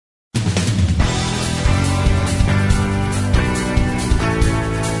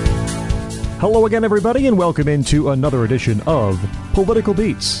Hello again, everybody, and welcome into another edition of Political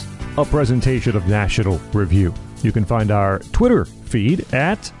Beats, a presentation of National Review. You can find our Twitter feed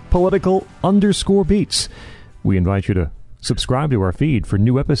at political_beats. We invite you to subscribe to our feed for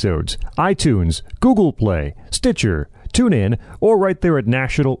new episodes. iTunes, Google Play, Stitcher, TuneIn, or right there at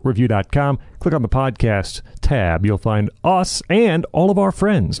nationalreview.com. Click on the podcast tab. You'll find us and all of our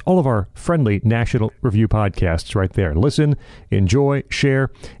friends, all of our friendly National Review podcasts right there. Listen, enjoy,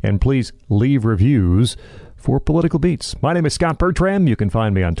 share, and please leave reviews for Political Beats. My name is Scott Bertram. You can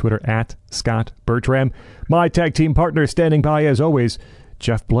find me on Twitter at Scott Bertram. My tag team partner standing by, as always,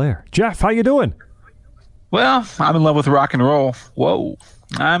 Jeff Blair. Jeff, how you doing? Well, I'm in love with rock and roll. Whoa.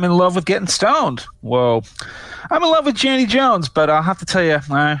 I'm in love with getting stoned. Whoa. I'm in love with Janny Jones, but I'll have to tell you,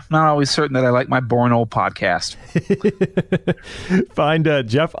 I'm not always certain that I like my boring old podcast. Find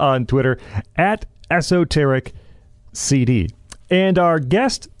Jeff on Twitter at EsotericCD. And our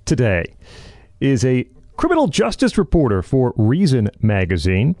guest today is a criminal justice reporter for Reason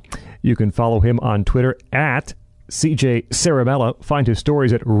magazine. You can follow him on Twitter at CJ Ciaramella. Find his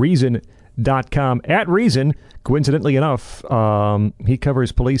stories at Reason.com. At Reason, coincidentally enough, he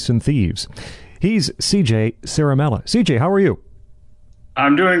covers police and thieves. He's CJ Ciaramella. CJ, how are you?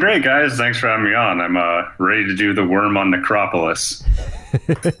 I'm doing great, guys. Thanks for having me on. I'm ready to do the worm on Necropolis.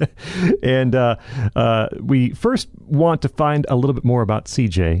 And we first want to find a little bit more about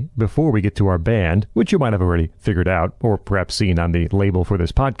CJ before we get to our band, which you might have already figured out or perhaps seen on the label for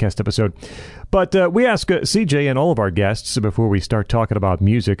this podcast episode. But we ask CJ and all of our guests before we start talking about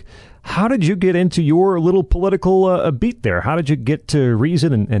music, how did you get into your little political beat there? How did you get to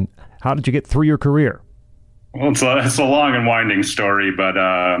Reason and how did you get through your career? Well, it's a long and winding story, but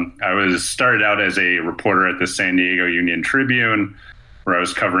I started out as a reporter at the San Diego Union Tribune, where I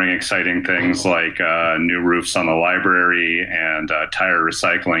was covering exciting things like new roofs on the library and tire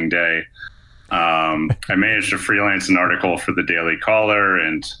recycling day. I managed to freelance an article for the Daily Caller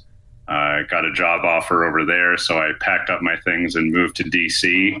and got a job offer over there, so I packed up my things and moved to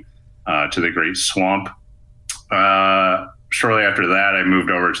D.C., to the Great Swamp. Shortly after that, I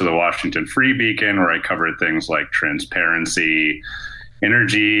moved over to the Washington Free Beacon, where I covered things like transparency,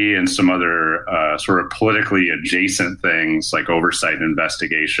 energy, and some other sort of politically adjacent things like oversight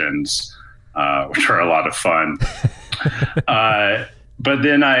investigations, which are a lot of fun. But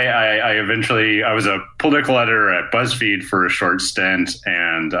then I eventually, I was a political editor at BuzzFeed for a short stint,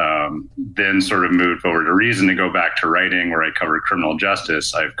 and then sort of moved over to Reason to go back to writing, where I covered criminal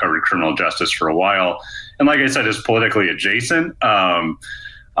justice. I've covered criminal justice for a while. And like I said, it's politically adjacent.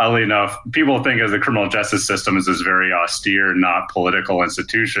 Oddly enough, people think of the criminal justice system as this very austere, not political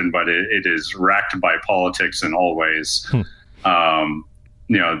institution, but it is racked by politics in all ways. The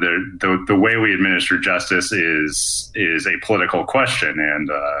way we administer justice is a political question and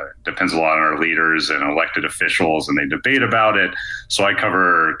depends a lot on our leaders and elected officials, and they debate about it. So I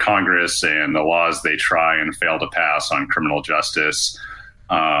cover Congress and the laws they try and fail to pass on criminal justice,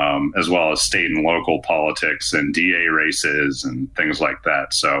 as well as state and local politics and DA races and things like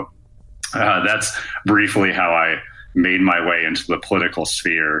that. So that's briefly how I made my way into the political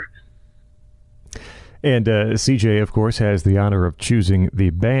sphere. And CJ, of course, has the honor of choosing the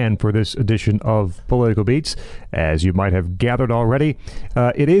band for this edition of Political Beats. As you might have gathered already,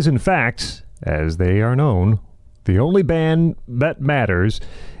 it is, in fact, as they are known, the only band that matters.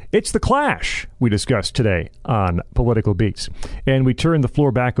 It's The Clash we discussed today on Political Beats. And we turn the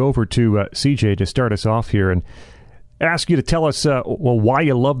floor back over to CJ to start us off here and ask you to tell us why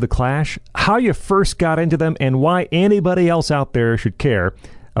you love The Clash, how you first got into them, and why anybody else out there should care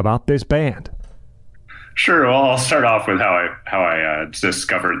about this band. Sure. Well, I'll start off with how I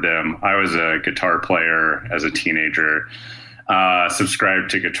discovered them. I was a guitar player as a teenager,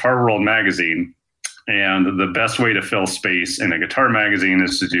 subscribed to Guitar World magazine. And the best way to fill space in a guitar magazine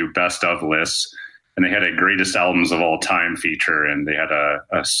is to do best of lists. And they had a greatest albums of all time feature. And they had a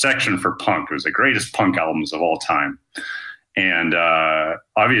section for punk. It was the greatest punk albums of all time. And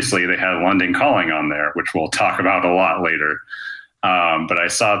obviously they had London Calling on there, which we'll talk about a lot later. But I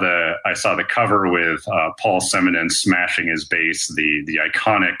saw the cover with Paul Simonon smashing his bass, the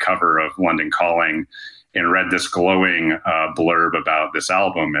iconic cover of London Calling, and read this glowing blurb about this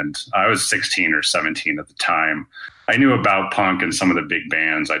album. And I was 16 or 17 at the time. I knew about punk and some of the big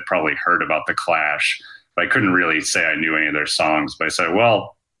bands. I'd probably heard about The Clash, but I couldn't really say I knew any of their songs. But I said,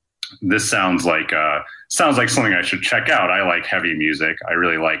 well, this sounds like something I should check out. I like heavy music. I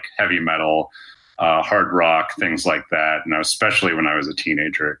really like heavy metal, hard rock, things like that. And especially when I was a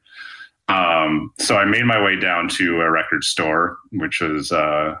teenager. So I made my way down to a record store, which was,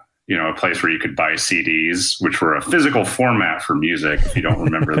 a place where you could buy CDs, which were a physical format for music, if you don't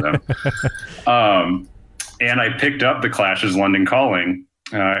remember them. And I picked up The Clash's London Calling.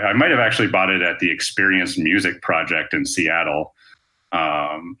 I might have actually bought it at the Experience Music Project in Seattle,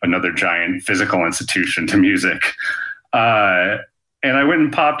 another giant physical institution to music. And I went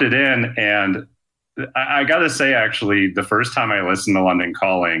and popped it in, and I got to say, actually, the first time I listened to London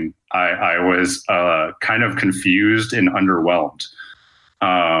Calling, I was kind of confused and underwhelmed.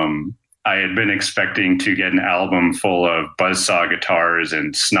 I had been expecting to get an album full of buzzsaw guitars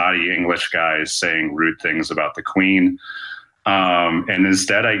and snotty English guys saying rude things about the Queen. And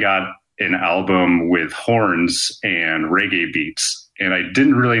instead, I got an album with horns and reggae beats, and I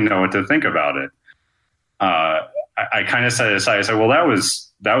didn't really know what to think about it. I kind of set it aside. I said, well, that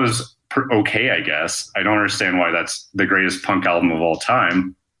was okay, I guess. I don't understand why that's the greatest punk album of all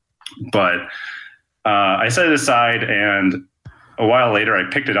time. But I set it aside, and a while later, I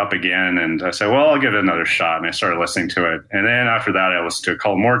picked it up again, and I said, well, I'll give it another shot. And I started listening to it. And then after that, I listened to it a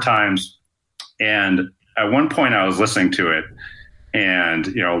couple more times. And at one point, I was listening to it, and,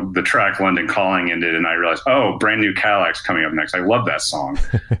 the track London Calling ended, and I realized, oh, Brand New Cadillac's coming up next. I love that song.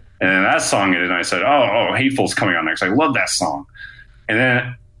 And then that song ended, and I said, oh, Hateful's coming on next. I love that song. And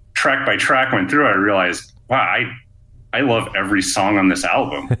then track by track went through, I realized, wow, I love every song on this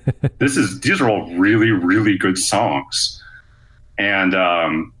album. These are all really, really good songs. And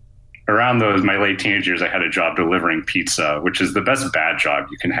around my late teenage years, I had a job delivering pizza, which is the best bad job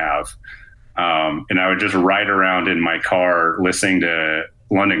you can have. And I would just ride around in my car listening to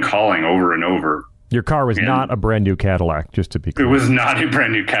London Calling over and over. Your car was not a brand new Cadillac, just to be clear. It was not a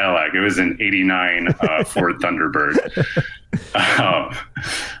brand new Cadillac. It was an '89 Ford Thunderbird.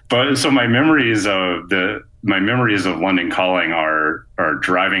 But so my memories of London Calling are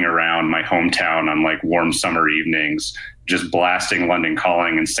driving around my hometown on like warm summer evenings, just blasting London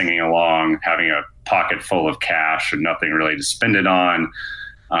Calling and singing along, having a pocket full of cash and nothing really to spend it on.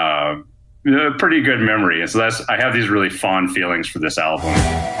 A pretty good memory. And so I have these really fond feelings for this album.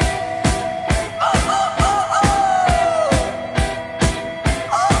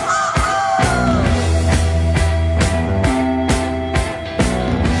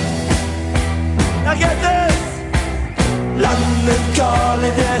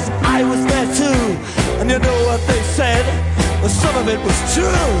 Yes, I was there too, and you know what they said? Well, some of it was true.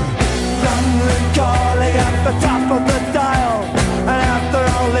 London Calling at the top of the dial, and after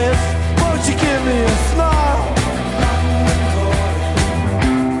all this, won't you give me a smile?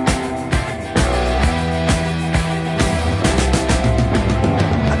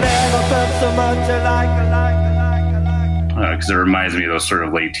 I never felt so much alike. Because it reminds me of those sort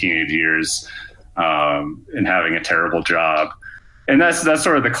of late teenage years and having a terrible job. And that's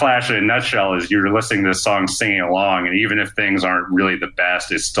sort of the Clash in a nutshell, is you're listening to this song, singing along, and even if things aren't really the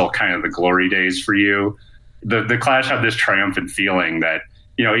best, it's still kind of the glory days for you. The Clash have this triumphant feeling that,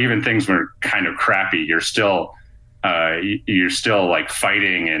 even things were kind of crappy, you're still like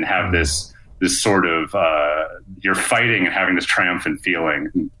fighting and have this sort of, you're fighting and having this triumphant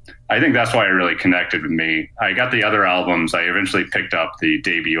feeling. I think that's why it really connected with me. I got the other albums. I eventually picked up the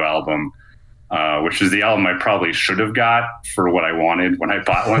debut album, which is the album I probably should have got for what I wanted when I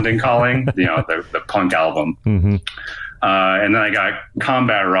bought London Calling, the punk album. Mm-hmm. And then I got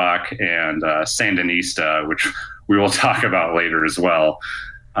Combat Rock and Sandinista, which we will talk about later as well.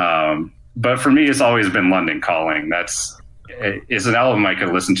 But for me, it's always been London Calling. It's an album I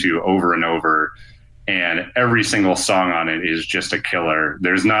could listen to over and over, and every single song on it is just a killer.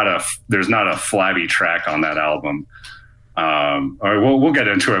 There's not a flabby track on that album. We'll get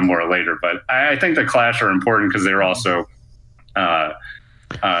into it more later, but I think the Clash are important because they're also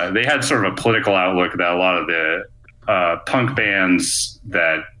they had sort of a political outlook that a lot of the punk bands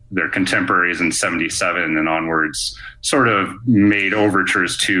that their contemporaries in 77 and onwards sort of made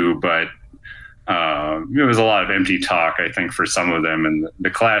overtures to, but it was a lot of empty talk, I think, for some of them. And the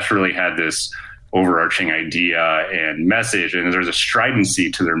Clash really had this overarching idea and message, and there's a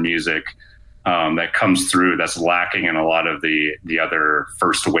stridency to their music that comes through that's lacking in a lot of the other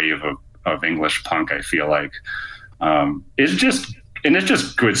first wave of English punk, I feel like. It's just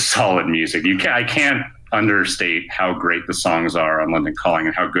good, solid music. I can't understate how great the songs are on London Calling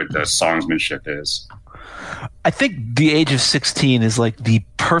and how good the songsmanship is. I think the age of 16 is like the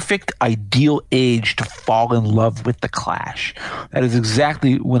perfect, ideal age to fall in love with the Clash. That is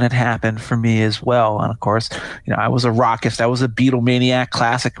exactly when it happened for me as well. And of course, I was a rockist. I was a Beatlemaniac,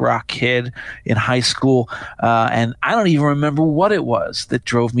 classic rock kid in high school. And I don't even remember what it was that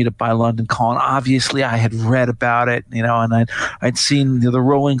drove me to buy London Calling. Obviously, I had read about it, and I'd seen the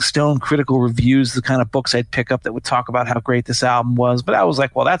Rolling Stone critical reviews, the kind of books I'd pick up that would talk about how great this album was. But I was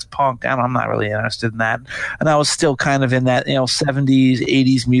like, well, that's punk. I'm not really interested in that. And I was still kind of in that, 70s,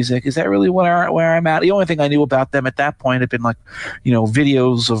 80s music. Is that really where I'm at? The only thing I knew about them at that point had been like,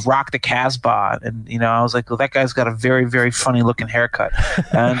 videos of Rock the Casbah. And, I was like, well, that guy's got a very, very funny looking haircut.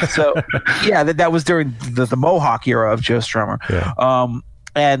 And so, yeah, that was during the Mohawk era of Joe Strummer. Yeah.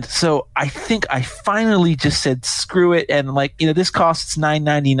 And so I think I finally just said, screw it. And this costs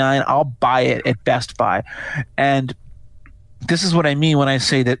 $9.99. I'll buy it at Best Buy. And this is what I mean when I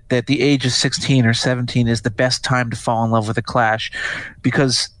say that the age of 16 or 17 is the best time to fall in love with the Clash,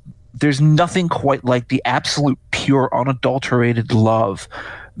 because there's nothing quite like the absolute pure, unadulterated love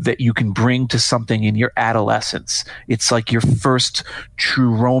that you can bring to something in your adolescence. It's like your first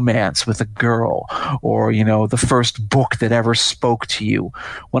true romance with a girl, or, the first book that ever spoke to you.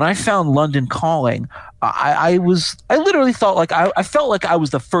 When I found London Calling, I literally thought I felt like I was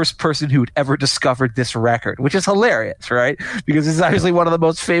the first person who had ever discovered this record, which is hilarious, right? Because it's obviously one of the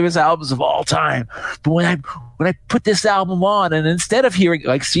most famous albums of all time. But when I put this album on, and instead of hearing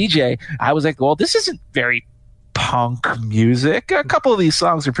like CJ, I was like, well, this isn't very punk music. A couple of these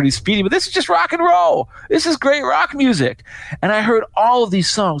songs are pretty speedy, but this is just rock and roll. This is great rock music. And I heard all of these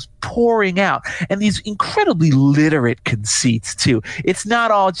songs pouring out, and these incredibly literate conceits too. It's not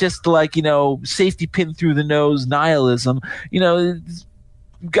all just like, safety pin through the nose nihilism.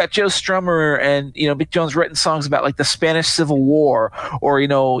 You've got Joe Strummer and, Mick Jones writing songs about like the Spanish Civil War, or,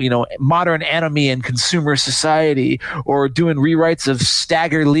 modern enemy and consumer society, or doing rewrites of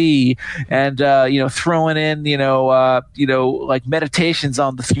Stagger Lee, and, throwing in, like meditations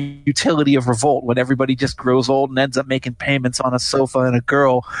on the futility of revolt when everybody just grows old and ends up making payments on a sofa and a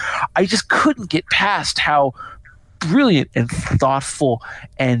girl. I just couldn't get past how brilliant and thoughtful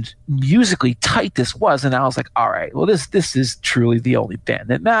and musically tight this was. And I was like, all right, well, this is truly the only band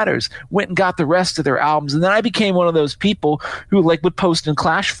that matters. Went and got the rest of their albums, and then I became one of those people who would post in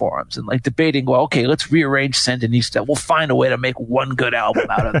Clash forums and debating, well, okay, let's rearrange Sandinista. We'll find a way to make one good album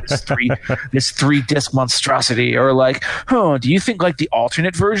out of this three disc monstrosity. Or do you think the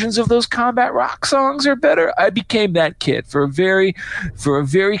alternate versions of those combat rock songs are better? I became that kid for a very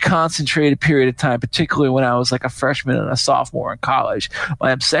concentrated period of time, particularly when I was like a freshman and a sophomore in college.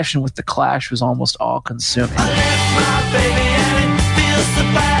 My obsession with the Clash was almost all consuming. I left my baby and it feels so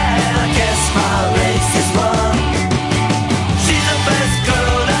bad. I guess my race is wrong. She's the best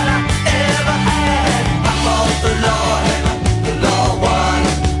girl that I ever had. I fought the law and the law won.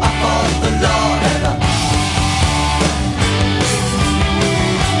 I fought the law and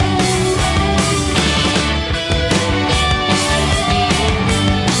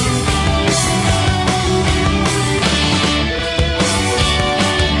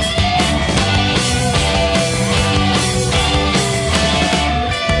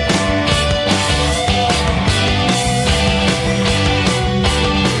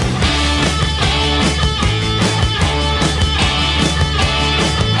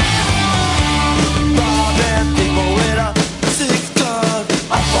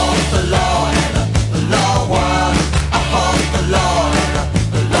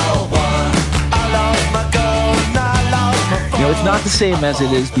it's not the same as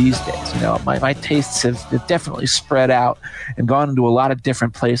it is these days. My tastes have definitely spread out and gone into a lot of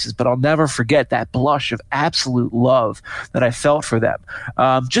different places, but I'll never forget that blush of absolute love that I felt for them.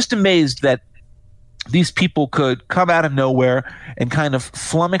 Just amazed that these people could come out of nowhere and kind of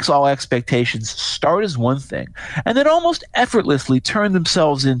flummox all expectations, start as one thing, and then almost effortlessly turn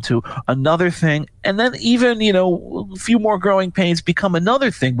themselves into another thing, and then even, a few more growing pains become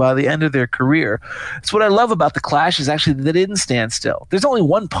another thing by the end of their career. It's what I love about the Clash is actually that they didn't stand still. There's only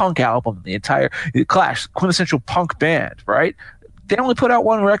one punk album in the entire Clash, quintessential punk band, right? They only put out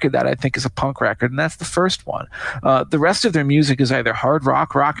one record that I think is a punk record, and that's the first one. The rest of their music is either hard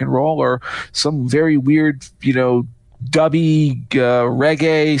rock, rock and roll, or some very weird, dubby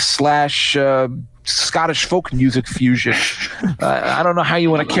reggae / Scottish folk music fusion. I don't know how you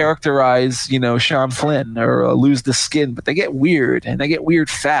want to characterize, Sean Flynn or Lose the Skin, but they get weird, and they get weird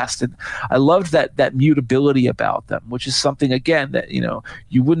fast. And I loved that mutability about them, which is something, again, that,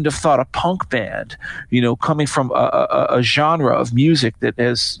 you wouldn't have thought a punk band, coming from a genre of music that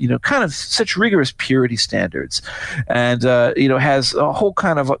has, kind of such rigorous purity standards, and, has a whole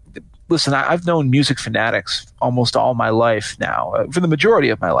kind of listen, I've known music fanatics almost all my life now, for the majority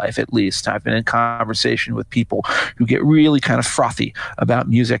of my life at least. I've been in conversation with people who get really kind of frothy about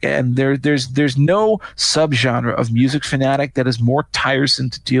music, and there's no subgenre of music fanatic that is more tiresome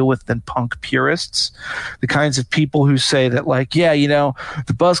to deal with than punk purists. The kinds of people who say that, like, yeah, you know,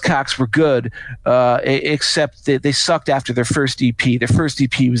 the Buzzcocks were good, except that they sucked after their first EP. Their first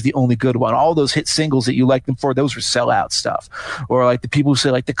EP was the only good one. All those hit singles that you liked them for, those were sellout stuff. Or like the people who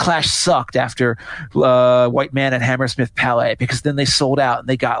say, like, the Clash sucked after White Man and Hammersmith Palais, because then they sold out and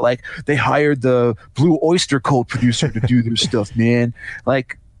they hired the Blue Oyster Cult producer to do their stuff, man.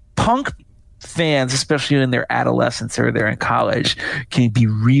 Like, punk fans, especially in their adolescence or they're in college, can be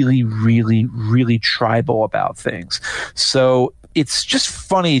really, really, really tribal about things. So it's just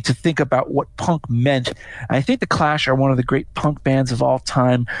funny to think about what punk meant. And I think the Clash are one of the great punk bands of all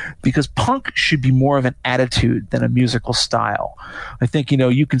time, because punk should be more of an attitude than a musical style. I think, you know,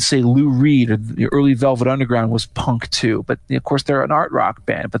 you can say Lou Reed or the early Velvet Underground was punk too, but of course they're an art rock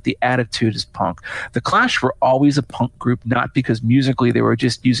band, but the attitude is punk. The Clash were always a punk group, not because musically they were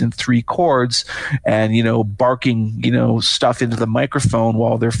just using 3 chords and, you know, barking, you know, stuff into the microphone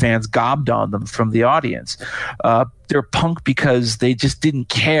while their fans gobbed on them from the audience. They're punk because they just didn't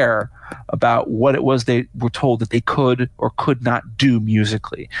care about what it was they were told that they could or could not do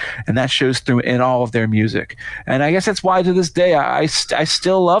musically. And that shows through in all of their music. And I guess that's why to this day I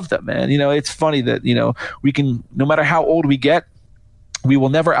still love them. And, you know, it's funny that, you know, we can, no matter how old we get, we will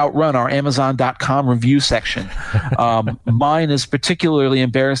never outrun our Amazon.com review section. Mine is particularly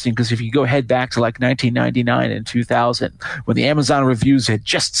embarrassing because if you go head back to like 1999 and 2000, when the Amazon reviews had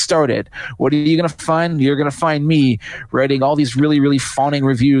just started, what are you going to find? You're going to find me writing all these really, really fawning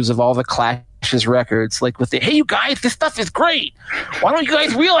reviews of all the Clash's records, like with the, hey, you guys, this stuff is great. Why don't you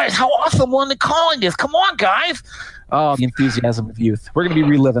guys realize how awesome London Calling is? Come on, guys. Oh, the enthusiasm of youth. We're going to be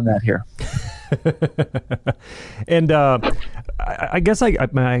reliving that here. And I guess I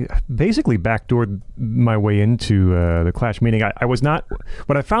basically backdoored my way into the Clash, meaning I was not,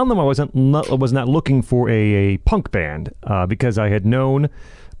 when I found them, I was not looking for a punk band, because I had known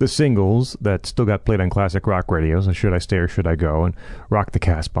the singles that still got played on classic rock radios, and Should I Stay or Should I Go, and Rock the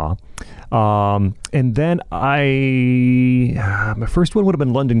Casbah. And then my first one would have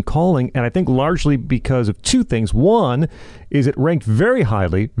been London Calling, and I think largely because of 2 things. One is it ranked very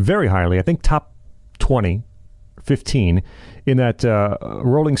highly, I think top 20, 15, in that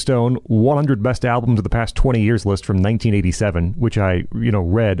Rolling Stone 100 Best Albums of the Past 20 Years list from 1987, which I, you know,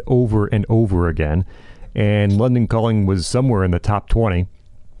 read over and over again. And London Calling was somewhere in the top 20.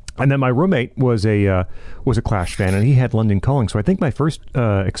 And then my roommate was a Clash fan, and he had London Calling. So I think my first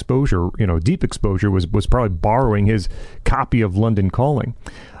exposure, you know, deep exposure, was probably borrowing his copy of London Calling,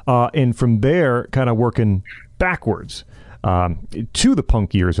 and from there, kind of working backwards to the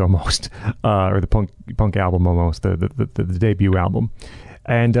punk years almost, or the punk album almost, the debut album.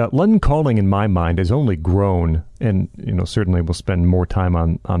 And London Calling, in my mind, has only grown, and, you know, certainly we'll spend more time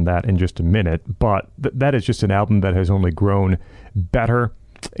on that in just a minute. But that is just an album that has only grown better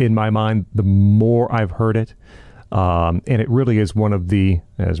in my mind the more I've heard it. And it really is one of the,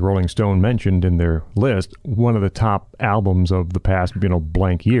 as Rolling Stone mentioned in their list, one of the top albums of the past, you know,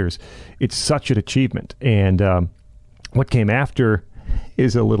 blank years. It's such an achievement. And what came after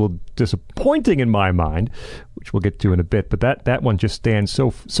is a little disappointing in my mind, which we'll get to in a bit. But that one just stands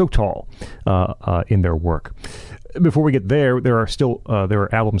so tall in their work. Before we get there, there are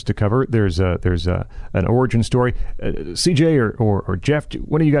albums to cover. There's an origin story. CJ or Jeff,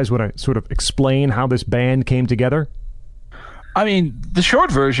 one of you guys want to sort of explain how this band came together? I mean, the short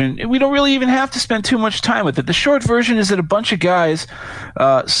version, we don't really even have to spend too much time with it. The short version is that a bunch of guys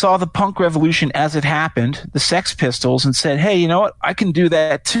saw the punk revolution as it happened, the Sex Pistols, and said, hey, you know what? I can do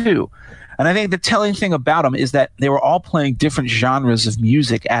that too. And I think the telling thing about them is that they were all playing different genres of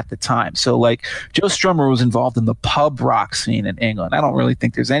music at the time. So, like, Joe Strummer was involved in the pub rock scene in England. I don't really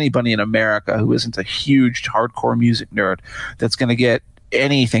think there's anybody in America who isn't a huge hardcore music nerd that's going to get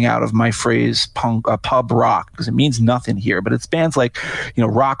anything out of my phrase pub rock, because it means nothing here. But it's bands like, you know,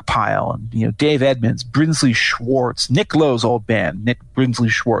 Rockpile and, you know, Dave Edmunds, Brinsley Schwartz, Nick Lowe's old band, Nick Brinsley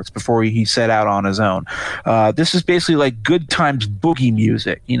Schwartz, before he set out on his own. This is basically like good times boogie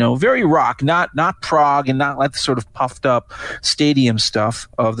music, you know, very rock, not prog, and not like the sort of puffed up stadium stuff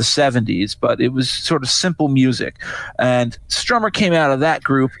of the 70s, but it was sort of simple music. And Strummer came out of that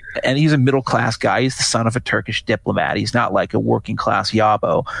group, and he's a middle class guy. He's the son of a Turkish diplomat. He's not like a working class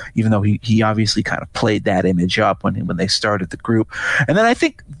Yabo, even though he obviously kind of played that image up when they started the group. And then I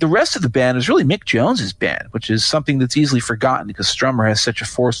think the rest of the band is really Mick Jones's band, which is something that's easily forgotten because Strummer has such a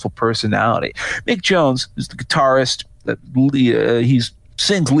forceful personality. Mick Jones is the guitarist. He's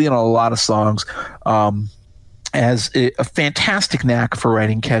sings lead on a lot of songs. Has a fantastic knack for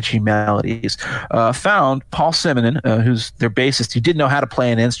writing catchy melodies. Found Paul Simonon, who's their bassist, who didn't know how to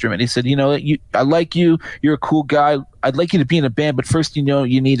play an instrument. He said, I like you. You're a cool guy. I'd like you to be in a band, but first, you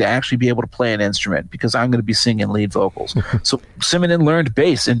need to actually be able to play an instrument because I'm going to be singing lead vocals. So Simonon learned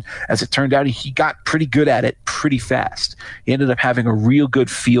bass, and as it turned out, he got pretty good at it pretty fast. He ended up having a real good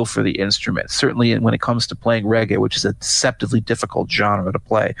feel for the instrument, certainly when it comes to playing reggae, which is a deceptively difficult genre to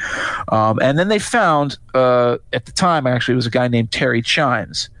play. And then they found, at the time, actually, it was a guy named Terry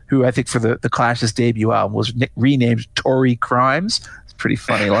Chimes, who I think for the Clash's debut album was renamed Tory Crimes. Pretty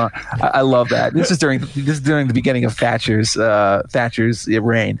funny. I love that. This is during the beginning of Thatcher's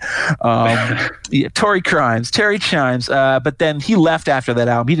reign. Tory Crimes, Terry Chimes. But then he left after that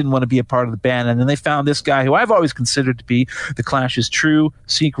album. He didn't want to be a part of the band, and then they found this guy who I've always considered to be the Clash's true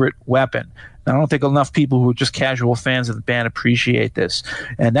secret weapon. I don't think enough people who are just casual fans of the band appreciate this.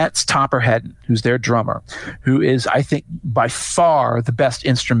 And that's Topper Headon, who's their drummer, who is, I think, by far the best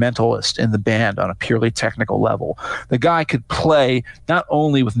instrumentalist in the band on a purely technical level. The guy could play not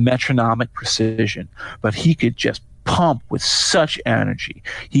only with metronomic precision, but he could just pump with such energy.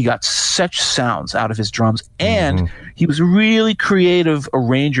 He got such sounds out of his drums, and he was a really creative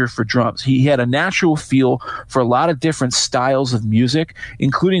arranger for drums. He had a natural feel for a lot of different styles of music,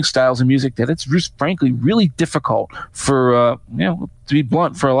 including styles of music that it's just frankly really difficult for to be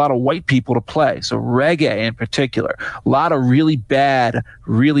blunt, for a lot of white people to play. So reggae in particular, a lot of really bad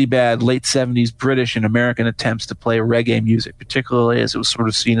late 70s British and American attempts to play reggae music, particularly as it was sort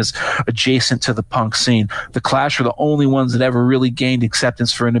of seen as adjacent to the punk scene. The Clash were the only ones that ever really gained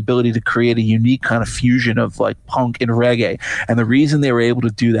acceptance for an ability to create a unique kind of fusion of like punk and reggae. And the reason they were able to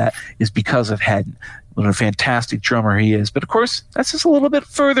do that is because of Headon. What a fantastic drummer he is. But of course, that's just a little bit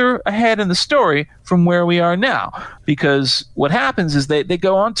further ahead in the story from where we are now. Because what happens is they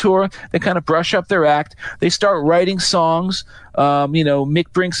go on tour, they kind of brush up their act, they start writing songs.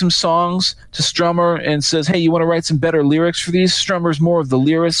 Mick brings some songs to Strummer and says, hey, you want to write some better lyrics for these? Strummer's more of the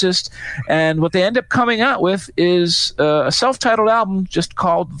lyricist. And what they end up coming out with is a self-titled album just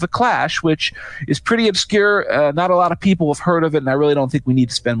called The Clash, which is pretty obscure. Not a lot of people have heard of it, and I really don't think we need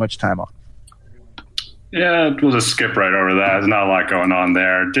to spend much time on it. Yeah, we'll just skip right over that. There's not a lot going on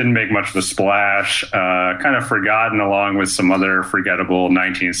there. Didn't make much of a splash. Kind of forgotten along with some other forgettable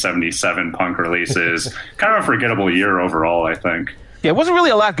 1977 punk releases. Kind of a forgettable year overall, I think. Yeah, it wasn't really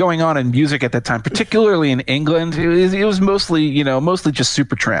a lot going on in music at that time, particularly in England. It was mostly just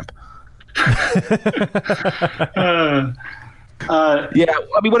Supertramp.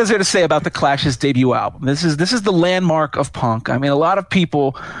 What is there to say about the Clash's debut album? This is the landmark of punk. I mean, a lot of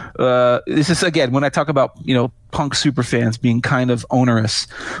people. This is again when I talk about punk superfans being kind of onerous.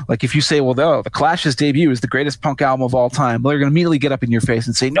 Like if you say, well, the Clash's debut is the greatest punk album of all time, they're going to immediately get up in your face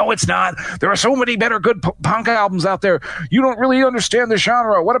and say, no, it's not. There are so many better good punk albums out there. You don't really understand the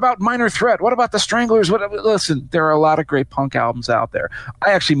genre. What about Minor Threat? What about the Stranglers? Listen, there are a lot of great punk albums out there.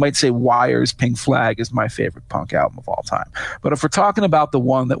 I actually might say Wire's Pink Flag is my favorite punk album of all time. But if we're talking about the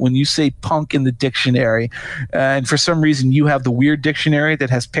one that when you say punk in the dictionary, and for some reason you have the weird dictionary that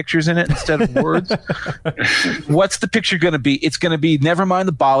has pictures in it instead of words, what's the picture going to be? It's going to be Nevermind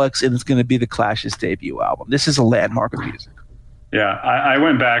the Bollocks, and it's going to be the Clash's debut album. This is a landmark of music. Yeah, I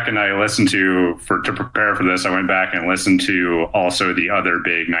went back and I listened to prepare for this. I went back and listened to also the other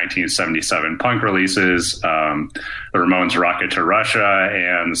big 1977 punk releases, the Ramones' Rocket to Russia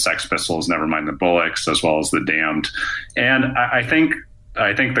and the Sex Pistols' Nevermind the Bollocks, as well as the Damned. And I think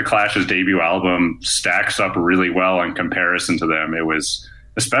the Clash's debut album stacks up really well in comparison to them. It was,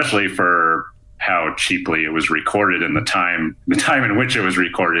 especially for how cheaply it was recorded in the time in which it was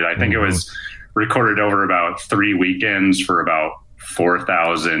recorded. I think it was recorded over about 3 weekends for about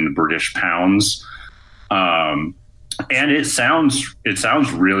 4,000 British pounds. And it sounds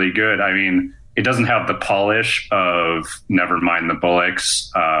really good. I mean, it doesn't have the polish of Nevermind the Bollocks,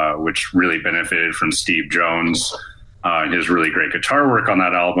 which really benefited from Steve Jones and his really great guitar work on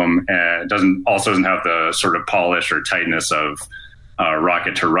that album. And it doesn't have the sort of polish or tightness of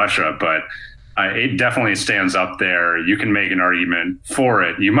Rocket to Russia, but it definitely stands up there. You can make an argument for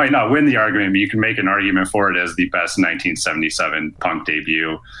it. You might not win the argument, but you can make an argument for it as the best 1977 punk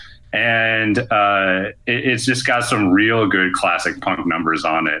debut. And it's just got some real good classic punk numbers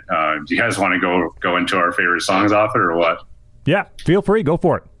on it. Do you guys want to go into our favorite songs off it or what? Yeah, feel free. Go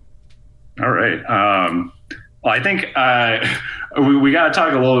for it. All right. Well, I think we got to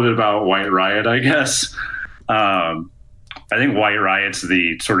talk a little bit about White Riot, I guess. I think White Riot's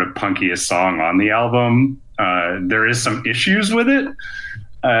the sort of punkiest song on the album. There is some issues with it.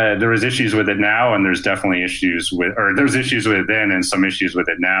 there was issues with it now, and there's definitely issues with, or there's issues with it then, and some issues with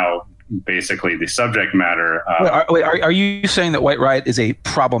it now. Basically, the subject matter. Are you saying that White Riot is a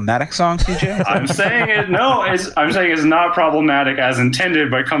problematic song, CJ? I'm saying it. No, I'm saying it's not problematic as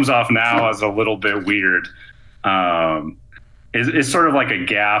intended, but comes off now as a little bit weird. It's sort of like a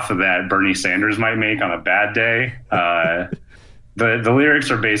gaffe that Bernie Sanders might make on a bad day. The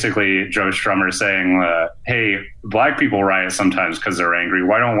lyrics are basically Joe Strummer saying, hey, black people riot sometimes because they're angry.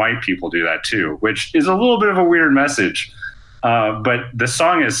 Why don't white people do that too? Which is a little bit of a weird message. But the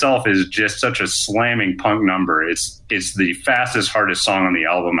song itself is just such a slamming punk number. It's the fastest, hardest song on the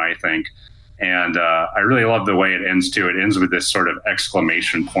album, I think. And I really love the way it ends too. It ends with this sort of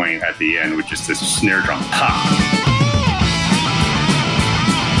exclamation point at the end, which is this snare drum pop.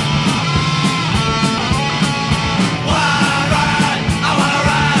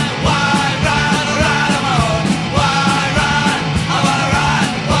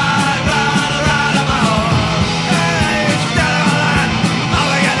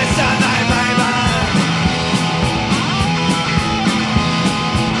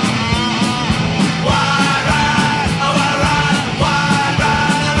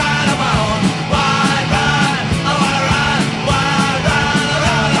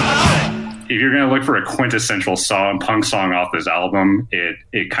 Look for a quintessential punk song off this album,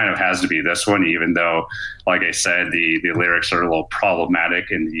 it kind of has to be this one, even though, like I said, the lyrics are a little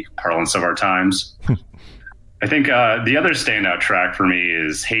problematic in the parlance of our times. I think the other standout track for me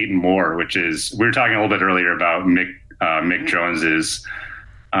is Hate and More, which is, we were talking a little bit earlier about Mick Jones's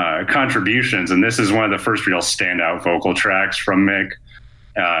contributions, and this is one of the first real standout vocal tracks from Mick.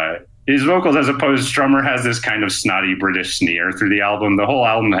 His vocals, as opposed, Strummer has this kind of snotty British sneer through the album. The whole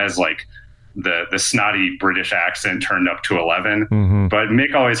album has like the snotty British accent turned up to 11. Mm-hmm. But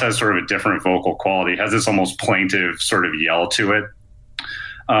Mick always has sort of a different vocal quality. It has this almost plaintive sort of yell to it.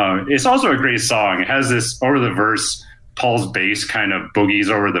 It's also a great song. It has this, over the verse, Paul's bass kind of boogies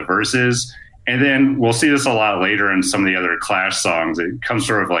over the verses. And then we'll see this a lot later in some of the other Clash songs. It comes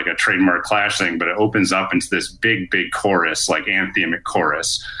sort of like a trademark Clash thing, but it opens up into this big, big chorus, like anthemic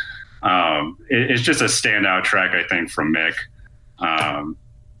chorus. It's just a standout track, I think, from Mick.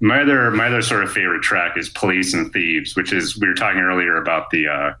 My other sort of favorite track is Police and Thieves, which is, we were talking earlier about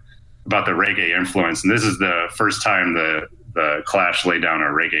the reggae influence, and this is the first time the Clash laid down a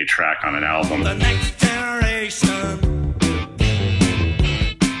reggae track on an album. The next generation.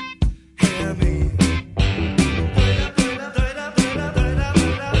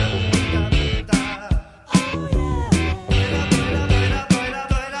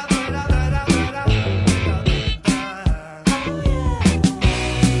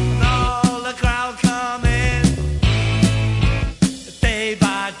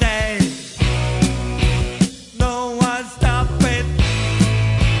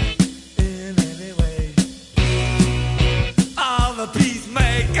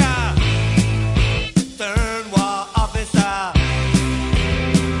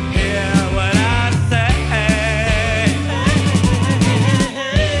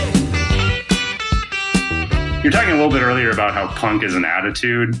 You're talking a little bit earlier about how punk is an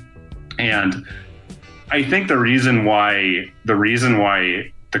attitude, and I think the reason why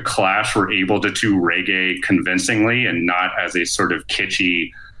the Clash were able to do reggae convincingly and not as a sort of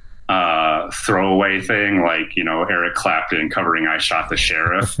kitschy throwaway thing, like, you know, Eric Clapton covering "I Shot the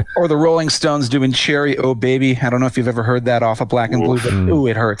Sheriff," or the Rolling Stones doing "Cherry Oh Baby." I don't know if you've ever heard that off of Black and Blue, but ooh,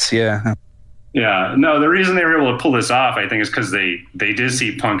 it hurts. Yeah. Yeah, no, the reason they were able to pull this off, I think, is because they did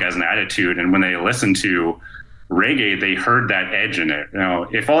see punk as an attitude, and when they listened to reggae, they heard that edge in it. You know,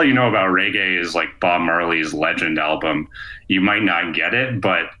 if all you know about reggae is like Bob Marley's Legend album, you might not get it,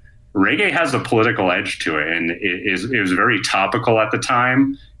 but reggae has a political edge to it, and it was very topical at the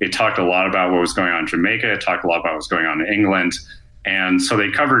time. It talked a lot about what was going on in Jamaica. It talked a lot about what was going on in England, and so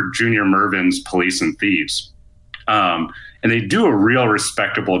they covered Junior Murvin's Police and Thieves. And they do a real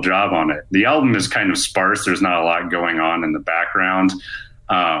respectable job on it. The album is kind of sparse. There's not a lot going on in the background.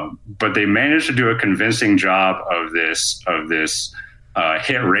 But they managed to do a convincing job of this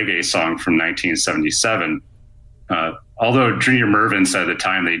hit reggae song from 1977. Although Junior Murvin said at the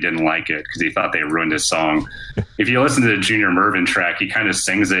time they didn't like it because he thought they ruined his song. If you listen to the Junior Murvin track, he kind of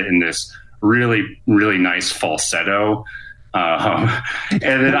sings it in this really, really nice falsetto. And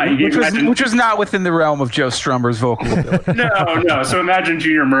then which was not within the realm of Joe Strummer's vocal ability. No. So imagine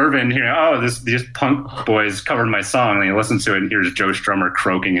Junior Murvin hearing, these punk boys covered my song, and he listens to it, and here's Joe Strummer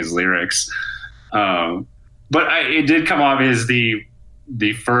croaking his lyrics. But it did come off as the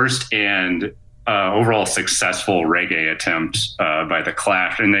first and overall successful reggae attempt by the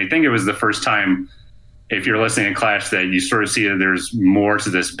Clash, and I think it was the first time if you're listening to Clash, that you sort of see that there's more to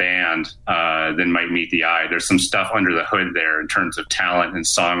this band than might meet the eye. There's some stuff under the hood there in terms of talent and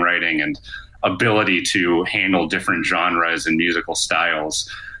songwriting and ability to handle different genres and musical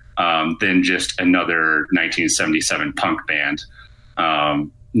styles than just another 1977 punk band. The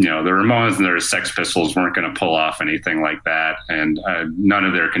Ramones and their Sex Pistols weren't going to pull off anything like that, and none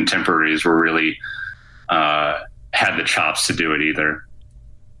of their contemporaries were really had the chops to do it either.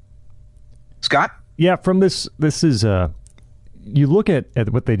 Scott? Yeah, from this is you look at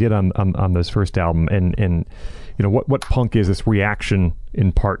what they did on this first album, and what punk is, this reaction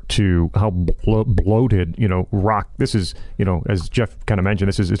in part to how bloated rock. This is as Jeff kind of mentioned,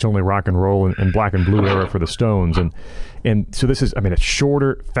 it's only rock and roll and black and blue era for the Stones, and so this is, it's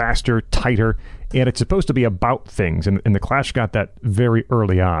shorter, faster, tighter, and it's supposed to be about things, and the Clash got that very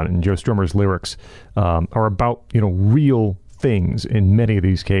early on, and Joe Strummer's lyrics are about real things in many of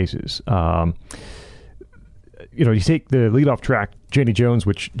these cases. You take the leadoff track, Janie Jones,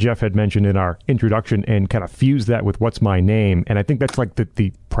 which Jeff had mentioned in our introduction, and kind of fuse that with What's My Name. And I think that's like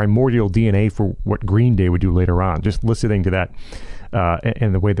the primordial DNA for what Green Day would do later on. Just listening to that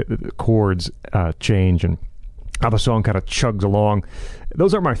and the way that the chords change and how the song kind of chugs along.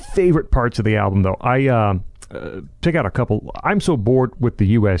 Those are my favorite parts of the album, though. I pick out a couple. I'm So Bored with the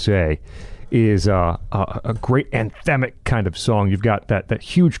USA is a great anthemic kind of song. You've got that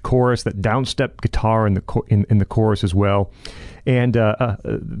huge chorus, that downstep guitar in the chorus as well, and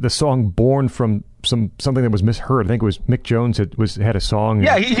the song born from something that was misheard. I think it was Mick Jones had a song.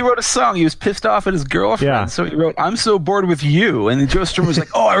 Yeah, he wrote a song. He was pissed off at his girlfriend, so he wrote "I'm So Bored with You," and then Joe Strummer was like,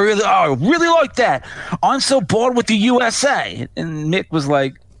 "Oh, I really like that. I'm so bored with the USA," and Mick was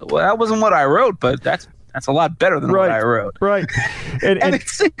like, "Well, that wasn't what I wrote, but that's a lot better than what I wrote." Right. And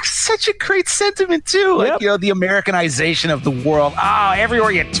it's such a great sentiment, too. Like, the Americanization of the world. Oh,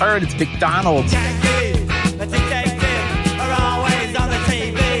 everywhere you turn, it's McDonald's. The detectives are always on the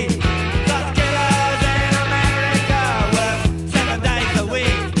TV. The killers in America work 7 days a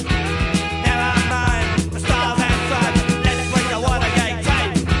week. Never mind the stars and stripes. Let's bring the Watergate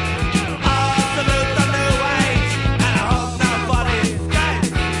tape. I'll salute the new age, and I hope nobody escapes.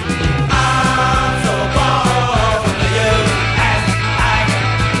 I'm so bored with the USA.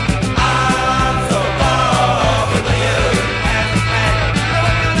 I'm so bored with the USA.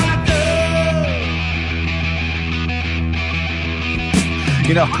 What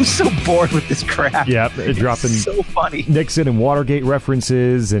can I do? I'm so bored with this crap. Yeah, dropping so funny Nixon and Watergate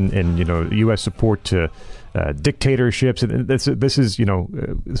references, and U.S. support to dictatorships, and this is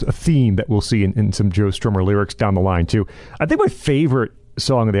a theme that we'll see in some Joe Strummer lyrics down the line too. I think my favorite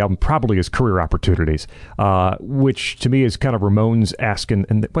song of the album probably is Career Opportunities, which to me is kind of Ramones-esque,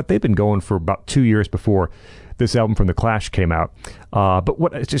 and what they've been going for about 2 years before this album from The Clash came out.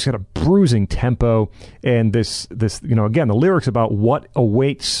 But it's just got a bruising tempo, and this again, the lyrics about what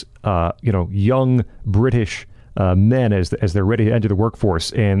awaits young British men as they're ready to enter the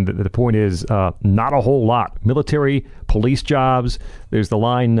workforce, and the point is not a whole lot. Military, police jobs. There's the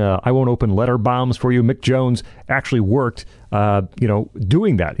line, "I won't open letter bombs for you." Mick Jones actually worked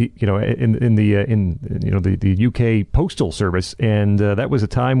doing that, in the UK Postal Service, and that was a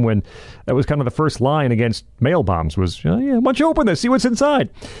time when that was kind of the first line against mail bombs was, why don't you open this, see what's inside.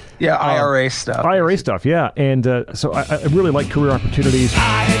 Yeah, IRA stuff. IRA stuff, yeah. And so I really like Career Opportunities.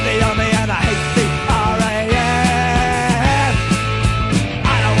 I hate the army and I hate the RAF.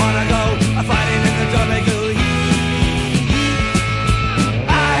 I don't wanna go fighting in the jungle heat.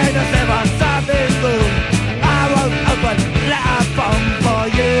 I hate to live outside this room. I won't open letter bomb for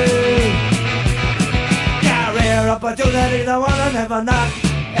you. Career opportunity, the one I never knock.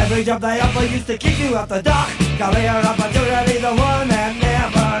 Every job they offer used to kick you off the dock. Career opportunity, the one that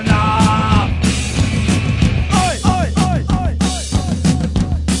never knock.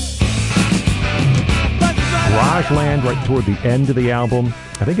 Garageland, right toward the end of the album.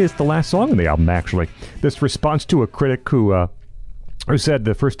 I think it's the last song on the album, actually. This response to a critic who said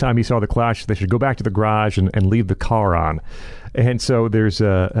the first time he saw The Clash, they should go back to the garage and leave the car on. And so there's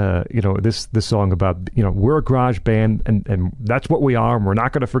this song about, we're a garage band, and that's what we are, and we're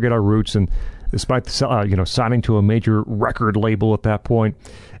not going to forget our roots. And despite the, signing to a major record label at that point,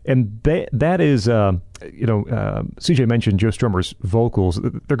 and that is, CJ mentioned Joe Strummer's vocals.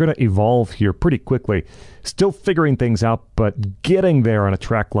 They're going to evolve here pretty quickly, still figuring things out, but getting there on a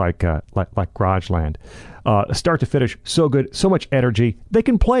track like Garageland, start to finish, so good, so much energy. They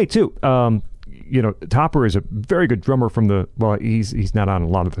can play too. Topper is a very good drummer he's not on a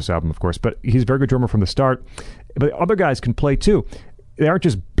lot of this album, of course, but he's a very good drummer from the start. But other guys can play too. they aren't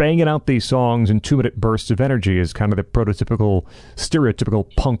just banging out these songs in 2-minute bursts of energy as kind of the prototypical, stereotypical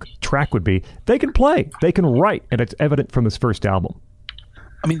punk track would be. They can play, they can write, and it's evident from this first album.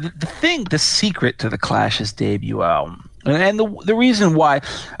 I mean, the secret to the Clash's debut album, and the reason why,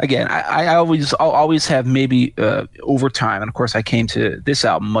 again, I'll always have maybe over time, and of course I came to this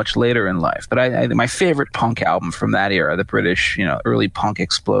album much later in life, but my favorite punk album from that era, the British, early punk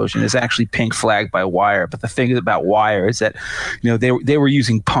explosion, is actually Pink Flag by Wire. But the thing about Wire is that, they were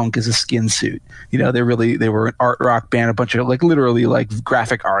using punk as a skin suit. They were an art rock band, a bunch of literally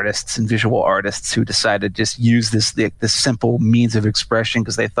graphic artists and visual artists who decided to just use this simple means of expression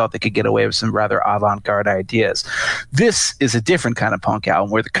because they thought they could get away with some rather avant-garde ideas. This is a different kind of punk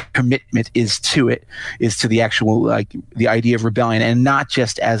album where the commitment is to the actual, the idea of rebellion, and not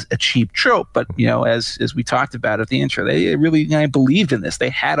just as a cheap trope, but as we talked about at the intro, they really believed in this. They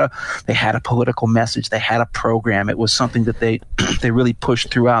had a political message. They had a program. It was something that they really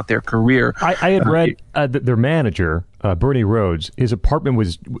pushed throughout their career. I had read that their manager, Bernie Rhodes, his apartment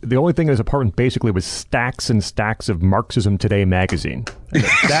was the only thing in his apartment basically was stacks and stacks of Marxism Today magazine.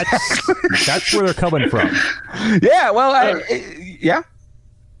 That's where they're coming from. Yeah, well, yeah.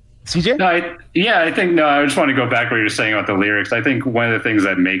 CJ? No, I just want to go back to what you were saying about the lyrics. I think one of the things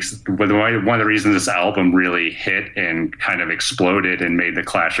that one of the reasons this album really hit and kind of exploded and made the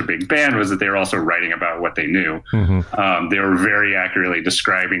Clash a big band was that they were also writing about what they knew. Mm-hmm. They were very accurately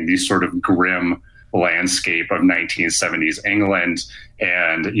describing these sort of grim landscape of 1970s England,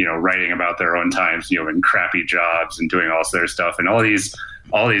 and writing about their own times, in crappy jobs and doing all their stuff, and all these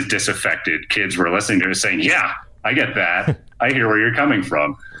disaffected kids were listening to it saying, "Yeah, I get that. I hear where you're coming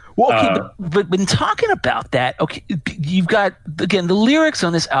from." Well, okay, but when talking about that, okay, you've got, again, the lyrics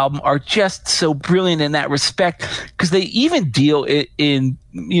on this album are just so brilliant in that respect, because they even deal in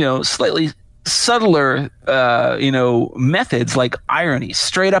slightly subtler methods like irony,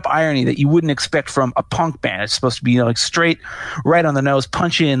 straight up irony that you wouldn't expect from a punk band. It's supposed to be straight, right on the nose,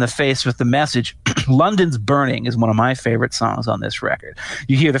 punch you in the face with the message. London's Burning is one of my favorite songs on this record.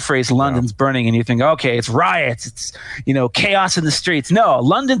 You hear the phrase London's burning and you think, okay, it's riots, it's chaos in the streets. No,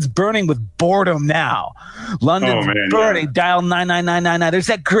 London's burning with boredom now. London's burning, yeah. Dial 99999. There's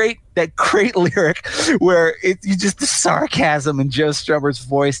that great lyric where the sarcasm in Joe Strummer's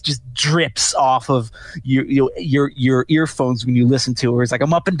voice just drips off of your earphones when you listen to her. It's like,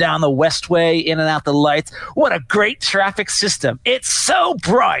 I'm up and down the Westway, in and out the lights. What a great traffic system. It's so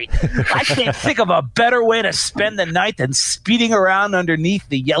bright. I can't think of a better way to spend the night than speeding around underneath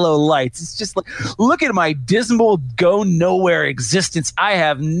the yellow lights. It's just like, look at my dismal, go nowhere existence. I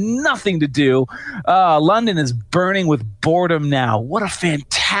have nothing to do. London is burning with boredom now. What a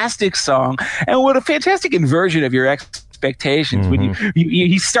fantastic song, and what a fantastic inversion of your expectations. Mm-hmm. When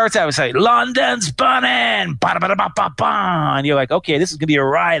he starts out with saying London's burning, and you're like, okay, this is gonna be a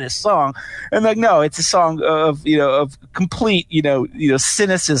riotous song, and no, it's a song of complete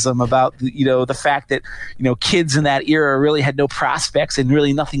cynicism about the fact that kids in that era really had no prospects and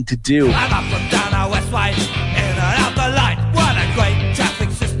really nothing to do. I'm up and down our Westway, in and out the light. What a great traffic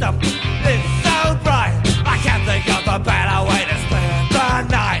system! It's so bright. I can't think of a better way to spend the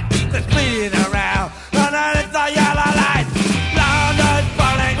night. There's speeding around underneath the yellow light. London's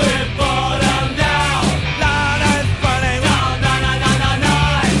burning with boredom now. London's burning with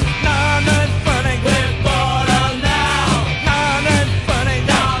London's burning with boredom now. London's burning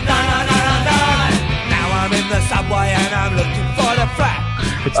down. Now I'm in the subway and I'm looking for the flat.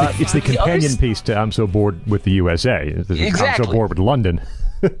 It's the companion piece to I'm So Bored with the USA. Exactly. I'm So Bored with London.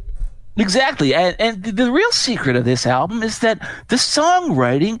 Exactly. And the real secret of this album is that the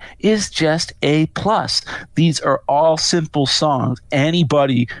songwriting is just A+. These are all simple songs.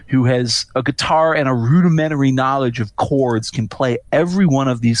 Anybody who has a guitar and a rudimentary knowledge of chords can play every one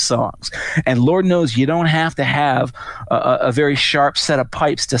of these songs. And Lord knows you don't have to have a very sharp set of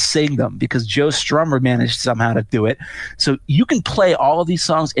pipes to sing them, because Joe Strummer managed somehow to do it. So you can play all of these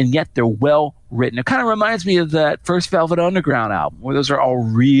songs, and yet they're well written. It kind of reminds me of that first Velvet Underground album, where those are all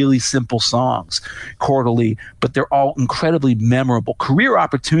really simple songs chordally, but they're all incredibly memorable. Career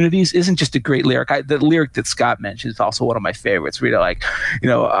Opportunities isn't just a great lyric. The lyric that Scott mentioned is also one of my favorites. Really, like,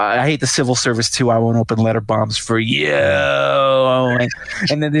 I hate the civil service too. I won't open letter bombs for you.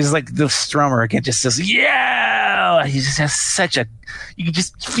 And then there's like the Strummer again, just says, yeah. He just has you can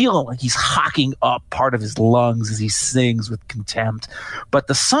just feel like he's hocking up part of his lungs as he sings with contempt. But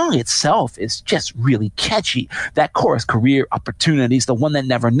the song itself is just really catchy. That chorus, Career Opportunities, the one that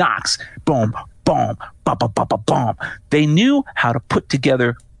never knocks. Boom, boom, ba ba ba ba boom. They knew how to put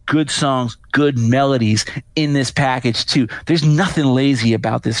together good songs, good melodies in this package too. There's nothing lazy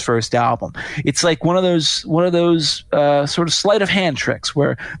about this first album. It's like one of those sort of sleight of hand tricks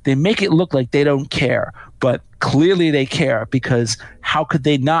where they make it look like they don't care, but clearly they care, because how could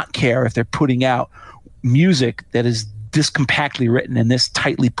they not care if they're putting out music that is this compactly written and this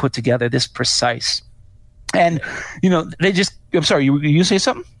tightly put together, this precise. And, they just, I'm sorry, you say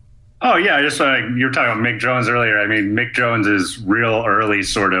something? Oh, yeah. Just you were talking about Mick Jones earlier. I mean, Mick Jones's real early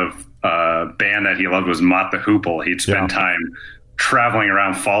sort of band that he loved was Mott the Hoople. He'd spend time traveling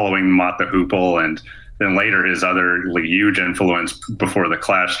around following Mott the Hoople. And then later his other huge influence before the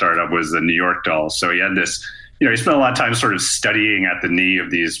Clash started up was the New York Dolls. So he had this, he spent a lot of time sort of studying at the knee of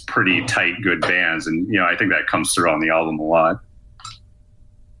these pretty tight, good bands. And, I think that comes through on the album a lot.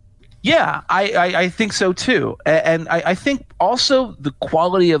 Yeah, I think so too. And I think also the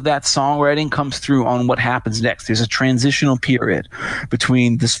quality of that songwriting comes through on what happens next. There's a transitional period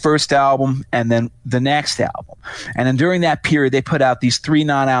between this first album and then the next album. And then during that period, they put out these 3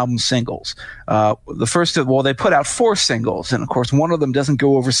 non-album singles. They put out 4 singles. And of course, one of them doesn't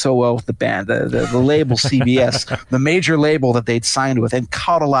go over so well with the band. The label CBS, the major label that they'd signed with and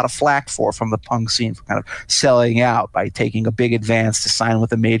caught a lot of flack from the punk scene for kind of selling out by taking a big advance to sign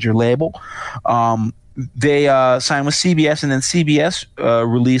with a major label. They signed with CBS, and then CBS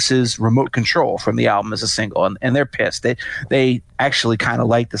releases Remote Control from the album as a single, and they're pissed. They actually kind of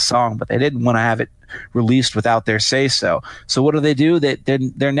liked the song, but they didn't want to have it released without their say-so. So what do?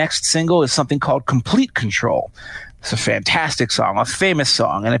 Their next single is something called Complete Control. It's a fantastic song, a famous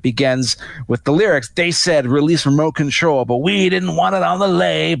song, and it begins with the lyrics. They said, release Remote Control, but we didn't want it on the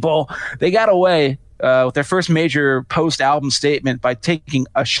label. They got away with their first major post-album statement by taking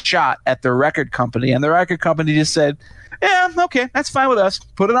a shot at their record company. And the record company just said, yeah, okay, that's fine with us.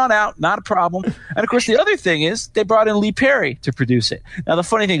 Put it on out, not a problem. And, of course, the other thing is they brought in Lee Perry to produce it. Now, the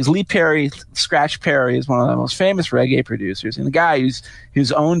funny thing is Lee Perry, Scratch Perry, is one of the most famous reggae producers. And the guy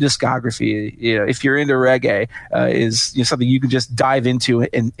whose own discography, if you're into reggae, is something you can just dive into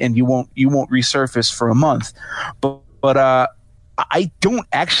and you won't resurface for a month. But I don't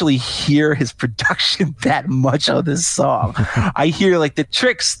actually hear his production that much on this song. I hear like the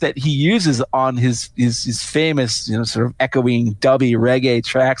tricks that he uses on his famous, sort of echoing dubby reggae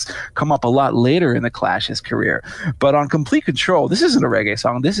tracks come up a lot later in the Clash's career. But on Complete Control, this isn't a reggae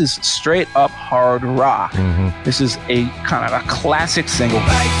song. This is straight up hard rock. Mm-hmm. This is a kind of a classic single.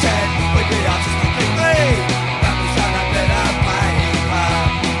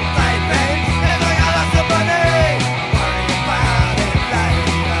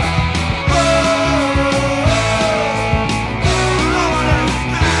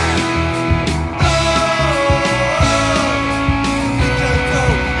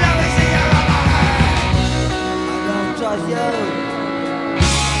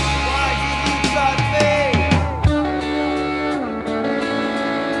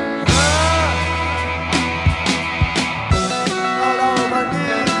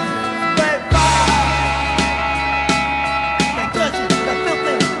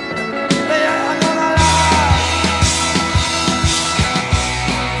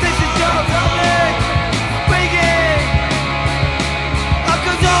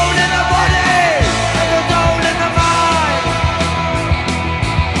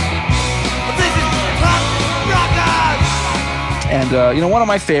 One of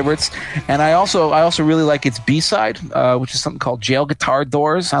my favorites, and I also really like its B-side, which is something called Jail Guitar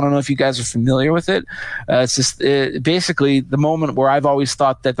Doors. I don't know if you guys are familiar with it. It's just basically the moment where I've always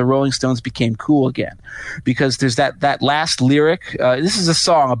thought that the Rolling Stones became cool again, because there's that last lyric. This is a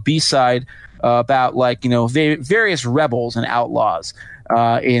song, a B-side about various rebels and outlaws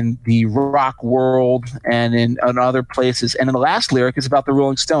in the rock world and in other places. And in the last lyric is about the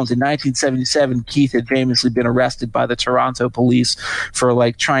Rolling Stones. In 1977, Keith had famously been arrested by the Toronto police for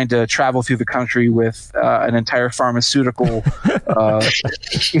trying to travel through the country with an entire pharmaceutical. I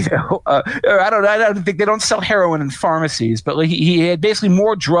don't think they don't sell heroin in pharmacies, but he had basically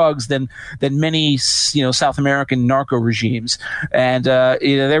more drugs than many South American narco regimes, and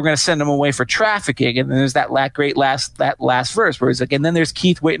they were going to send him away for trafficking. And then there's that last verse where he's like, and then there's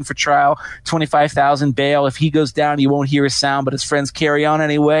Keith waiting for trial, $25,000 bail. If he goes down, you won't hear a sound, but his friends carry on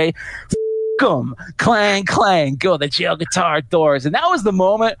anyway. F***em, clang, clang, go the Jail Guitar Doors. And that was the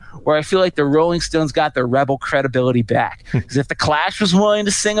moment where I feel like the Rolling Stones got their rebel credibility back. Because if the Clash was willing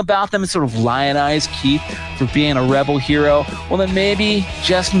to sing about them and sort of lionize Keith for being a rebel hero, well then maybe,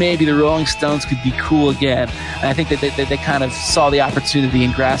 just maybe, the Rolling Stones could be cool again. And I think that they kind of saw the opportunity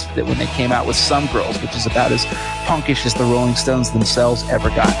and grasped it when they came out with Some Girls, which is about as punkish as the Rolling Stones themselves ever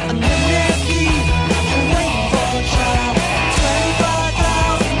got.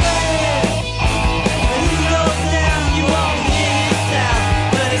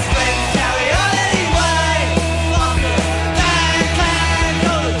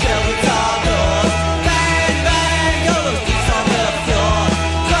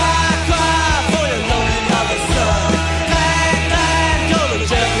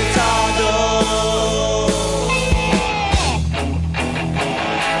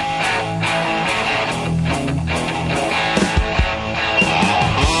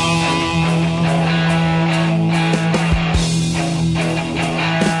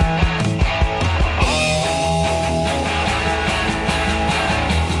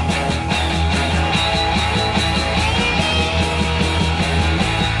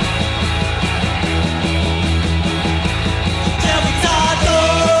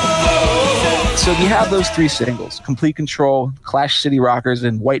 you have those three singles: Complete Control, Clash City Rockers,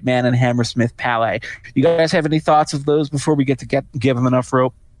 and White Man and Hammersmith Palais. You guys have any thoughts of those before we get to give them enough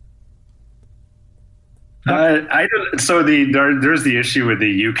rope? I don't, so there's the issue with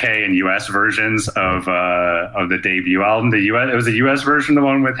the UK and US versions of the debut album. It was the US version, the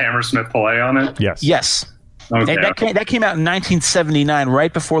one with Hammersmith Palais on it. Yes. Okay. That came out in 1979,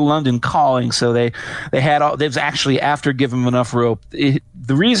 right before London Calling. So they had all. It was actually after Give 'Em Enough Rope.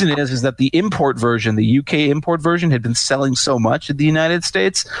 The reason is that the import version, the UK import version, had been selling so much in the United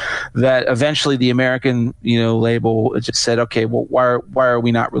States that eventually the American label just said, okay, well, why are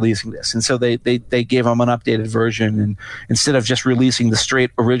we not releasing this? And so they gave them an updated version, and instead of just releasing the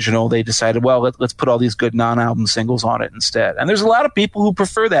straight original, they decided, well, let's put all these good non-album singles on it instead. And there's a lot of people who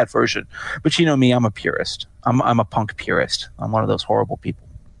prefer that version, but you know me, I'm a purist. I'm a punk purist. I'm one of those horrible people.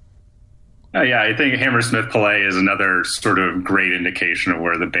 Yeah, I think Hammersmith Palais is another sort of great indication of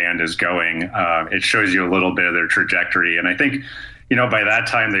where the band is going. It shows you a little bit of their trajectory. And I think, by that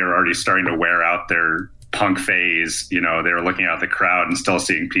time they were already starting to wear out their punk phase. They were looking out the crowd and still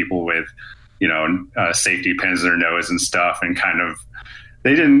seeing people with, safety pins in their nose and stuff. And kind of,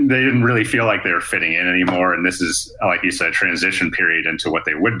 they didn't really feel like they were fitting in anymore. And this is, like you said, a transition period into what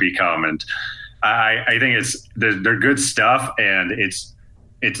they would become. And I think they're good stuff, and it's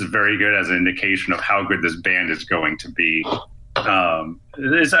very good as an indication of how good this band is going to be.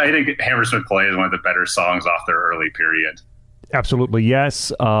 I think Hammersmith Palais is one of the better songs off their early period. Absolutely,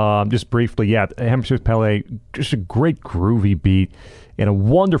 yes. Just briefly, Hammersmith Palais, just a great groovy beat and a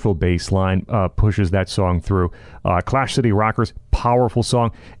wonderful bass line pushes that song through. Clash City Rockers, powerful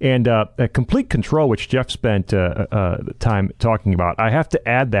song. And Complete Control, which Jeff spent time talking about. I have to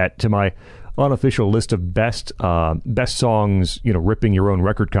add that to my unofficial list of best songs, ripping your own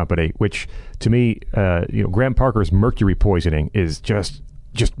record company, which to me, Graham Parker's Mercury Poisoning is just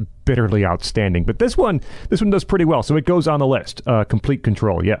bitterly outstanding. But this one does pretty well, so it goes on the list. Complete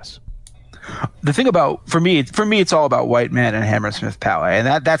Control, yes. The thing about for me, it's all about White Man and Hammersmith Palais,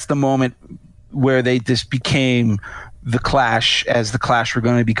 and that's the moment where they just became the Clash, as the Clash were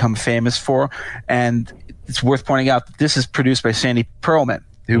going to become famous for. And it's worth pointing out that this is produced by Sandy Pearlman,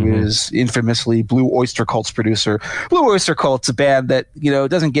 who is infamously Blue Oyster Cult's producer. Blue Oyster Cult's a band that,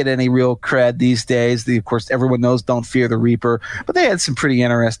 doesn't get any real cred these days. Of course, everyone knows Don't Fear the Reaper, but they had some pretty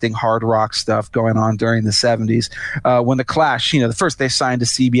interesting hard rock stuff going on during the 70s. When the Clash, the first they signed to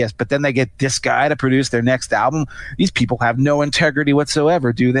CBS, but then they get this guy to produce their next album. These people have no integrity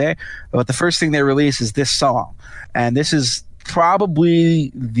whatsoever, do they? But the first thing they release is this song. And this is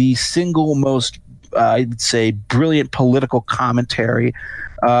probably the single most, I'd say, brilliant political commentary,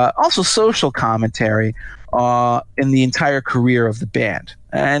 also social commentary in the entire career of the band.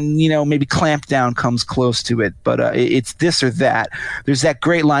 And, maybe Clampdown comes close to it, but it's this or that. There's that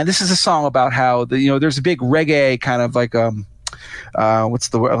great line. This is a song about how, there's a big reggae kind of like what's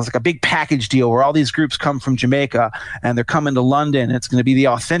the word? It's like a big package deal where all these groups come from Jamaica and they're coming to London. It's going to be the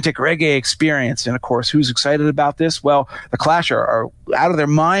authentic reggae experience. And of course, who's excited about this? Well, the Clash are out of their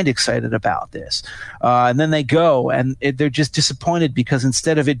mind excited about this. And then they go and they're just disappointed because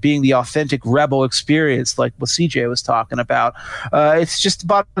instead of it being the authentic rebel experience, like what CJ was talking about, it's just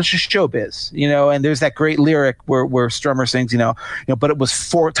about showbiz, and there's that great lyric where Strummer sings, but it was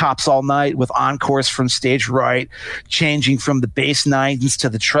four tops all night with encores from stage right, changing from the bass nines to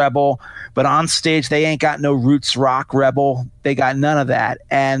the treble, but on stage they ain't got no roots rock rebel. They got none of that.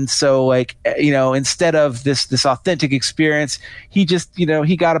 And so instead of this authentic experience, he just,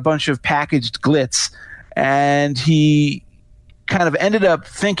 he got a bunch of packaged glitz, and he kind of ended up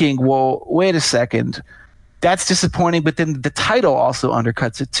thinking, well, wait a second, that's disappointing, but then the title also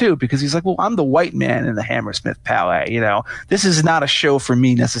undercuts it too, because he's like, well, I'm the white man in the Hammersmith Palais. This is not a show for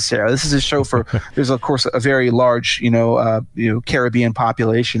me necessarily. This is a show for, there's of course a very large, Caribbean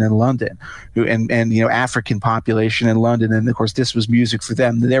population in London, and African population in London. And of course, this was music for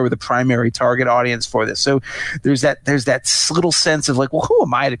them. They were the primary target audience for this. So there's that little sense of like, well, who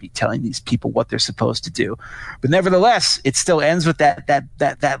am I to be telling these people what they're supposed to do? But nevertheless, it still ends with that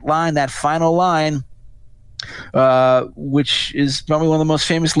line, that final line, which is probably one of the most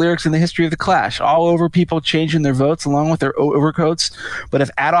famous lyrics in the history of the Clash. All over people changing their votes along with their overcoats. But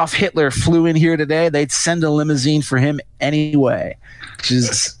if Adolf Hitler flew in here today, they'd send a limousine for him anyway. Which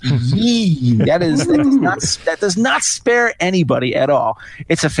is that does not spare anybody at all.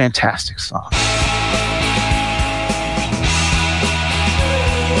 It's a fantastic song.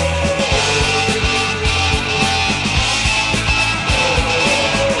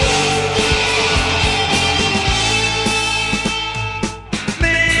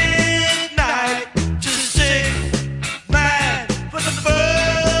 Midnight to 6, 9 for the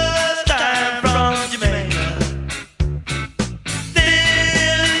first time from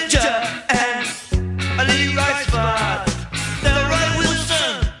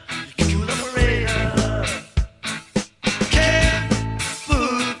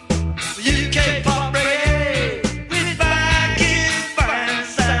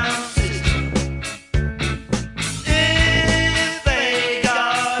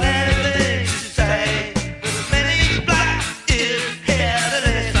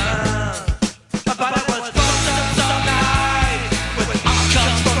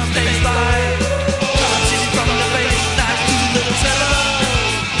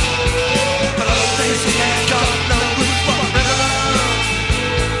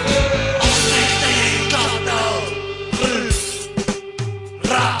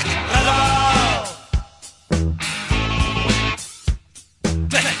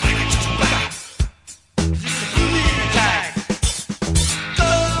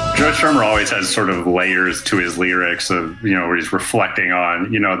Drummer always has sort of layers to his lyrics of, where he's reflecting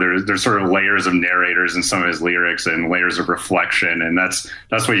on, there's sort of layers of narrators in some of his lyrics and layers of reflection. And that's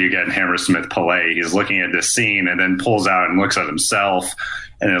what you get in Hammersmith Palais. He's looking at this scene and then pulls out and looks at himself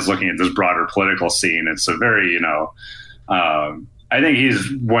and is looking at this broader political scene. It's a very, I think he's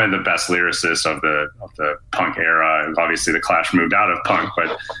one of the best lyricists of the punk era. Obviously, the Clash moved out of punk,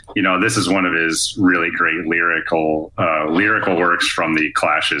 but this is one of his really great lyrical works from the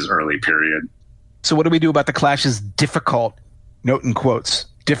Clash's early period. So, what do we do about the Clash's difficult, note in quotes,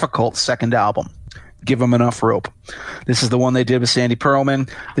 difficult second album? Give them enough rope. This is the one they did with Sandy Pearlman.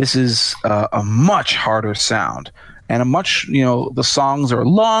 This is a much harder sound. And the songs are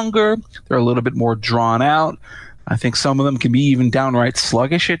longer. They're a little bit more drawn out. I think some of them can be even downright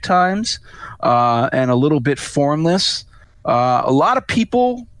sluggish at times, and a little bit formless. A lot of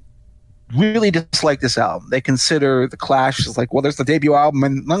people really dislike this album. They consider the Clash as like, well, there's the debut album,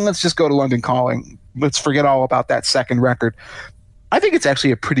 and then let's just go to London Calling. Let's forget all about that second record. I think it's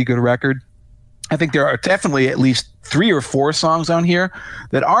actually a pretty good record. I think there are definitely at least 3 or 4 songs on here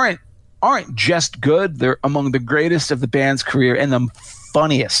that aren't just good. They're among the greatest of the band's career and the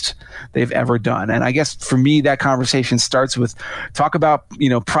funniest they've ever done. And I guess for me, that conversation starts with talk about,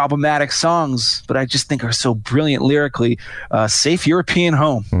 problematic songs, but I just think are so brilliant lyrically. Safe European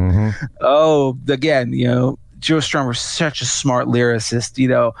Home. Mm-hmm. Oh, again, Joe Strummer's such a smart lyricist. He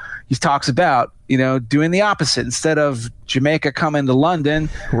talks about, doing the opposite. Instead of Jamaica coming to London,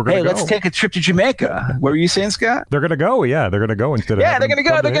 let's take a trip to Jamaica. What were you saying, Scott? They're going to go. Yeah, they're going to go instead of. Yeah, they're going to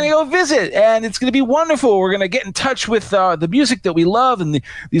go. They're going to go visit, and it's going to be wonderful. We're going to get in touch with the music that we love and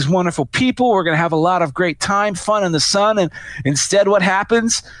these wonderful people. We're going to have a lot of great time, fun in the sun. And instead, what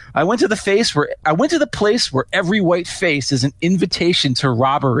happens? I went to the place where every white face is an invitation to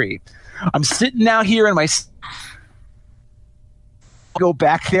robbery. I'm sitting out here in my. Go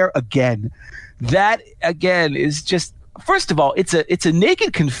back there again. That again is just, first of all, it's a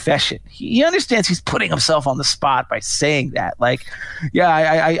naked confession. He understands he's putting himself on the spot by saying that. Like, yeah,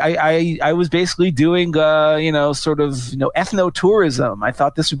 I was basically doing ethnotourism. I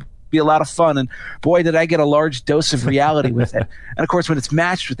thought this would be a lot of fun, and boy, did I get a large dose of reality with it. And of course, when it's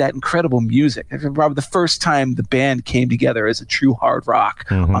matched with that incredible music, probably the first time the band came together as a true hard rock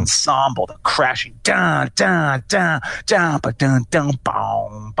ensemble, the crashing dun dun dun dun ba dun dun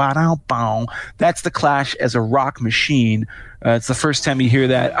boom ba dun boom. That's the Clash as a rock machine. It's the first time you hear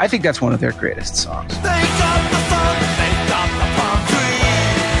that. I think that's one of their greatest songs. They got the fun, they got the palm tree.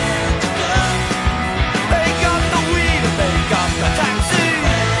 They got the weed, they got the taxi.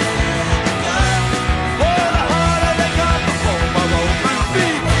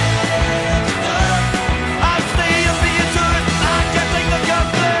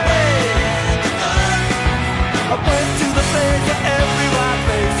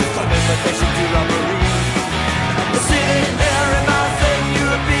 Sitting there in my fake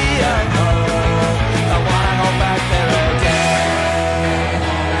European home, I wanna go back there again.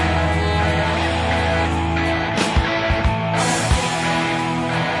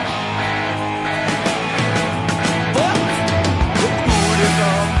 But the booty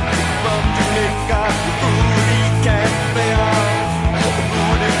comes from Jamaica, the booty can't be on. The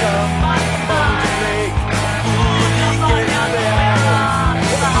booty comes from Jamaica, the booty can't be on.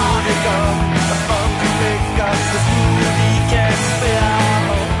 The booty comes from Jamaica, the booty can't be on. The booty comes from Jamaica, the booty can't be on.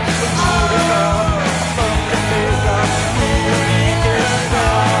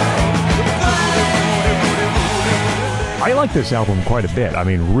 I like this album quite a bit. I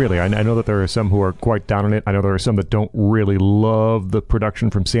mean, really, I know that there are some who are quite down on it. I know there are some that don't really love the production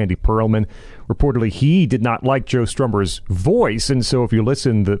from Sandy Pearlman. Reportedly, he did not like Joe Strummer's voice, and so if you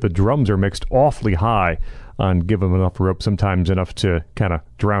listen, the drums are mixed awfully high on Give Him Enough Rope, sometimes enough to kind of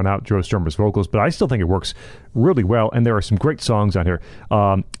drown out Joe Strummer's vocals, but I still think it works really well, and there are some great songs on here.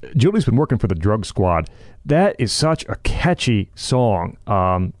 Julie's been working for the Drug Squad. That is such a catchy song.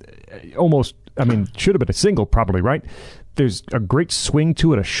 Almost, should have been a single probably, right? There's a great swing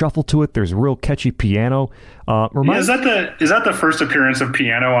to it, a shuffle to it. There's a real catchy piano. Is that the first appearance of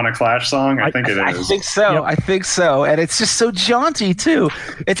piano on a Clash song? I think it is. I think so. Yep. I think so. And it's just so jaunty, too.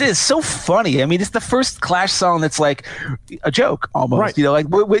 It is so funny. I mean, it's the first Clash song that's like a joke almost. Right. Like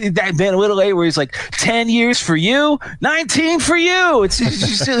that band a little late where he's like, 10 years for you, 19 for you. It's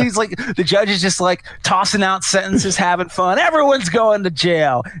just, he's like, the judge is just like tossing out sentences, having fun. Everyone's going to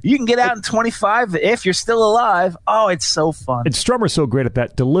jail. You can get out in 25 if you're still alive. Oh, it's so fun. And Strummer's so great at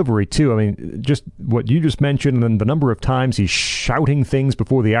that delivery, too. I mean, just what you just mentioned, and then the number of times he's shouting things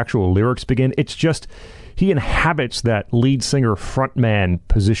before the actual lyrics begin. It's just, he inhabits that lead singer frontman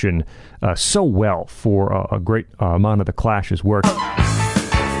position so well for a great amount of the Clash's work.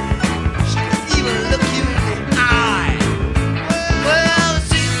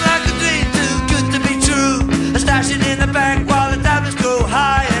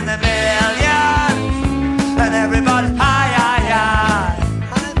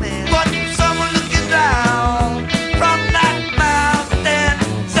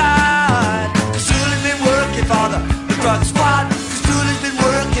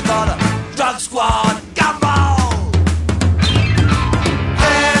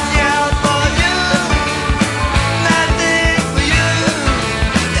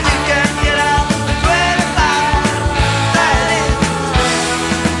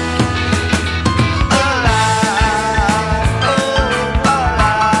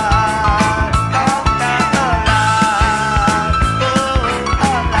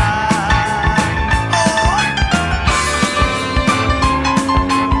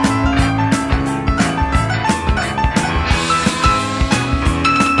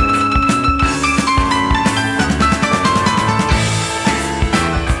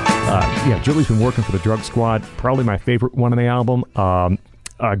 Julie's been working for the Drug Squad. Probably my favorite one on the album.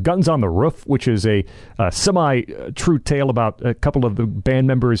 Guns on the Roof, which is a semi-true tale about a couple of the band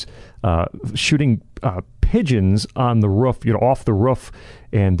members shooting pigeons on the roof, off the roof,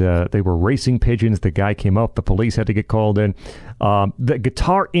 and they were racing pigeons. The guy came up. The police had to get called in. The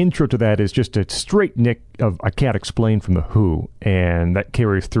guitar intro to that is just a straight nick of I Can't Explain from The Who, and that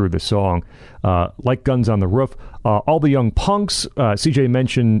carries through the song. Like Guns on the Roof, All the Young Punks. CJ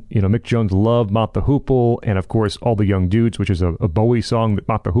mentioned, Mick Jones loved Mott the Hoople, and of course All the Young Dudes, which is a Bowie song that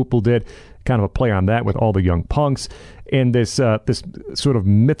Mott the Hoople did. Kind of a play on that with All the Young Punks, and this sort of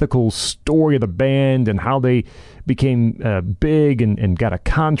mythical story of the band and how they became big and got a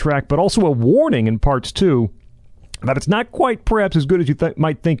contract, but also a warning in parts 2 that it's not quite perhaps as good as you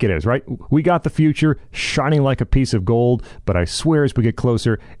might think it is, right? We got the future shining like a piece of gold, but I swear as we get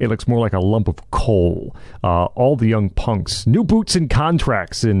closer, it looks more like a lump of coal. All the Young Punks. New boots and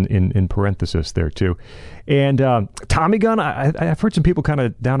contracts in parenthesis there, too. And Tommy Gun, I've heard some people kind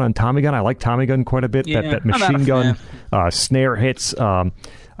of down on Tommy Gun. I like Tommy Gun quite a bit. Yeah, that machine gun snare hits.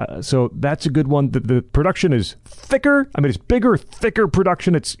 So that's a good one. The production is thicker. I mean, it's bigger, thicker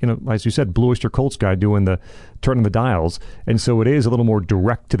production. It's, as you said, Blue Oyster Cult's guy doing the turning the dials. And so it is a little more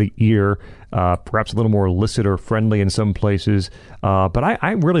direct to the ear, perhaps a little more listener friendly in some places. But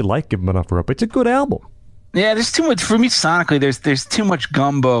I really like Give 'Em Enough Rope. It's a good album. Yeah, there's too much for me sonically. There's too much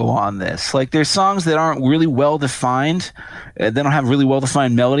gumbo on this. Like there's songs that aren't really well defined. They don't have really well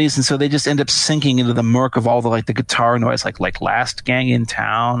defined melodies, and so they just end up sinking into the murk of all the guitar noise. Like Last Gang in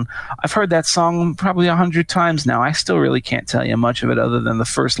Town. I've heard that song probably 100 times now. I still really can't tell you much of it other than the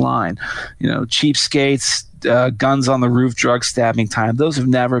first line. Cheapskates. Guns on the Roof, Drug Stabbing Time. Those have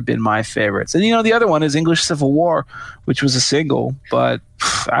never been my favorites. And the other one is English Civil War, which was a single, but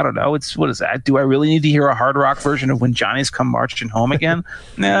I don't know. What is that? Do I really need to hear a hard rock version of When Johnny's Come Marching Home Again?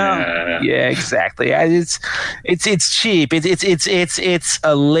 No. Yeah, exactly. It's cheap. It's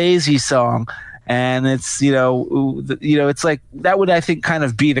a lazy song. And it's, it's like that would, I think, kind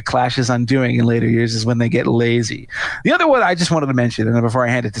of be the Clash's undoing in later years is when they get lazy. The other one I just wanted to mention, and before I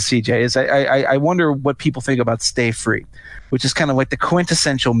hand it to CJ, is I wonder what people think about Stay Free, which is kind of like the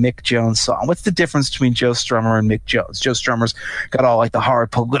quintessential Mick Jones song. What's the difference between Joe Strummer and Mick Jones? Joe Strummer's got all the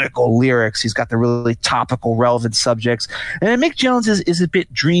hard political lyrics. He's got the really topical, relevant subjects. And then Mick Jones is a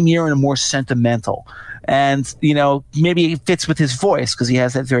bit dreamier and more sentimental. And, maybe it fits with his voice because he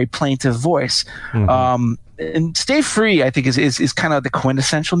has that very plaintive voice. Mm-hmm. And Stay Free, I think, is kind of the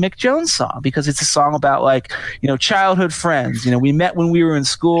quintessential Mick Jones song because it's a song about childhood friends. We met when we were in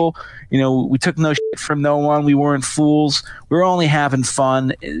school. We took no shit from no one. We weren't fools. We were only having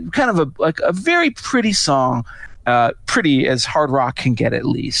fun. Kind of a very pretty song, pretty as hard rock can get at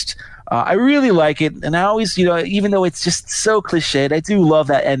least. I really like it, and I always, even though it's just so cliched, I do love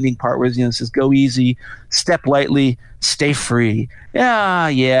that ending part where it says, "Go easy, step lightly, stay free." Yeah,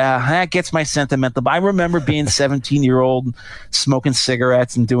 that gets my sentimental. I remember being 17-year-old, smoking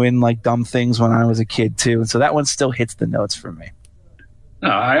cigarettes and doing dumb things when I was a kid too, and so that one still hits the notes for me. No,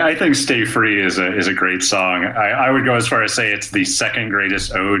 I think Stay Free is a great song. I would go as far as say it's the second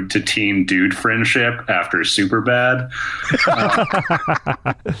greatest ode to teen dude friendship after Superbad.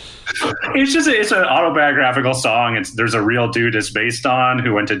 It's an autobiographical song. There's a real dude it's based on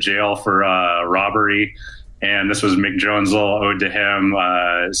who went to jail for robbery. And this was Mick Jones' little ode to him,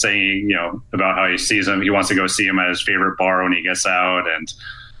 saying, about how he sees him. He wants to go see him at his favorite bar when he gets out. And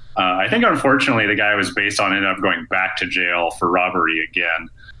I think, unfortunately, the guy was based on ended up going back to jail for robbery again.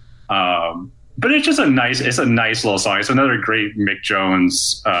 But it's just a nice little song. It's another great Mick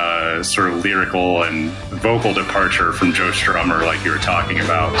Jones sort of lyrical and vocal departure from Joe Strummer, like you were talking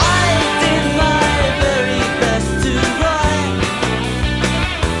about. I did my very best to write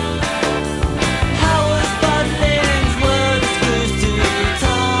how was bad things were screwed to the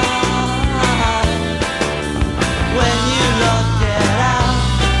top. When you lost it out,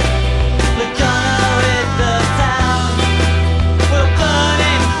 the corner with the town will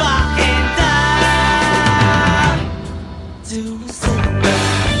burning fucking down to Superbad.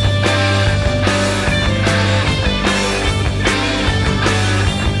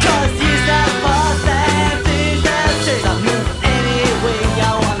 Cause you said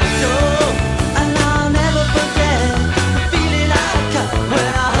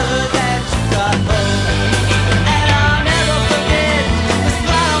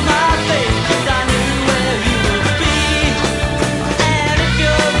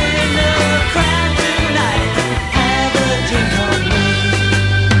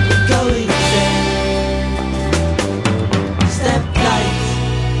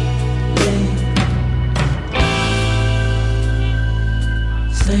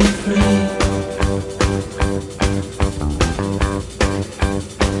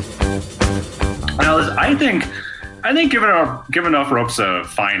I think Give Enough Rope's a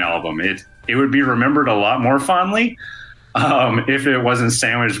fine album. It would be remembered a lot more fondly if it wasn't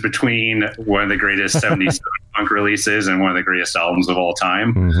sandwiched between one of the greatest 70s punk releases and one of the greatest albums of all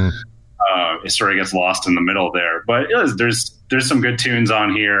time. Mm-hmm. It sort of gets lost in the middle there. But there's some good tunes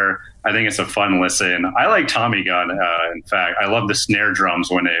on here. I think it's a fun listen. I like Tommy Gun. In fact, I love the snare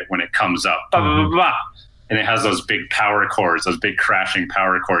drums when it comes up. Bah, bah, bah, bah. And it has those big power chords, those big crashing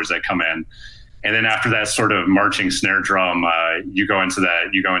power chords that come in. And then after that sort of marching snare drum, you go into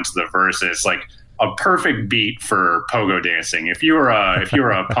the verse. It's like a perfect beat for pogo dancing. If you were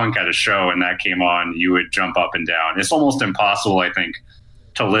a punk at a show and that came on, you would jump up and down. It's almost impossible, I think,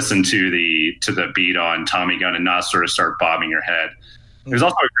 to listen to the beat on Tommy Gun and not sort of start bobbing your head. There's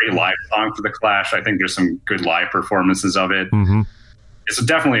also a great live song for The Clash. I think there's some good live performances of it. Mm-hmm. It's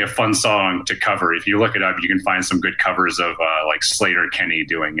definitely a fun song to cover. If you look it up, you can find some good covers of like Slater-Kenny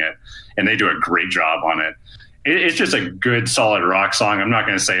doing it, and they do a great job on it. It's just a good, solid rock song. I'm not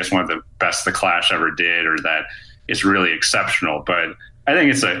going to say it's one of the best The Clash ever did or that it's really exceptional, but I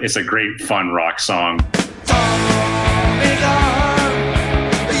think it's a great, fun rock song.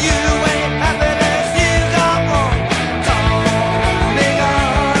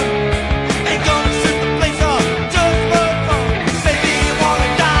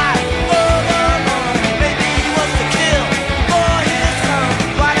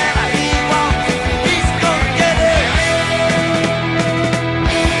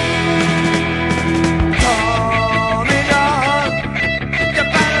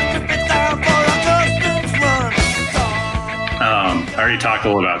 Talk a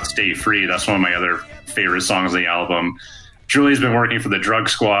little about Stay Free. That's one of my other favorite songs on the album. Julie's been working for the Drug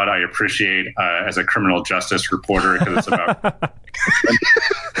Squad. I appreciate as a criminal justice reporter because it's about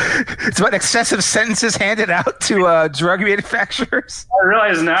it's about excessive sentences handed out to drug manufacturers. I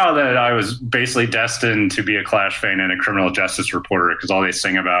realize now that I was basically destined to be a Clash fan and a criminal justice reporter because all they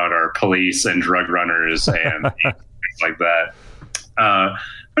sing about are police and drug runners and things like that.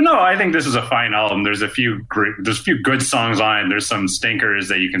 But no, I think this is a fine album. There's a few good songs on it. There's some stinkers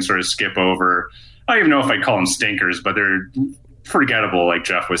that you can sort of skip over. I don't even know if I'd call them stinkers, but they're forgettable, like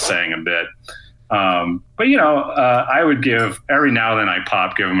Jeff was saying a bit. But I would give every now and then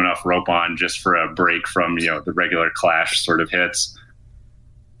give them enough rope on just for a break from the regular Clash sort of hits.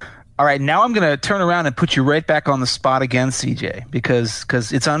 All right, now I'm going to turn around and put you right back on the spot again, CJ, because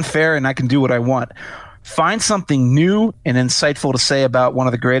it's unfair and I can do what I want. Find something new and insightful to say about one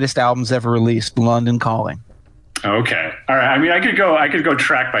of the greatest albums ever released, London Calling. Okay. All right. I mean, I could go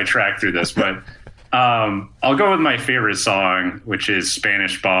track by track through this, but I'll go with my favorite song, which is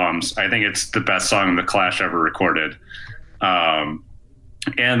Spanish Bombs. I think it's the best song The Clash ever recorded. And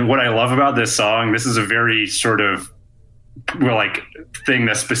what I love about this song, this is a very sort of thing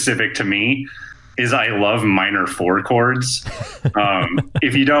that's specific to me, is I love minor four chords.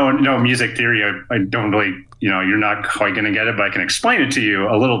 If you don't know music theory, I don't really, you're not quite going to get it, but I can explain it to you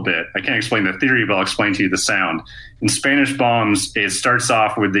a little bit. I can't explain the theory, but I'll explain to you the sound. In Spanish Bombs, it starts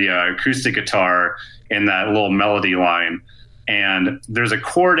off with the acoustic guitar in that little melody line. And there's a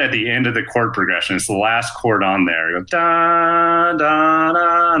chord at the end of the chord progression. It's the last chord on there. You go, da, da,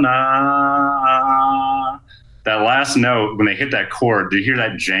 da, da. That last note, when they hit that chord, you hear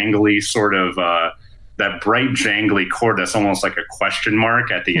that jangly sort of, that bright jangly chord that's almost like a question mark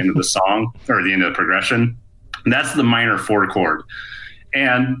at the end of the song or the end of the progression. And that's the minor four chord.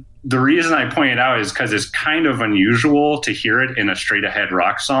 And the reason I point it out is because it's kind of unusual to hear it in a straight ahead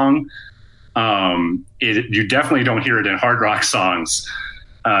rock song. You definitely don't hear it in hard rock songs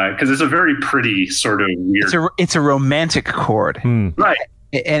because it's a very pretty sort of weird. It's a romantic chord. Right.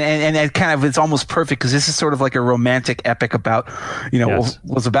 And it kind of, it's almost perfect because this is sort of like a romantic epic about, Yes.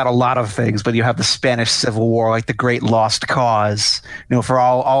 was about a lot of things, but you have the Spanish Civil War, like the great lost cause, for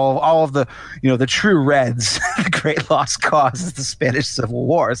all of the, the true Reds, the great lost cause is the Spanish Civil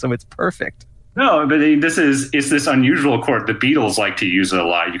War. So it's perfect. No, but it's this unusual chord. The Beatles like to use it a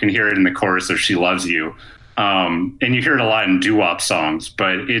lot. You can hear it in the chorus of She Loves You. And you hear it a lot in doo-wop songs,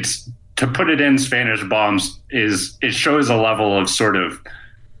 but to put it in Spanish Bombs it shows a level of sort of,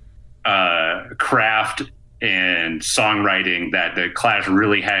 craft and songwriting that the Clash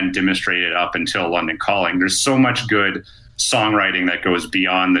really hadn't demonstrated up until London Calling. There's so much good songwriting that goes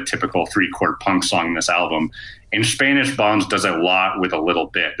beyond the typical 3-chord punk song in this album. And Spanish Bombs does a lot with a little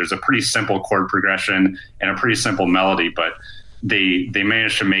bit. There's a pretty simple chord progression and a pretty simple melody, but they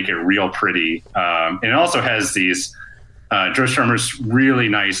managed to make it real pretty. And it also has these Joe Strummer's really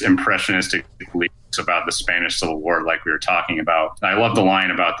nice impressionistic about the Spanish Civil War, like we were talking about. I love the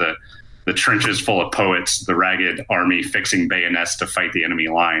line about the trenches full of poets, the ragged army fixing bayonets to fight the enemy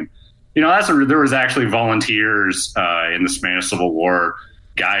line. There was actually volunteers in the Spanish Civil War.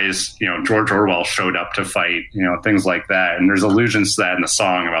 Guys, George Orwell showed up to fight, things like that. And there's allusions to that in the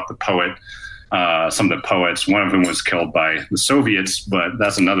song about the poet. Some of the poets, one of them was killed by the Soviets, but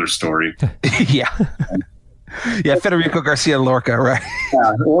that's another story. Yeah, Federico Garcia Lorca, right?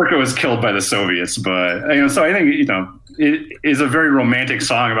 Yeah, Lorca was killed by the Soviets, but so I think it is a very romantic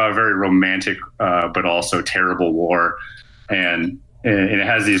song about a very romantic, but also terrible war, and it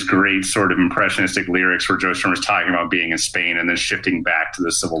has these great sort of impressionistic lyrics where Joe Strummer's talking about being in Spain and then shifting back to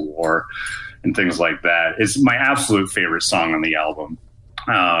the Civil War and things like that. It's my absolute favorite song on the album.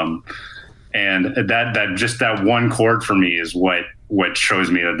 And that one chord for me is what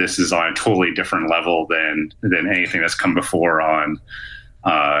shows me that this is on a totally different level than anything that's come before on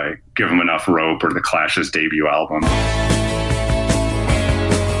Give 'Em Enough Rope or the Clash's debut album.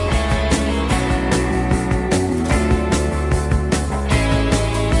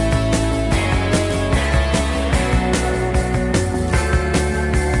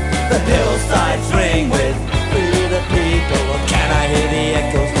 The hillsides ring with "Free the People." Can I hear the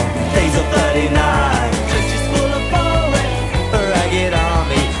echoes from days of 39? Trenches full of poets, a ragged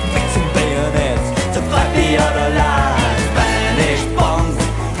army fixing bayonets to fight the other line. Spanish bombs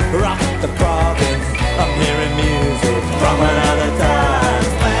rock the province. I'm hearing music from another time.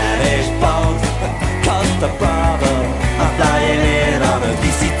 Spanish bombs cause the problem. I'm flying in on a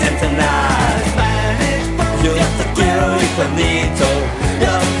DC-10 tonight. Spanish bombs, yo te quiero y finito.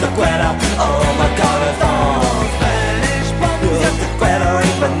 Yo te quiero, oh my corazón. Spanish bombs, yo te quiero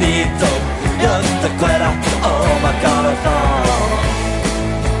y finito. Yo te quiero, oh my corazón.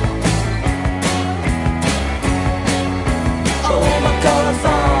 Oh my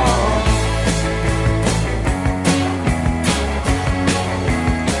corazón.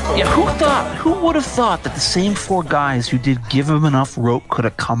 Yeah, who would have thought that the same four guys who did Give 'Em Enough Rope could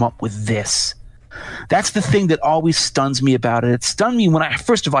have come up with this? That's the thing that always stuns me about it. It stunned me when I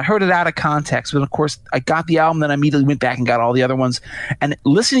heard it out of context, but of course I got the album, then I immediately went back and got all the other ones. And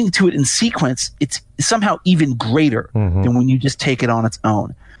listening to it in sequence, it's somehow even greater than when you just take it on its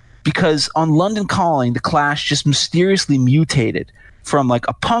own. Because on London Calling, The Clash just mysteriously mutated from like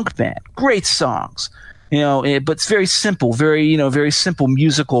a punk band, great songs, but it's very simple, very simple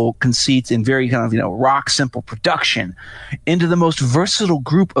musical conceits and very kind of, rock simple production, into the most versatile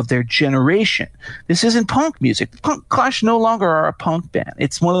group of their generation. This isn't punk music. Clash no longer are a punk band.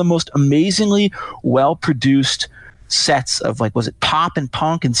 It's one of the most amazingly well-produced sets of, like, was it pop and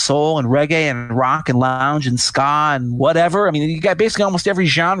punk and soul and reggae and rock and lounge and ska and whatever. I mean, you got basically almost every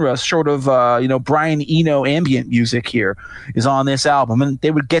genre short of, Brian Eno ambient music here is on this album. And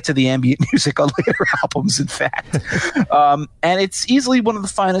they would get to the ambient music on later albums, in fact. And it's easily one of the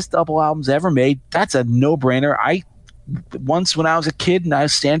finest double albums ever made. That's a no-brainer. Once when I was a kid, and I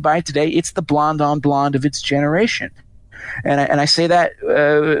stand by it today, it's the blonde on blonde of its generation. And I say that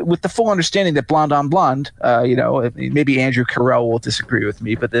with the full understanding that Blonde on Blonde, maybe Andrew Carell will disagree with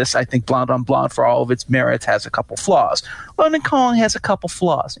me, but I think Blonde on Blonde, for all of its merits, has a couple flaws. London Calling has a couple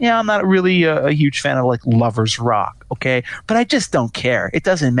flaws. Yeah, I'm not really a huge fan of like Lovers Rock, okay? But I just don't care. It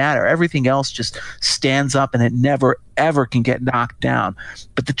doesn't matter. Everything else just stands up and it never, ever can get knocked down.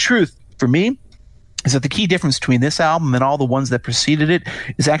 But the truth, for me, is that the key difference between this album and all the ones that preceded it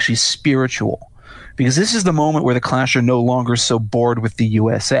is actually spiritual. Because this is the moment where the Clash are no longer so bored with the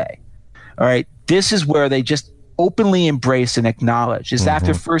USA. All right. This is where they just openly embrace and acknowledge. Is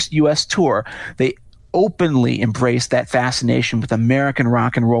after first U.S. tour, they openly embrace that fascination with American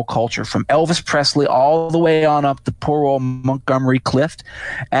rock and roll culture, from Elvis Presley all the way on up to poor old Montgomery Clift,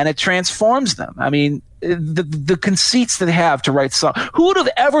 and it transforms them. I mean, the conceits that they have to write songs. Who would have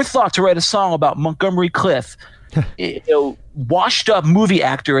ever thought to write a song about Montgomery Clift? Washed up movie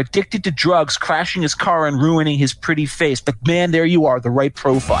actor addicted to drugs, crashing his car and ruining his pretty face. But man, there you are, the right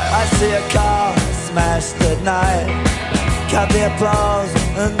profile. I see a car smashed at night, cut the applause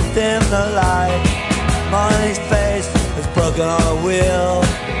and dim the light. Money's face is broken on a wheel.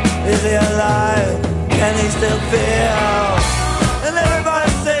 Is he alive? Can he still feel? And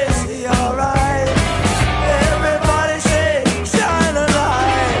everybody says he alright. Everybody say shine a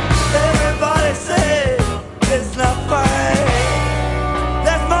light. Everybody say it's not fine.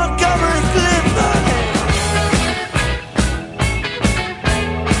 That's Montgomery Clift,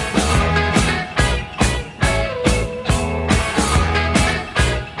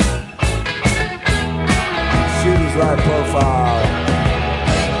 shooter's right profile.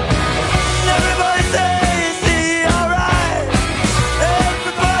 Everybody say, is he alright?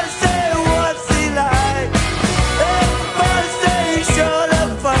 Everybody say, what's he like?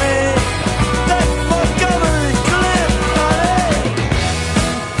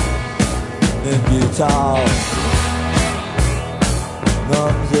 all.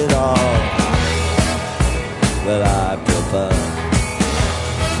 Numbs it all. But I prefer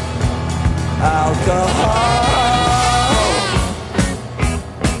alcohol.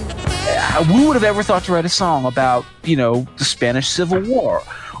 Who would have ever thought to write a song about, the Spanish Civil War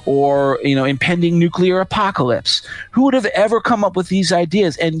or, impending nuclear apocalypse? Who would have ever come up with these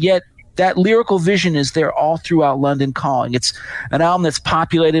ideas? And yet that lyrical vision is there all throughout London Calling. It's an album that's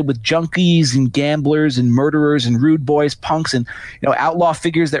populated with junkies and gamblers and murderers and rude boys, punks, and outlaw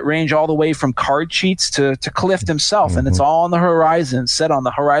figures that range all the way from card cheats to Clift himself. And it's all on the horizon, set on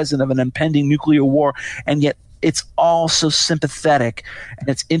the horizon of an impending nuclear war. And yet it's all so sympathetic, and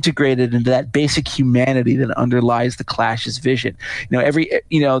it's integrated into that basic humanity that underlies the Clash's vision.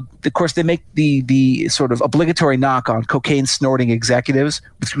 Of course, they make the sort of obligatory knock on cocaine snorting executives,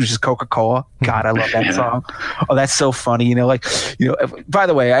 which is Coca-Cola. God, I love that song. Oh, that's so funny. By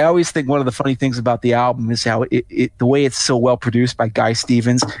the way, I always think one of the funny things about the album is how the way it's so well produced by Guy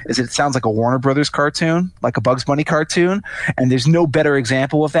Stevens is it sounds like a Warner Brothers cartoon, like a Bugs Bunny cartoon. And there's no better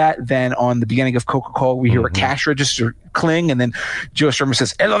example of that than on the beginning of Coca-Cola. We hear a cash register cling, and then Joe Strummer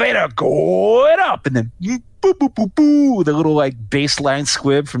says, "Elevator going up," and then boo, boo, boo, boo, the little bass line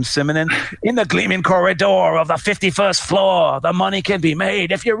squib from Simonon. "In the gleaming corridor of the 51st floor, the money can be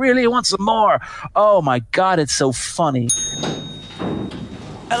made if you really want some more." Oh my God, it's so funny.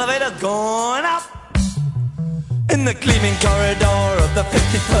 Elevator going up. In the gleaming corridor of the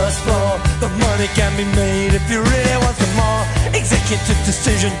 51st floor, the money can be made if you really want some more. Executive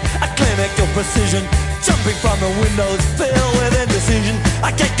decision, a clinical precision, jumping from the windows filled with indecision.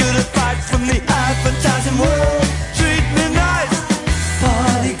 I get good advice from the advertising world. Treat me nice,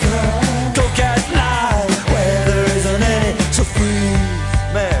 party girl. Go get live where there isn't any. So free,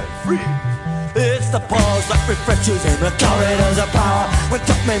 man, free. It's the pause that refreshes in the corridors of power. When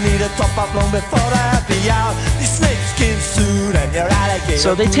top men need a top up long before the happy hour. The snakeskin suit and your alligator.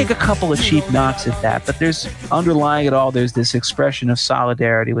 So they take a couple of cheap knocks at that, but there's underlying it all, there's this expression of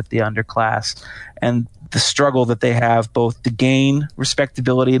solidarity with the underclass and the struggle that they have both to gain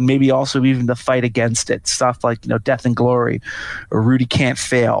respectability and maybe also even to fight against it. Stuff like, Death and Glory or Rudy Can't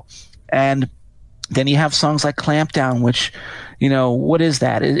Fail. And then you have songs like Clampdown, which, what is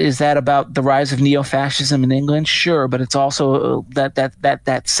that? Is that about the rise of neo-fascism in England? Sure, but it's also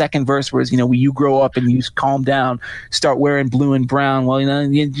that second verse where it's, you grow up and you calm down, start wearing blue and brown. Well,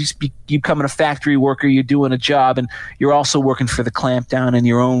 you becoming a factory worker, you're doing a job, and you're also working for the Clampdown in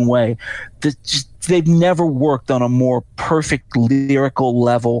your own way. They've never worked on a more perfect lyrical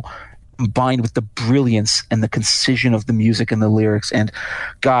level, combined with the brilliance and the concision of the music and the lyrics. And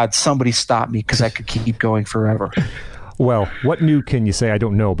God, somebody stop me, because I could keep going forever. Well, what new can you say? I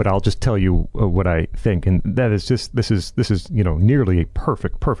don't know, but I'll just tell you what I think, and that is just this is nearly a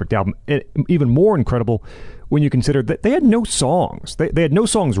perfect album. And even more incredible when you consider that they had no songs. They had no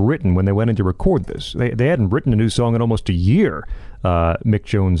songs written when they went in to record this. They hadn't written a new song in almost a year. Mick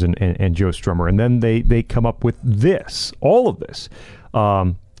Jones and Joe Strummer, and then they come up with this, all of this,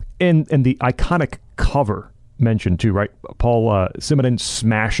 and the iconic cover mentioned too, right? Paul Simonon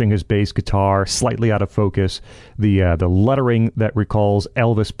smashing his bass guitar, slightly out of focus. The lettering that recalls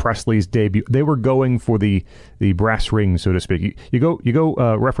Elvis Presley's debut. They were going for the brass ring, so to speak. You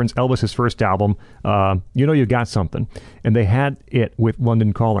go reference Elvis's first album. You got something, and they had it with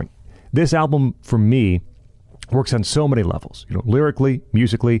London Calling. This album, for me, works on so many levels. Lyrically,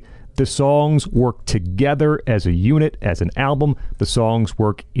 musically. The songs work together as a unit, as an album. The songs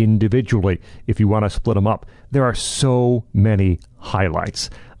work individually if you want to split them up. There are so many highlights.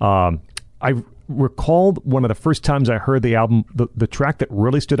 I recalled one of the first times I heard the album, the track that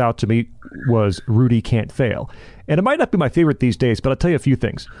really stood out to me was Rudy Can't Fail. And it might not be my favorite these days, but I'll tell you a few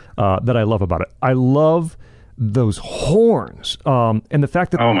things that I love about it. I love those horns and the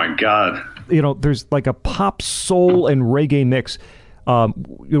fact that... Oh, my God. There's like a pop, soul, and reggae mix.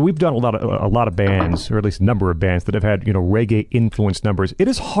 We've done a lot of bands, or at least a number of bands that have had reggae influenced numbers. It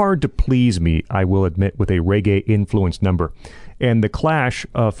is hard to please me, I will admit, with a reggae influenced number. And the Clash,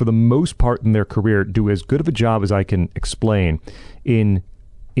 for the most part in their career, do as good of a job as I can explain in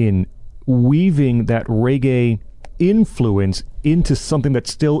weaving that reggae influence into something that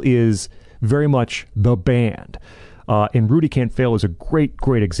still is very much the band. And Rudy Can't Fail is a great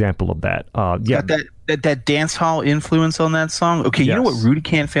example of that. Yeah. That dance hall influence on that song. Okay, You know what Rudy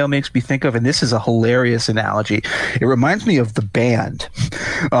Can't Fail makes me think of, and this is a hilarious analogy. It reminds me of the band.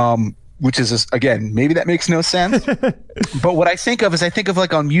 which is, again, maybe that makes no sense. But what I think of is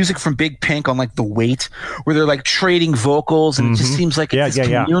like on Music from Big Pink on like The Weight, where they're like trading vocals, and it just seems like it's this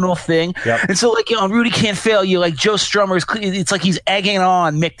communal thing. Yep. And so like, on Rudy Can't Fail You, like Joe Strummer's, it's like he's egging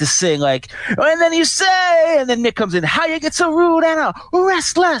on Mick to sing like, and then you say, and then Mick comes in, how you get so rude and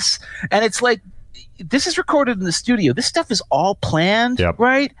restless. And it's like, this is recorded in the studio. This stuff is all planned,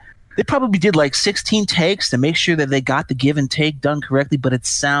 right? They probably did like 16 takes to make sure that they got the give and take done correctly, but it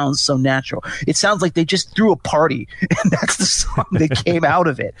sounds so natural. It sounds like they just threw a party, and that's the song that came out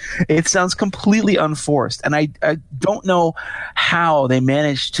of it. It sounds completely unforced, and I don't know how they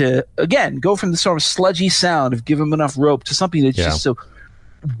managed to, again, go from the sort of sludgy sound of Give 'Em Enough Rope to something that's just so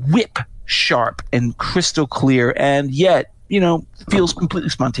whip sharp and crystal clear, and yet, feels completely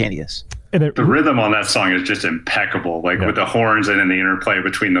spontaneous. And the rhythm on that song is just impeccable, with the horns and the interplay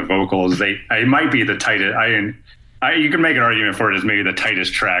between the vocals. It might be the tightest. You can make an argument for it as maybe the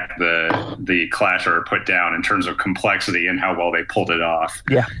tightest track the Clash are put down in terms of complexity and how well they pulled it off.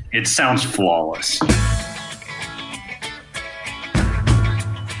 Yeah, it sounds flawless.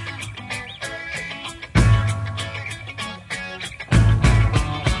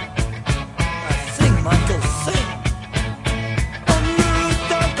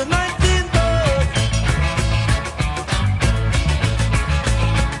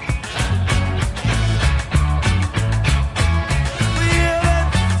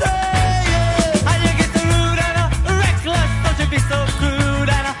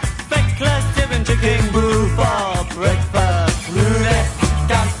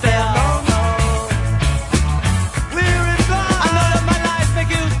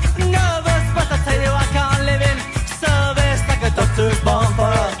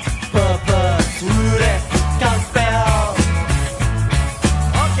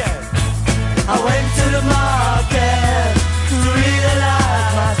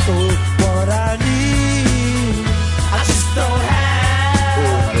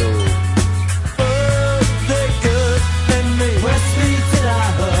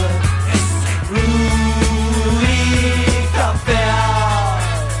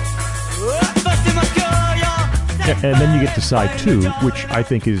 And then you get to side two, which I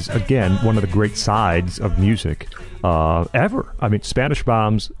think is, again, one of the great sides of music ever. I mean, Spanish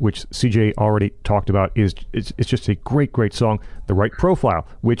Bombs, which CJ already talked about, it's just a great, great song. The Right Profile,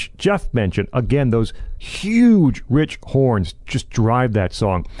 which Jeff mentioned. Again, those huge, rich horns just drive that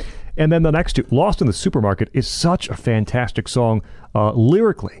song. And then the next two, Lost in the Supermarket, is such a fantastic song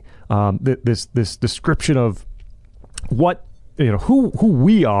lyrically. This description of what, who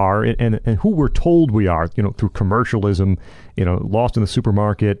we are and who we're told we are, through commercialism, Lost in the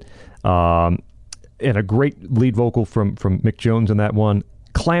Supermarket, and a great lead vocal from Mick Jones in that one.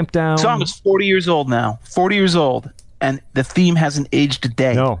 Clampdown. The song is 40 years old now. 40 years old. And the theme hasn't aged a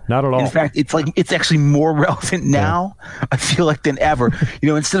day. No, not at all. In fact, it's actually more relevant now, I feel like, than ever.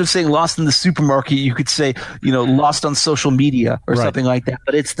 Instead of saying Lost in the Supermarket, you could say, Lost on Social Media or something like that.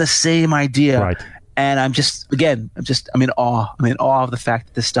 But it's the same idea. Right. And I'm in awe. I'm in awe of the fact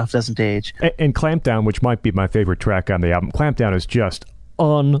that this stuff doesn't age. And Clampdown, which might be my favorite track on the album, Clampdown is just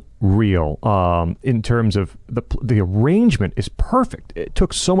unreal in terms of the arrangement is perfect. It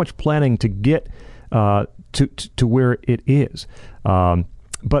took so much planning to get to where it is.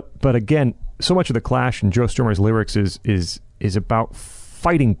 But again, so much of the Clash and Joe Strummer's lyrics is about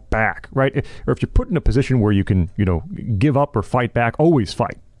fighting back, right? Or if you're put in a position where you can, give up or fight back, always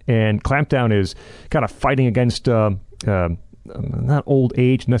fight. And Clampdown is kind of fighting against not old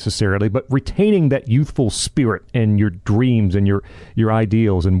age necessarily, but retaining that youthful spirit and your dreams and your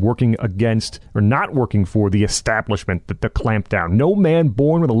ideals, and working against or not working for the establishment, the clampdown. No man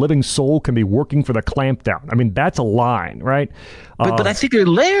born with a living soul can be working for the clampdown. I mean, that's a line, right? But I think there are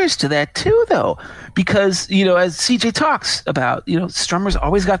layers to that too, though, because, as CJ talks about, Strummer's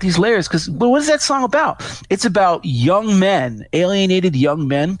always got these layers. Because what is that song about? It's about young men, alienated young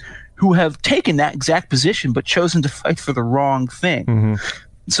men who have taken that exact position but chosen to fight for the wrong thing. Mm-hmm.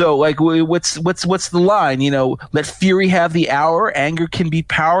 So, what's the line? Let fury have the hour. Anger can be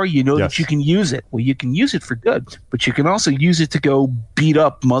power. That you can use it. Well, you can use it for good, but you can also use it to go beat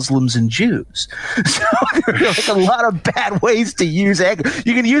up Muslims and Jews. So there's a lot of bad ways to use anger.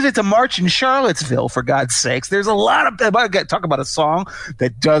 You can use it to march in Charlottesville, for God's sakes. There's a lot of talk about a song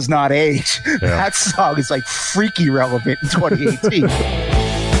that does not age. Yeah. That song is freaky relevant in 2018.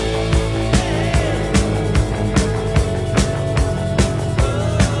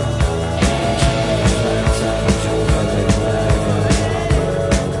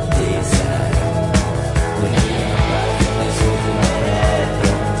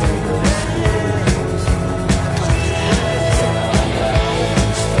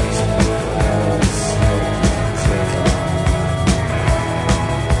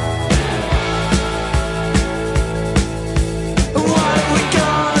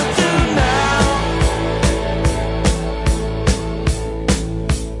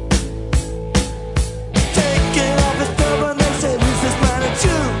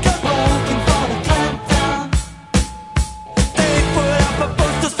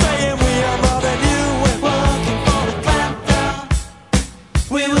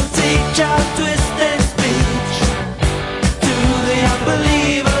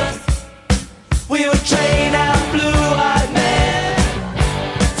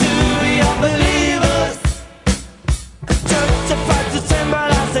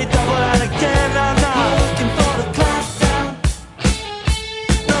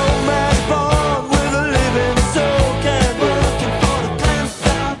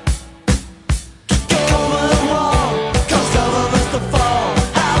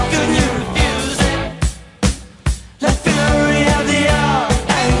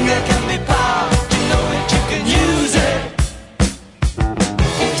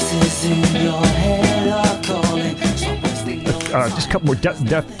 just a couple more.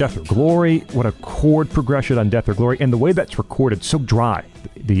 Death or Glory. What a chord progression on Death or Glory, and the way that's recorded, so dry.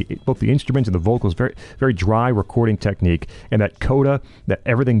 Both the instruments and the vocals, very very dry recording technique, and that coda that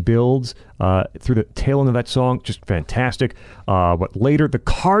everything builds through the tail end of that song, just fantastic. But later, the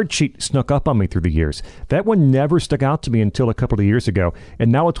card sheet snuck up on me through the years. That one never stuck out to me until a couple of years ago,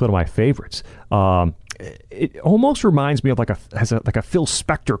 and now it's one of my favorites. It almost reminds me of has a Phil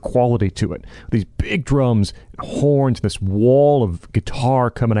Spector quality to it. These big drums, horns, this wall of guitar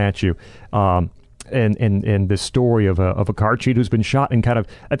coming at you. And this story of a card cheat who's been shot and kind of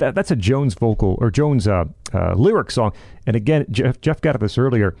that's a Jones vocal or Jones lyric song. And again, Jeff got at this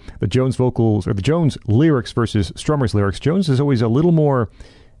earlier. The Jones vocals or the Jones lyrics versus Strummer's lyrics. Jones is always a little more,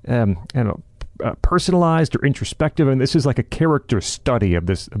 personalized or introspective, and this is like a character study of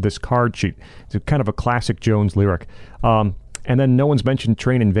this card sheet. It's kind of a classic Jones lyric. And then no one's mentioned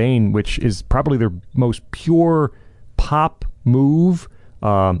Train in Vain, which is probably their most pure pop move.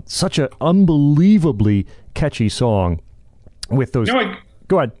 Such an unbelievably catchy song with those.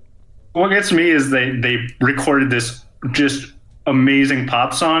 Go ahead. What gets me is they recorded this just amazing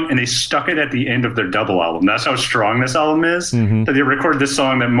pop song and they stuck it at the end of their double album. That's how strong this album is. Mm-hmm. That they recorded this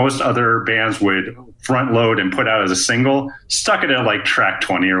song that most other bands would front load and put out as a single, stuck it at like track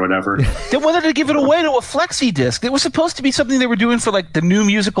 20 or whatever. They wanted to give it away to a flexi disc. It was supposed to be something they were doing for like the New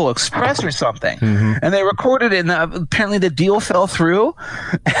Musical Express or something. Mm-hmm. And they recorded it and apparently the deal fell through.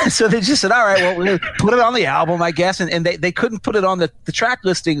 So they just said, all right, well, we're going to put it on the album, I guess. And they couldn't put it on the track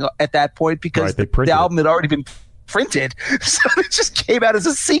listing at that point because the album had already been printed, so it just came out as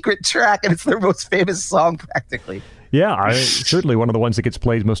a secret track, and it's their most famous song practically. Yeah, certainly one of the ones that gets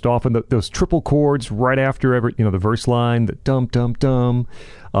played most often. Those triple chords right after every, the verse line, the dum dum dum,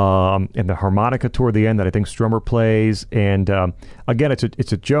 and the harmonica toward the end that I think Strummer plays. And again,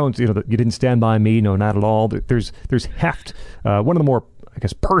 it's a Jones. You didn't stand by me, no, not at all. There's heft. One of the more, I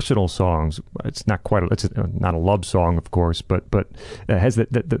guess, personal songs. It's not quite. It's not a love song, of course, but it has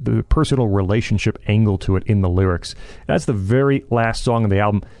the personal relationship angle to it in the lyrics. That's the very last song of the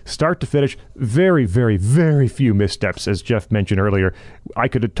album, start to finish. Very, very, very few missteps, as Jeff mentioned earlier. I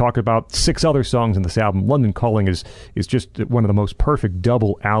could talk about 6 other songs in this album. London Calling is just one of the most perfect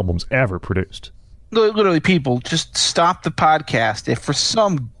double albums ever produced. Literally, people, just stop the podcast if for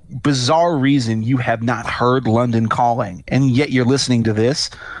some bizarre reason you have not heard London Calling and yet you're listening to this.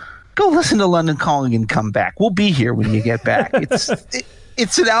 Go listen to London Calling and come back. We'll be here when you get back.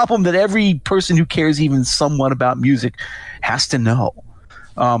 It's an album that every person who cares even somewhat about music has to know.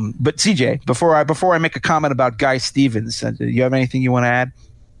 But CJ, before I make a comment about Guy Stevens, do you have anything you want to add?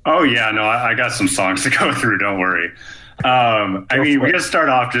 Oh yeah, no, I got some songs to go through. Don't worry. We're gonna start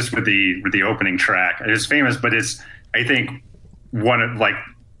off just with the opening track. It's famous, but it's, I think,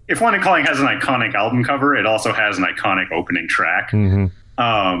 if London Calling has an iconic album cover, it also has an iconic opening track.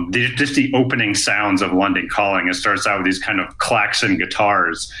 Mm-hmm. Just the opening sounds of London Calling, it starts out with these kind of klaxon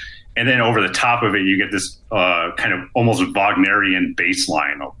guitars, and then over the top of it, you get this kind of almost Wagnerian bass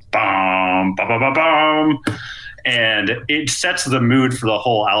line of bum, ba ba ba bum, and it sets the mood for the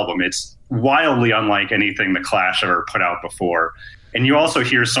whole album. It's wildly unlike anything the Clash ever put out before, and you also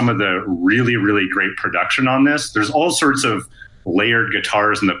hear some of the really, really great production on this. There's all sorts of layered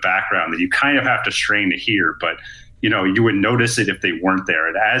guitars in the background that you kind of have to strain to hear, but you would notice it if they weren't there.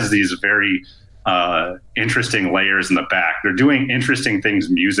 It has these very interesting layers in the back. They're doing interesting things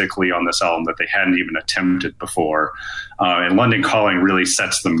musically on this album that they hadn't even attempted before, and London Calling really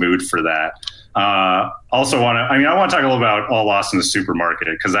sets the mood for that. I want to talk a little about All Lost in the Supermarket,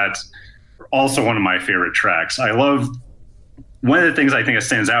 because that's also one of my favorite tracks. I love, one of the things I think that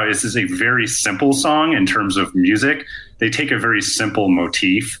stands out is this is a very simple song in terms of music. They take a very simple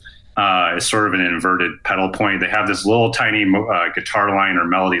motif. It's sort of an inverted pedal point. They have this little tiny guitar line or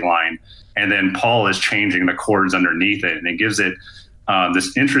melody line, and then Paul is changing the chords underneath it, and it gives it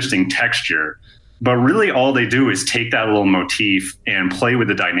this interesting texture. But really all they do is take that little motif and play with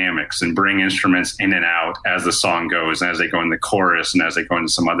the dynamics and bring instruments in and out as the song goes, and as they go in the chorus and as they go into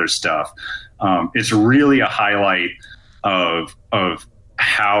some other stuff. It's really a highlight of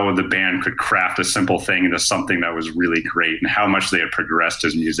how the band could craft a simple thing into something that was really great, and how much they had progressed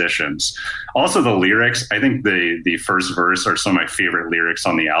as musicians. Also the lyrics, I think the first verse are some of my favorite lyrics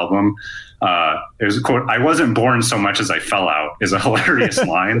on the album. It was a quote, "I wasn't born so much as I fell out," is a hilarious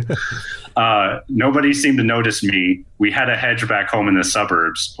line. "Nobody seemed to notice me. We had a hedge back home in the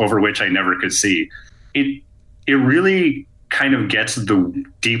suburbs over which I never could see." It really kind of gets the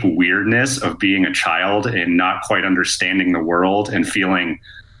deep weirdness of being a child and not quite understanding the world and feeling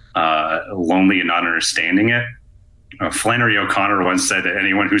lonely and not understanding it. Flannery O'Connor once said that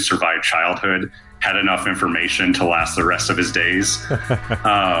anyone who survived childhood had enough information to last the rest of his days.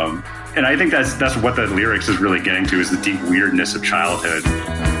 And I think that's what the lyrics is really getting to, is the deep weirdness of childhood.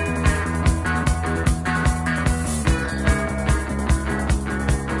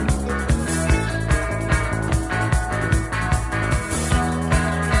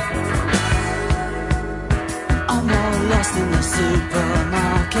 I'm all lost in the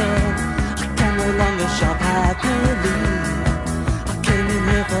supermarket. I can no longer shop happily. I came in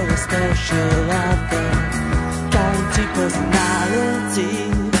here for a special offer, guaranteed personality.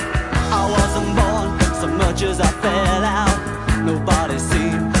 I wasn't born so much as I fell out. Nobody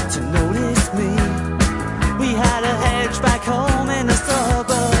seemed to notice me. We had a hedge back home in the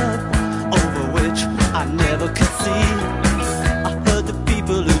suburb, over which I never could see. I heard the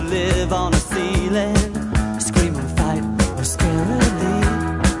people who live on the ceiling scream and fight scarily.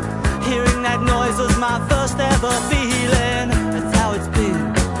 Hearing that noise was my first ever feeling. That's how it's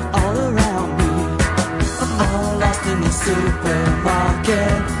been all around me. I'm all lost in the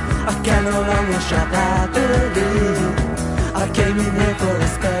supermarket. I can no longer shop happily. I came in here for a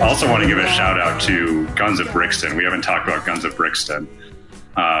special. I also want to give a shout out to Guns of Brixton. We haven't talked about Guns of Brixton.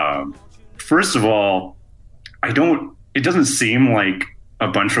 First of all, it doesn't seem like a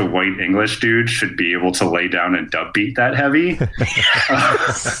bunch of white English dudes should be able to lay down a dub beat that heavy. Is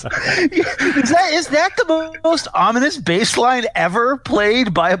that the most ominous bass line ever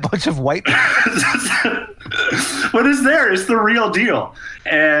played by a bunch of white people? What is there? It's the real deal.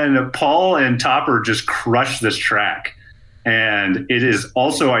 And Paul and Topper just crushed this track. And it is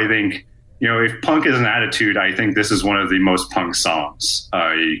also, I think, if punk is an attitude, I think this is one of the most punk songs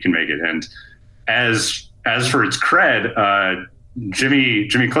you can make it. And as for its cred, Jimmy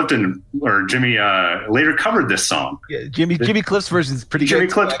Clifton later covered this song. Yeah, Jimmy Cliff's version is pretty good. Jimmy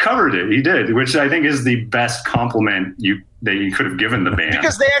Clift covered it. He did, which I think is the best compliment that you could have given the band.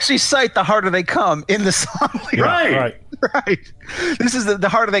 Because they actually cite The Harder They Come in the song. Right. This is the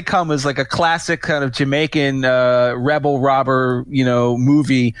Harder They Come is like a classic kind of Jamaican rebel robber,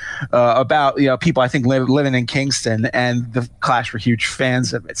 movie about people I think living in Kingston, and the Clash were huge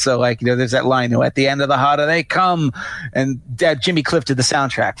fans of it. So there's that line, at the end of The Harder They Come, and Jimmy Clift did the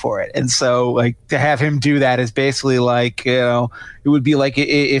soundtrack for it, and so to have him do that is basically it would be like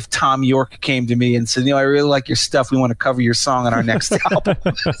if Tom York came to me and said, I really like your stuff. We want to cover your song on our next album.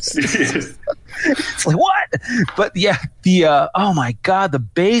 It's like, what? But yeah, oh my God, the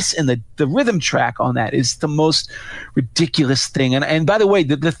bass and the rhythm track on that is the most ridiculous thing. And by the way,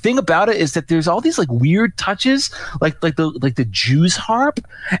 the thing about it is that there's all these weird touches, like the Jews harp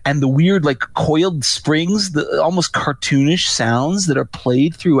and the weird coiled springs, the almost cartoonish sounds that are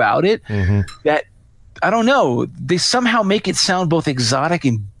played throughout it. Mm-hmm. That, I don't know, they somehow make it sound both exotic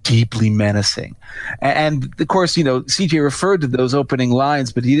and deeply menacing. And of course, CJ referred to those opening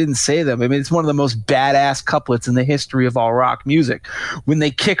lines, but he didn't say them. I mean, it's one of the most badass couplets in the history of all rock music. When they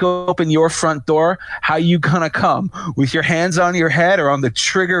kick open your front door, how you gonna come? With your hands on your head or on the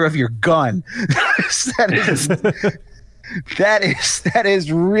trigger of your gun? That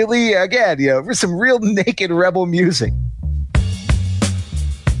is really, again, some real naked rebel music.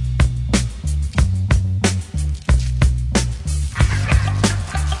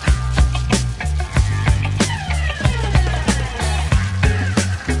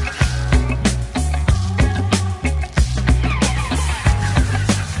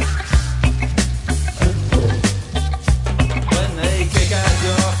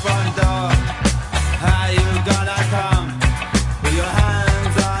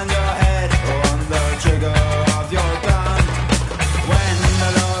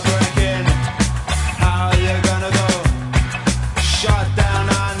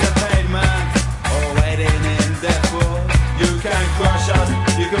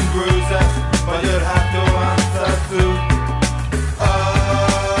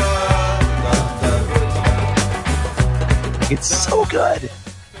 It's so good.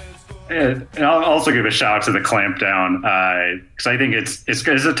 And I'll also give a shout out to the Clampdown, because I think it's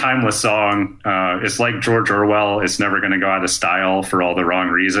a timeless song. It's like George Orwell. It's never going to go out of style for all the wrong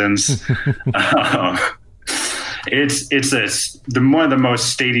reasons. It's one of the most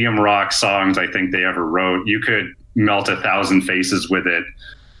stadium rock songs I think they ever wrote. You could melt 1,000 faces with it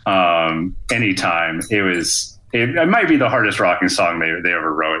anytime. It might be the hardest rocking song they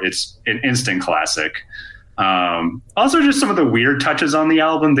ever wrote. It's an instant classic. Also, just some of the weird touches on the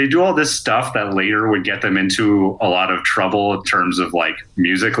album. They do all this stuff that later would get them into a lot of trouble in terms of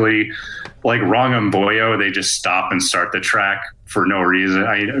musically. Like Wrong'em Boyo, they just stop and start the track for no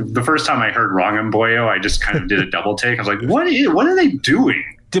reason. The first time I heard Wrong'em Boyo, I just kind of did a double take. I was like, what are they doing?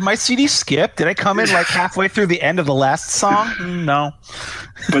 Did my CD skip? Did I come in like halfway through the end of the last song? No.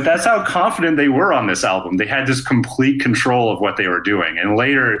 But that's how confident they were on this album. They had this complete control of what they were doing. And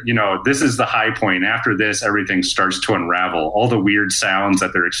later, this is the high point. After this, everything starts to unravel. All the weird sounds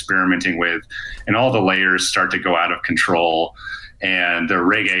that they're experimenting with and all the layers start to go out of control. And the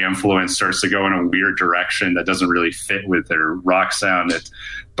reggae influence starts to go in a weird direction that doesn't really fit with their rock sound.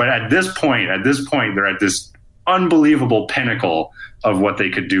 But at this point, they're at this unbelievable pinnacle of what they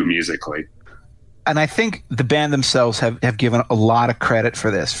could do musically. And I think the band themselves have given a lot of credit for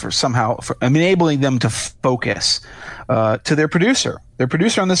this, for enabling them to focus to their producer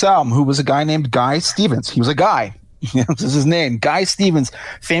on this album, who was a guy named Guy Stevens. He was a guy. This is his name, Guy Stevens,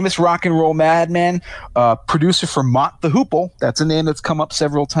 famous rock and roll madman, producer for Mott the Hoople. That's a name that's come up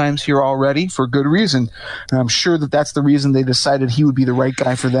several times here already for good reason. And I'm sure that's the reason they decided he would be the right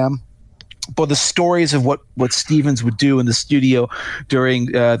guy for them. But the stories of what Stevens would do in the studio during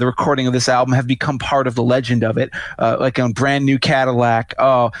the recording of this album have become part of the legend of it. Like on Brand New Cadillac.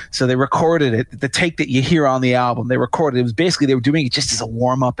 So they recorded it. The take that you hear on the album, they recorded it. It was basically they were doing it just as a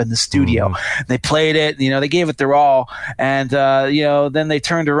warm up in the studio. Mm-hmm. They played it. They gave it their all. And then they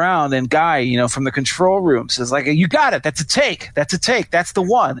turned around and Guy, from the control room says like, "You got it. That's a take. That's the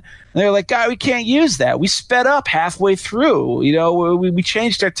one." And they're like, "Guy, we can't use that. We sped up halfway through. We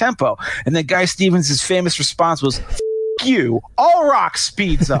changed our tempo." And then Guy Stevens' famous response was, "F you, all rock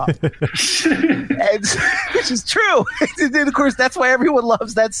speeds up." And, which is true. And of course, that's why everyone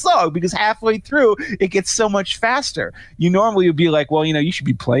loves that song, because halfway through, it gets so much faster. You normally would be like, well, you should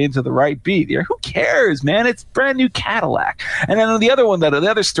be playing to the right beat here. Who cares, man? It's Brand New Cadillac. And then the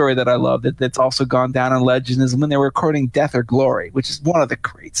other story that I love that's also gone down in legend is when they were recording Death or Glory, which is one of the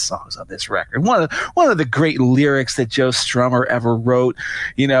great songs on this record. One of the great lyrics that Joe Strummer ever wrote.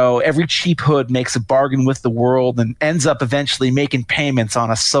 Every cheap hood makes a bargain with the world and ends up eventually making payments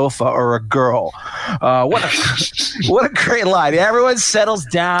on a sofa or a girl. What a great line. Everyone settles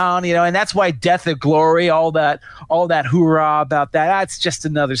down, and that's why Death or Glory, all that hoorah about that's just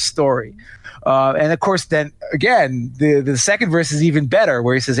another story. And of course, then again, the second verse is even better,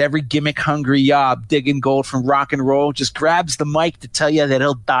 where he says, "Every gimmick hungry yob digging gold from rock and roll just grabs the mic to tell you that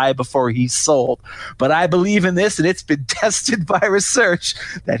he'll die before he's sold. But I believe in this, and it's been tested by research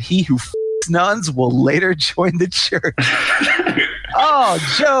that he who nuns will later join the church." Oh,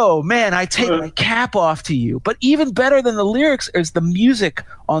 Joe, man, I take my cap off to you. But even better than the lyrics is the music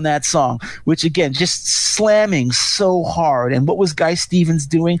on that song, which, again, just slamming so hard. And what was Guy Stevens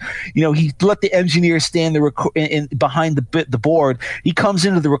doing? He let the engineer stand behind the board. He comes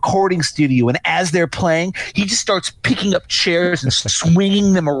into the recording studio, and as they're playing, he just starts picking up chairs and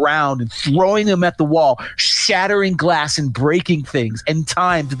swinging them around and throwing them at the wall, shattering glass and breaking things in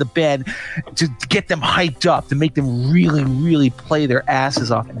time to the band to get them hyped up, to make them really, really play their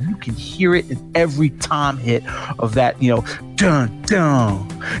asses off. And you can hear it in every tom hit of that, dun, dun,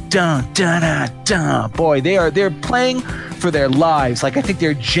 dun, dun, dun, dun. Boy, they're playing for their lives. Like, I think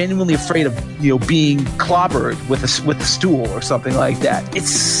they're genuinely afraid of, being clobbered with a stool or something like that. It's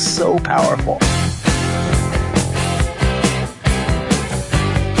so powerful.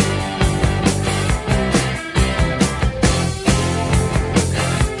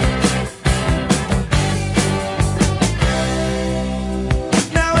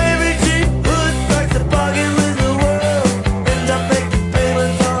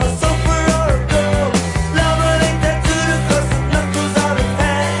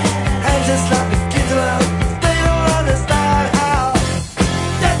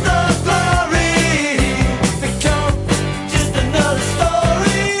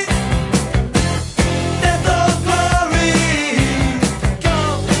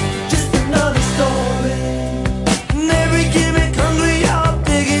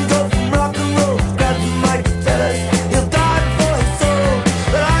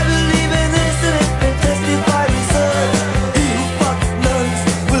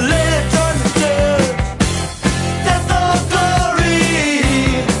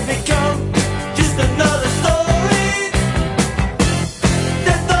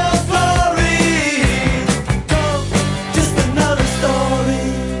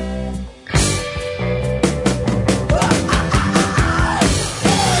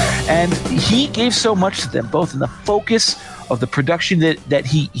 Gave so much to them, both in the focus of the production that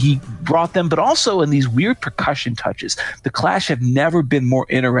he brought them, but also in these weird percussion touches. The Clash have never been more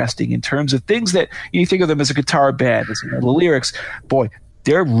interesting in terms of things that you think of them as a guitar band, as the lyrics. Boy,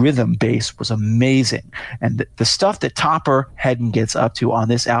 their rhythm bass was amazing. And the stuff that Topper Headon gets up to on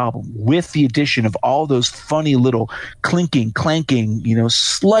this album, with the addition of all those funny little clinking, clanking,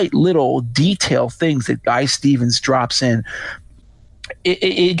 slight little detail things that Guy Stevens drops in,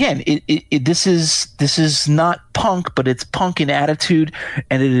 this is not punk, but it's punk in attitude,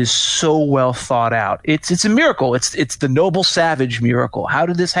 and it is so well thought out. It's a miracle. It's the Noble Savage miracle. How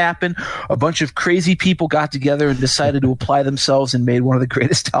did this happen? A bunch of crazy people got together and decided to apply themselves and made one of the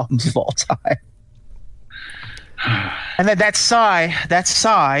greatest albums of all time. And then that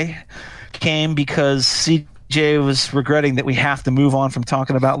sigh came because CJ was regretting that we have to move on from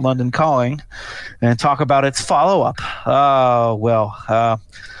talking about London Calling and talk about its follow-up.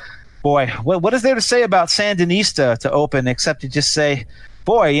 Boy, what is there to say about Sandinista to open except to just say,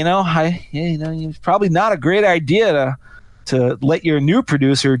 boy, it's probably not a great idea to let your new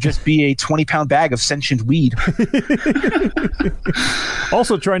producer just be a 20-pound bag of sentient weed.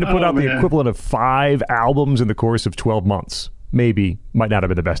 Also trying to put out the equivalent of 5 albums in the course of 12 months. Maybe might not have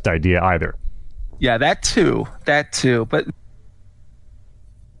been the best idea either. Yeah, that too. But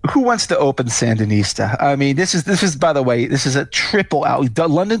who wants to open Sandinista? I mean, this is by the way, this is a triple album.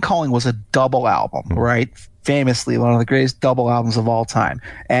 London Calling was a double album, right? Famously one of the greatest double albums of all time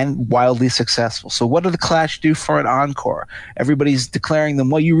and wildly successful. So what do the Clash do for an encore? Everybody's declaring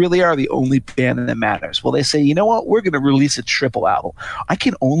them, well, you really are the only band that matters. Well, they say, you know what? We're going to release a triple album. I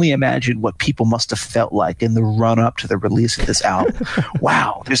can only imagine what people must have felt like in the run-up to the release of this album.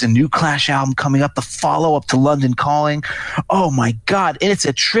 Wow, there's a new Clash album coming up, the follow-up to London Calling. Oh, my God, and it's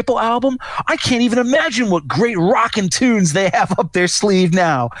a triple album? I can't even imagine what great rockin' tunes they have up their sleeve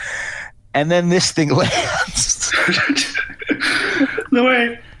now. And then this thing lands. The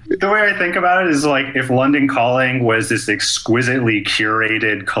way I think about it is like if London Calling was this exquisitely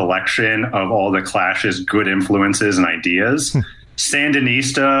curated collection of all the Clash's good influences and ideas,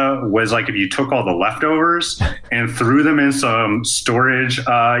 Sandinista was like if you took all the leftovers and threw them in some storage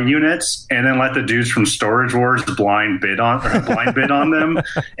units and then let the dudes from Storage Wars blind bid on them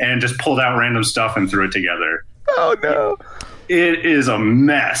and just pulled out random stuff and threw it together. Oh, no. It is a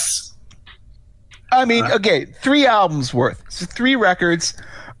mess. I mean, okay, 3 albums worth. So 3 records.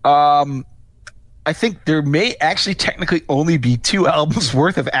 I think there may actually technically only be 2 albums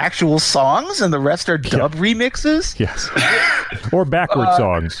worth of actual songs, and the rest are dub remixes. Yes. Or backward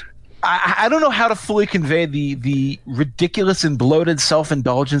songs. I don't know how to fully convey the ridiculous and bloated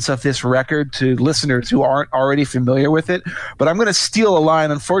self-indulgence of this record to listeners who aren't already familiar with it, but I'm going to steal a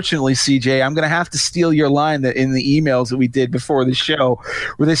line. Unfortunately, CJ, I'm going to have to steal your line that in the emails that we did before the show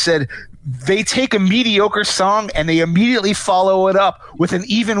where they said they take a mediocre song and they immediately follow it up with an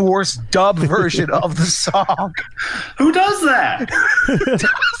even worse dub version of the song. Who does that? Who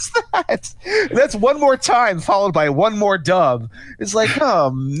does that? That's one more time followed by one more dub. It's like, oh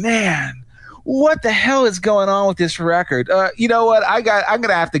man, what the hell is going on with this record? You know what? I'm going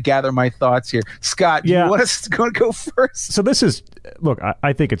to have to gather my thoughts here. Scott, do you want us to go first? So this is, look,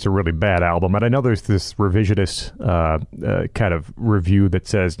 I think it's a really bad album. And I know there's this revisionist kind of review that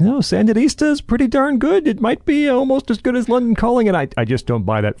says, no, Sandinista is pretty darn good. It might be almost as good as London Calling. And I just don't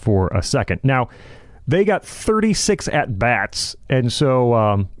buy that for a second. Now, they got 36 at-bats. And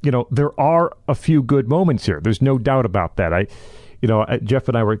so, there are a few good moments here. There's no doubt about that. Jeff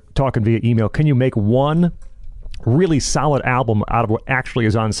and I were talking via email. Can you make one really solid album out of what actually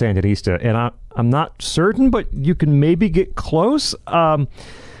is on Sandinista? And I'm not certain, but you can maybe get close.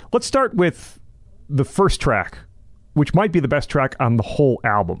 Let's start with the first track, which might be the best track on the whole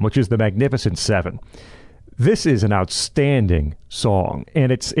album, which is The Magnificent Seven. This is an outstanding song,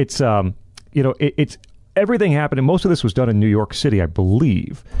 and it's everything happening. Most of this was done in New York City, I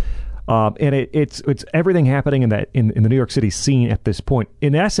believe. And it's everything happening in the New York City scene at this point.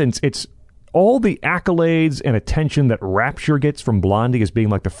 In essence, it's all the accolades and attention that Rapture gets from Blondie as being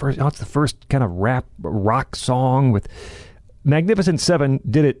like it's the first kind of rock song. With Magnificent Seven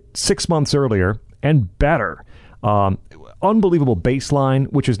did it 6 months earlier and better. Unbelievable bass line,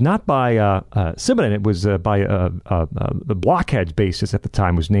 which is not by Simenon. It was by the Blockheads bassist at the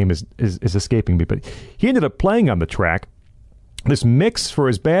time, whose name is escaping me, but he ended up playing on the track. This mix, for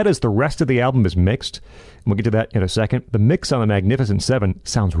as bad as the rest of the album is mixed, and we'll get to that in a second, the mix on the Magnificent Seven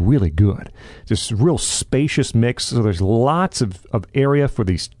sounds really good. It's a real spacious mix, so there's lots of area for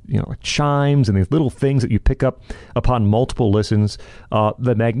these chimes and these little things that you pick up upon multiple listens.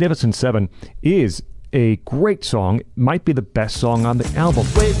 The Magnificent Seven is a great song, might be the best song on the album.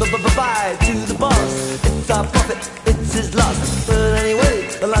 Wave bye to the boss, it's our profit, it's his loss. But anyway,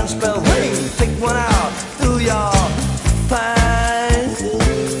 the lunch bell rings, take one out, do your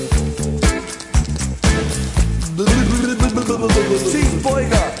Cheese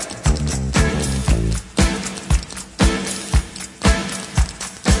Boyga.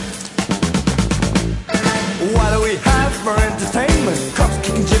 What do we have for entertainment? Cops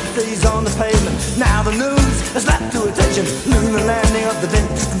kicking gypsies on the pavement. Now the news has lapped to attention. Lunar landing of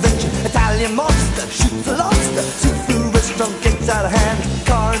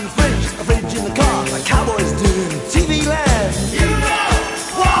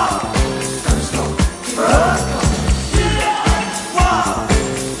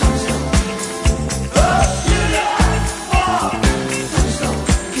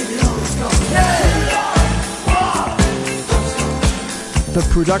The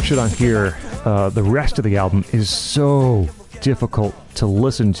production on here, the rest of the album, is so difficult to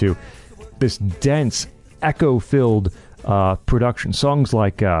listen to. This dense, echo-filled production. Songs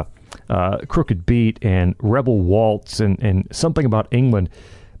like Crooked Beat and Rebel Waltz and Something About England.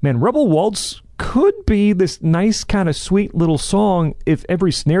 Man, Rebel Waltz could be this nice kind of sweet little song if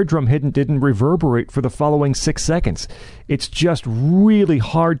every snare drum hit didn't reverberate for the following 6 seconds. It's just really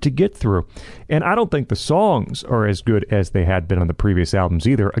hard to get through. And I don't think the songs are as good as they had been on the previous albums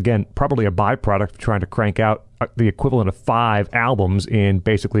either. Again, probably a byproduct of trying to crank out the equivalent of 5 albums in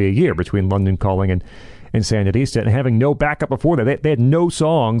basically a year between London Calling and Sandinista, and having no backup before that. They had no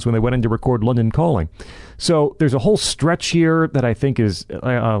songs when they went in to record London Calling. So there's a whole stretch here that I think is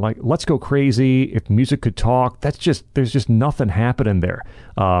like Let's Go Crazy, If Music Could Talk. There's just nothing happening there.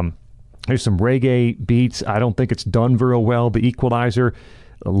 There's some reggae beats. I don't think it's done very well. The Equalizer,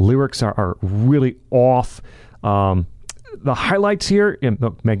 the lyrics are really off. The highlights here,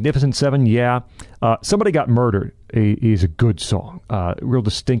 Magnificent Seven, yeah. Somebody Got Murdered is a good song. Real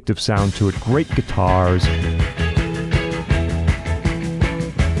distinctive sound to it. Great guitars.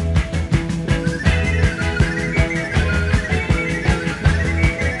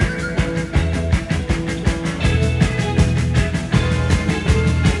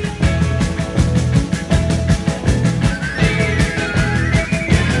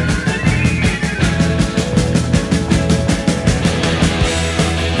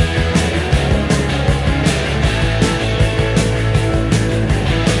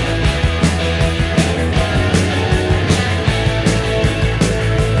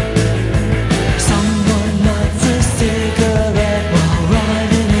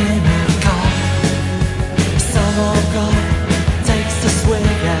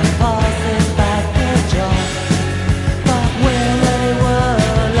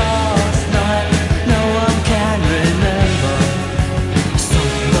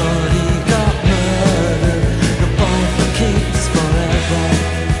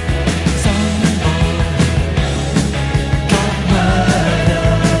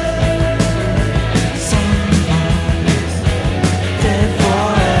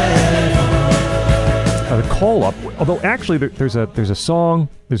 Although actually there's a song,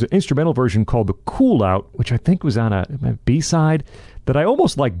 there's an instrumental version called The Cool Out, which I think was on a B-side, that I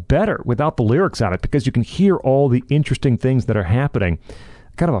almost like better without the lyrics on it, because you can hear all the interesting things that are happening.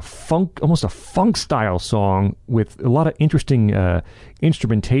 Kind of a funk, almost a funk style song with a lot of interesting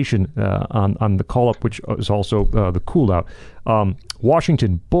instrumentation on The Call Up, which is also The Cool Out.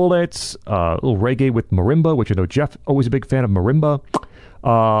 Washington Bullets, a little reggae with marimba, which I know Jeff always a big fan of marimba.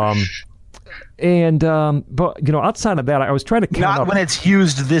 But outside of that, I was trying to count up. Not when it's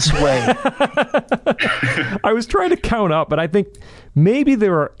used this way. I was trying to count up, but I think maybe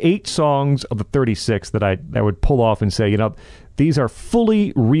there are 8 songs of the 36 that I would pull off and say, these are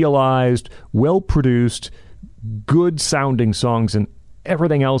fully realized, well-produced, good-sounding songs, and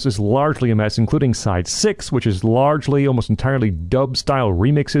everything else is largely a mess, including Side 6, which is largely, almost entirely dub-style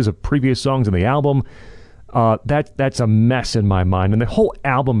remixes of previous songs in the album. That's a mess in my mind, and the whole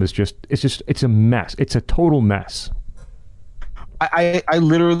album is it's a mess. It's a total mess. I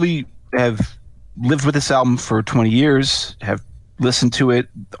literally have lived with this album for 20 years, have listened to it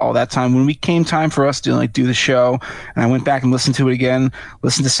all that time. When we came time for us to do the show, and I went back and listened to it again,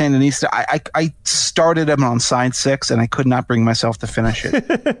 listened to Sandinista, I started them on Side 6, and I could not bring myself to finish it.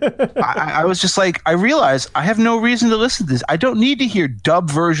 I was just like, I realized I have no reason to listen to this. I don't need to hear dub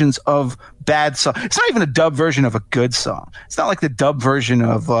versions of bad song. It's not even a dub version of a good song. It's not like the dub version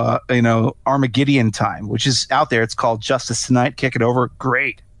of Armageddon Time, which is out there. It's called Justice Tonight, Kick It Over.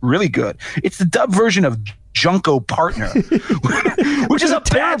 Great, really good. It's the dub version of Junko Partner, which is a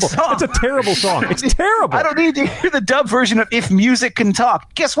terrible bad song. It's a terrible song. It's terrible. I don't need to hear the dub version of If Music Can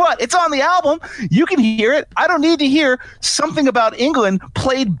Talk. Guess what? It's on the album. You can hear it. I don't need to hear Something About England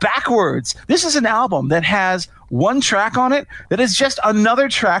played backwards. This is an album that has one track on it that is just another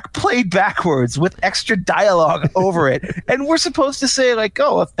track played backwards with extra dialogue over it. And we're supposed to say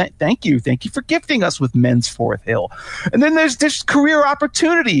thank you for gifting us with Men's Fourth Hill. And then there's career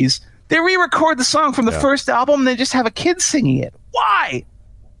opportunities. They re-record the song from the first album and they just have a kid singing it. Why?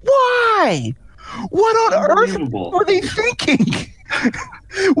 What on earth were they thinking?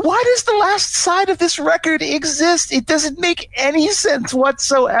 Why does the last side of this record exist? It doesn't make any sense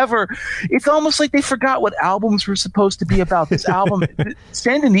whatsoever. It's almost like they forgot what albums were supposed to be about. This album,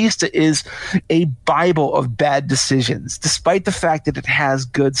 Sandinista, is a Bible of bad decisions, despite the fact that it has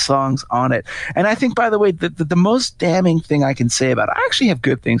good songs on it. And I think, by the way, the most damning thing I can say about it, I actually have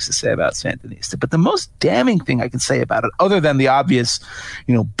good things to say about Sandinista, but the most damning thing I can say about it, other than the obvious,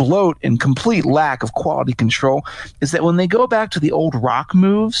 bloat and complete lack of quality control, is that when they go back to the old rock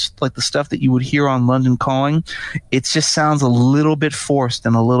moves, like the stuff that you would hear on London Calling, it just sounds a little bit forced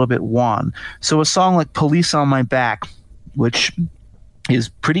and a little bit wan. So a song like Police on My Back, which is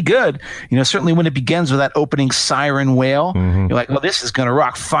pretty good, certainly when it begins with that opening siren wail, you're like, well, this is going to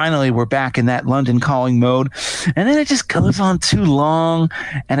rock. Finally, we're back in that London Calling mode. And then it just goes on too long,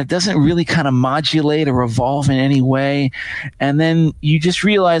 and it doesn't really kind of modulate or evolve in any way. And then you just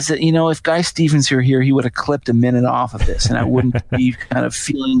realize that, if Guy Stevens were here, he would have clipped a minute off of this, and I wouldn't be kind of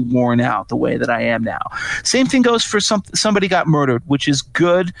feeling worn out the way that I am now. Same thing goes for Somebody Got Murdered, which is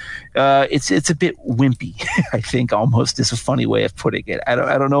good. It's a bit wimpy, I think, almost is a funny way of putting it. I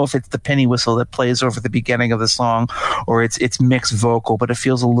don't know if it's the penny whistle that plays over the beginning of the song or it's mixed vocal, but it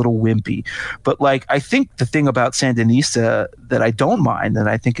feels a little wimpy. But I think the thing about Sandinista that I don't mind, that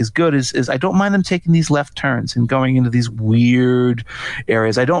I think is good, is I don't mind them taking these left turns and going into these weird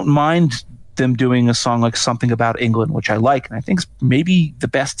areas. I don't mind them doing a song like Something About England, which I like, and I think is maybe the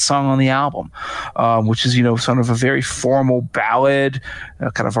best song on the album, which is, sort of a very formal ballad,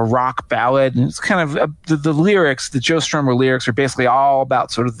 kind of a rock ballad. And it's kind of the lyrics, the Joe Strummer lyrics, are basically all about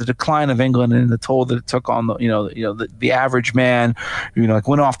sort of the decline of England and the toll that it took on the average man,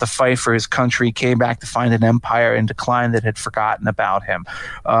 went off to fight for his country, came back to find an empire in decline that had forgotten about him.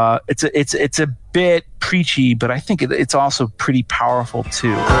 It's a bit preachy, but I think it's also pretty powerful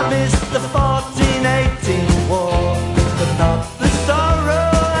too. I miss the 1418 war, but not the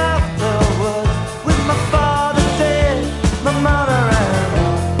sorrow afterwards. With my father dead, my mother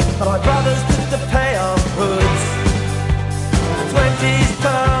and my brothers took the pay of hoods. The 20s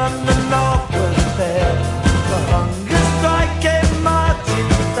turned, the North was there. The hunger strike came marching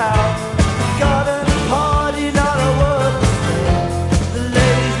south. Garden party, not a word was said. The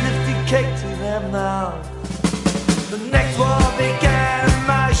ladies lifted cake to them now. The next war began,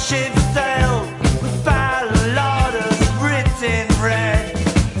 my ship sailed with battle orders written red.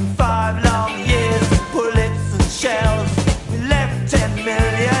 In 5 long years, bullets and shells, we left 10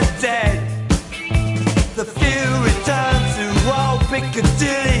 million dead. The few returned to old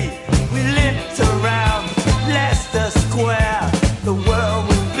Piccadilly. We limped around Leicester Square. The world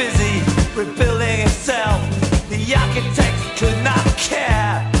was busy rebuilding itself. The architects could not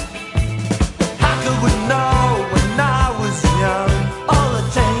care. How could we know when I was young? All the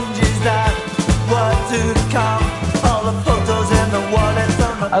changes that were to come, all the photos and the wallets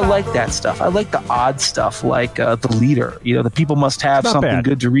on the I like that stuff. I like the odd stuff, like The Leader. The people must have Not something bad.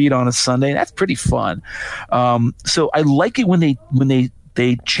 good to read on a Sunday. That's pretty fun. So I like it when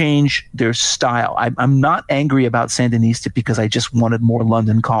they change their style. I'm not angry about Sandinista because I just wanted more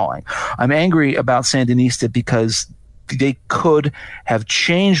London Calling. I'm angry about Sandinista because they could have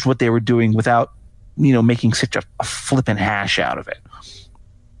changed what they were doing without, making such a flippin' hash out of it.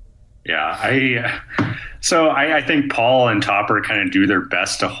 Yeah, I think Paul and Topper kind of do their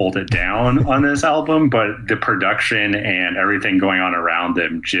best to hold it down on this album, but the production and everything going on around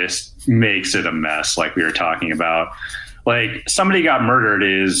them just makes it a mess, like we were talking about. Like, Somebody Got Murdered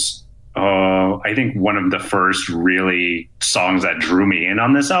is, I think, one of the first really songs that drew me in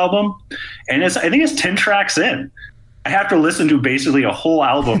on this album. And I think it's 10 tracks in. I have to listen to basically a whole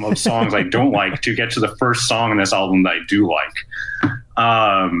album of songs I don't like to get to the first song in this album that I do like.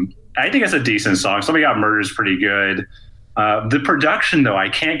 I think it's a decent song. Somebody Got Murdered is pretty good. The production, though, I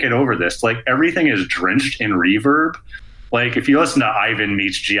can't get over this. Like, everything is drenched in reverb. Like, if you listen to Ivan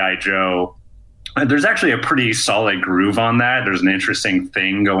Meets G.I. Joe, there's actually a pretty solid groove on that. There's an interesting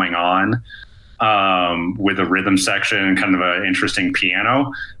thing going on with a rhythm section and kind of an interesting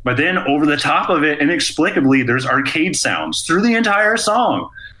piano. But then over the top of it, inexplicably, there's arcade sounds through the entire song.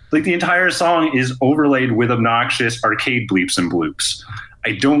 Like, the entire song is overlaid with obnoxious arcade bleeps and bloops.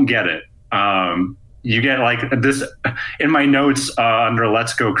 I don't get it. You get like this in my notes under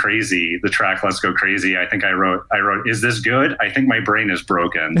Let's Go Crazy, the track Let's Go Crazy. I think I wrote, is this good? I think my brain is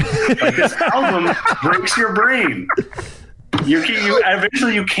broken. Like, this album breaks your brain.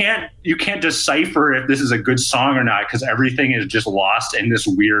 Eventually you can't decipher if this is a good song or not because everything is just lost in this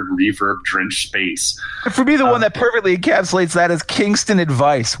weird reverb drenched space. For me, the one that perfectly encapsulates that is Kingston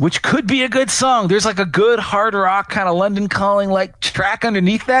Advice, which could be a good song. There's like a good hard rock kind of London Calling like track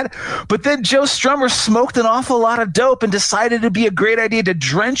underneath that, but then Joe Strummer smoked an awful lot of dope and decided it'd be a great idea to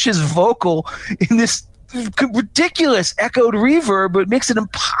drench his vocal in this ridiculous echoed reverb, but it makes it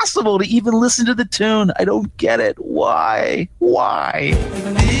impossible to even listen to the tune. I don't get it. Why?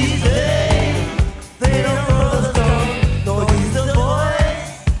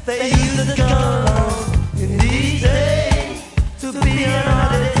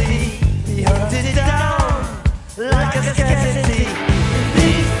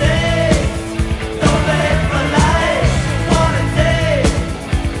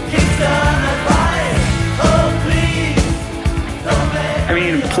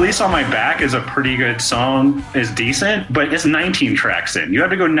 Police on My Back is a pretty good song, is decent, but it's 19 tracks in. You have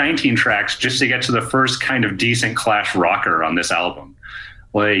to go 19 tracks just to get to the first kind of decent Clash rocker on this album.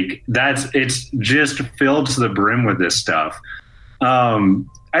 Like, it's just filled to the brim with this stuff. I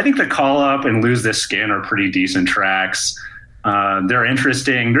think the Call Up and Lose This Skin are pretty decent tracks. They're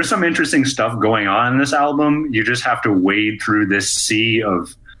interesting. There's some interesting stuff going on in this album. You just have to wade through this sea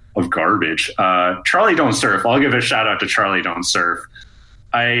of garbage. Charlie Don't Surf. I'll give a shout out to Charlie Don't Surf.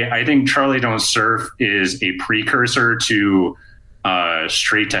 I think Charlie Don't Surf is a precursor to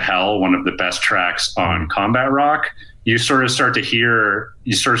Straight to Hell, one of the best tracks on Combat Rock. You sort of start to hear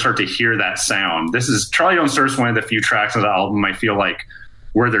that sound. This is Charlie Don't Surf is one of the few tracks of the album I feel like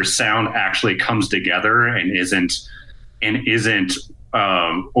where their sound actually comes together and isn't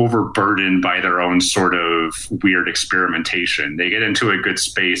overburdened by their own sort of weird experimentation. They get into a good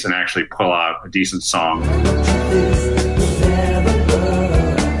space and actually pull out a decent song.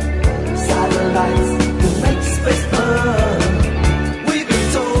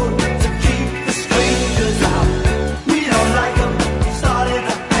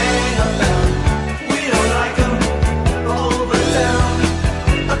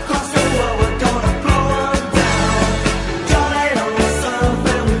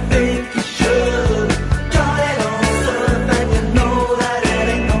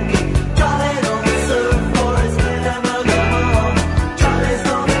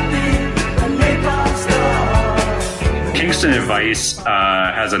 Advice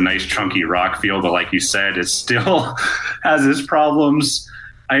has a nice chunky rock feel, but like you said, it still has its problems.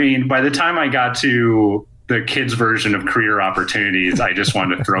 I mean, by the time I got to the kids' version of Career Opportunities, I just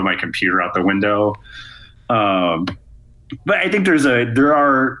wanted to throw my computer out the window. But I think there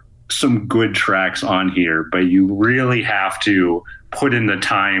are some good tracks on here, but you really have to put in the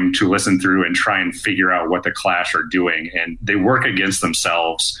time to listen through and try and figure out what the Clash are doing, and they work against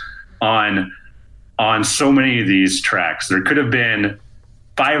themselves on so many of these tracks. There could have been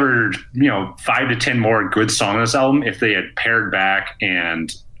 5 to 10 more good songs on this album if they had pared back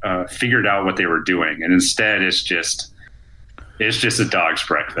and figured out what they were doing. And instead, it's just a dog's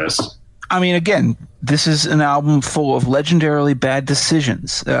breakfast. I mean, again, this is an album full of legendarily bad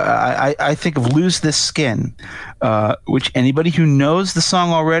decisions. I think of Lose This Skin, which anybody who knows the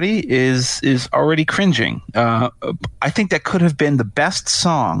song already is already cringing. I think that could have been the best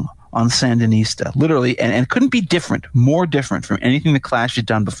song on Sandinista, literally, and couldn't be more different from anything the Clash had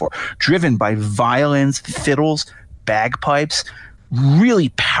done before. Driven by violins, fiddles, bagpipes,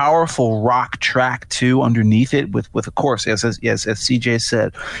 really powerful rock track too underneath it. With of course, as CJ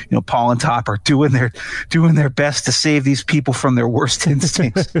said, Paul and Top are doing their best to save these people from their worst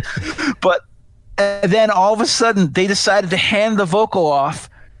instincts. But then all of a sudden, they decided to hand the vocal off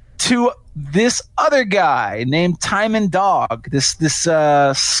to this other guy named Timon Dog, this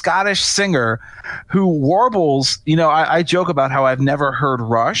Scottish singer who warbles. I joke about how I've never heard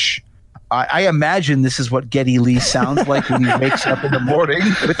Rush. I imagine this is what Geddy Lee sounds like when he wakes up in the morning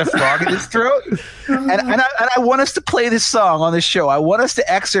with a frog in his throat. And I want us to play this song on this show. I want us to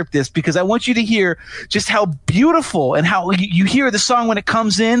excerpt this because I want you to hear just how beautiful and how you hear the song when it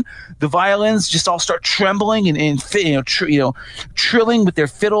comes in. The violins just all start trembling and trilling with their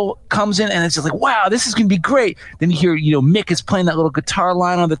fiddle comes in, and it's just like, wow, this is going to be great. Then you hear, Mick is playing that little guitar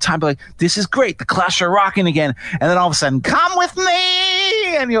line on the time, like, this is great. The Clash are rocking again. And then all of a sudden, come with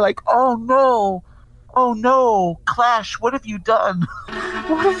me. And you're like, oh no, Clash, what have you done?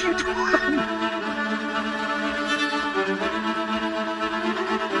 What have you done?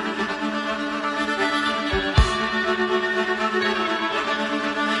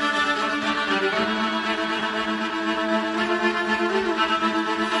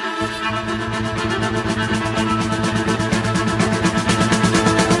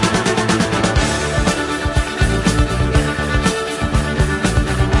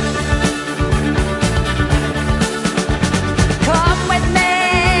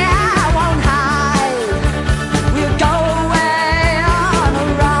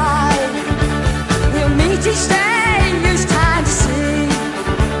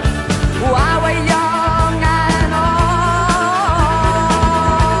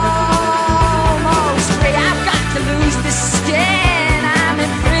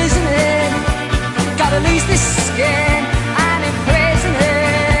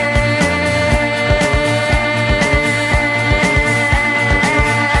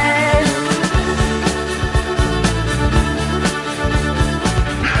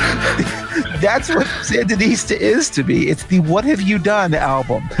 That's what Sandinista is to me. It's the What Have You Done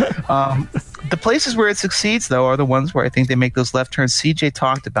album. The places where it succeeds, though, are the ones where I think they make those left turns. CJ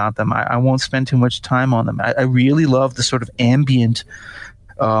talked about them. I won't spend too much time on them. I really love the sort of ambient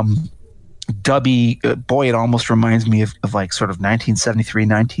dubby, boy, it almost reminds me of like sort of 1973,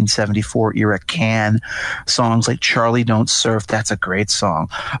 1974 era Can songs like Charlie Don't Surf. That's a great song.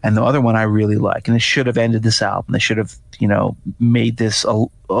 And the other one I really like, and it should have ended this album. They should have, made this a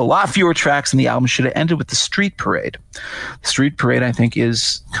lot fewer tracks, and the album should have ended with the Street Parade. The Street Parade, I think,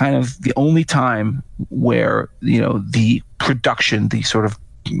 is kind of the only time where, the production, the sort of,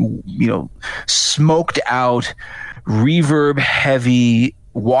 smoked out, reverb heavy,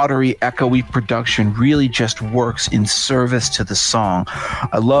 watery, echoey production really just works in service to the song.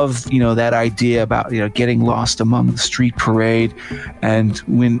 I love, that idea about, getting lost among the Street Parade. And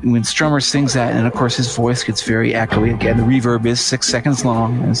when Strummer sings that, and of course his voice gets very echoey again, the reverb is 6 seconds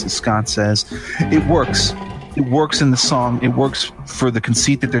long, as Scott says, it works. It works in the song. It works for the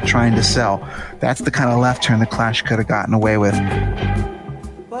conceit that they're trying to sell. That's the kind of left turn the Clash could have gotten away with.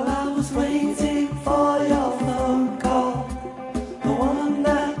 Well, I was waiting for your phone call, the one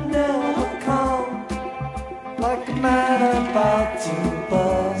that never come, like a man about to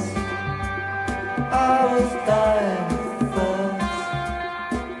bust. I was dying of thirst.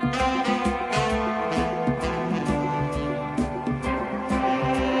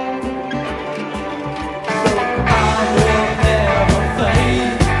 So I will never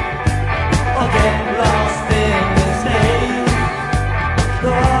fade or get lost in this haze.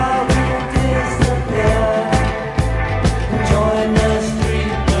 Though I will disappear and join the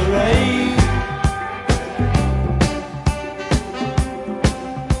street parade.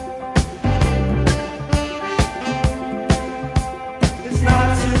 It's not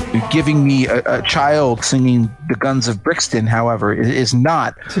too Giving me a child singing the Guns of Brixton, however, is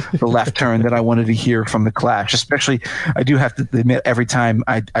not the left turn that I wanted to hear from the Clash. Especially, I do have to admit, every time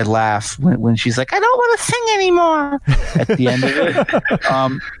I laugh when she's like, "I don't want to sing anymore" at the end of it.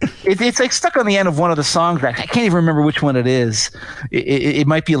 It's like stuck on the end of one of the songs. I can't even remember which one it is. It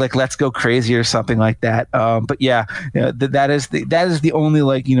might be like "Let's Go Crazy" or something like that. But yeah, that is the only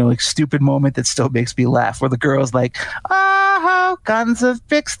like stupid moment that still makes me laugh, where the girl's like, "Oh, Guns of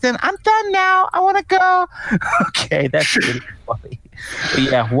Brixton, I'm done now. I want to go." Okay, that's really funny. But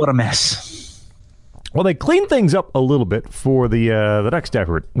yeah, what a mess. Well, they cleaned things up a little bit for the next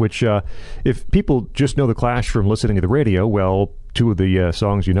effort, which if people just know the Clash from listening to the radio, well, two of the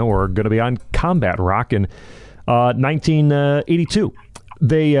songs are going to be on Combat Rock in 1982.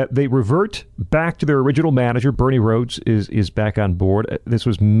 They revert back to their original manager. Bernie Rhodes is back on board. This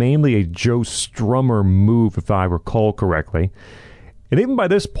was mainly a Joe Strummer move, if I recall correctly. And even by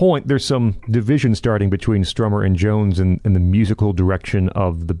this point, there's some division starting between Strummer and Jones in the musical direction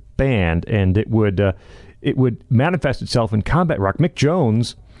of the band, and it would manifest itself in Combat Rock. Mick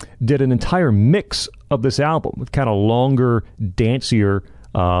Jones did an entire mix of this album with kind of longer, dancier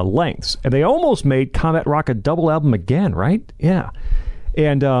lengths, and they almost made Combat Rock a double album again, right? Yeah,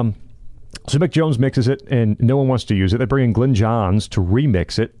 and so Mick Jones mixes it, and no one wants to use it. They bring in Glyn Johns to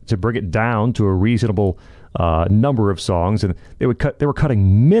remix it, to bring it down to a reasonable number of songs, and they were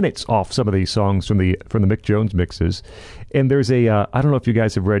cutting minutes off some of these songs from the Mick Jones mixes. And there's I don't know if you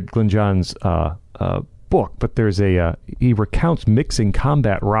guys have read Glyn Johns' book, but there's he recounts mixing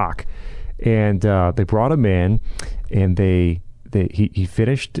Combat Rock, and they brought him in, and he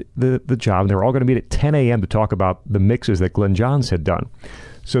finished the job, and they were all going to meet at 10 a.m. to talk about the mixes that Glyn Johns had done.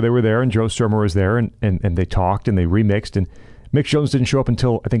 So they were there, and Joe Strummer was there, and they talked, and they remixed, and Mick Jones didn't show up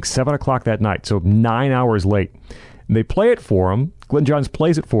until, I think, 7 o'clock that night, so 9 hours late. And they play it for him. Glyn Johns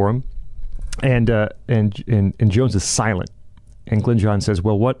plays it for him, and Jones is silent. And Glyn Johns says,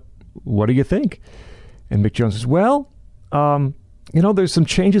 "Well, what do you think?" And Mick Jones says, "Well, there's some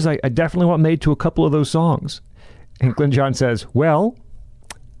changes I definitely want made to a couple of those songs." And Glyn Johns says, "Well,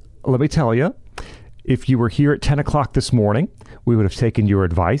 let me tell you, if you were here at 10 o'clock this morning, we would have taken your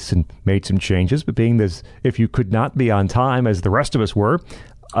advice and made some changes. But being this, if you could not be on time as the rest of us were,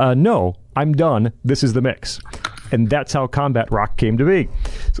 no, I'm done. This is the mix." And that's how Combat Rock came to be.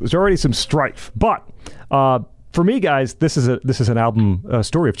 So there's already some strife. But for me, guys, this is an album, a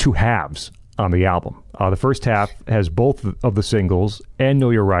story of two halves on the album. The first half has both of the singles and Know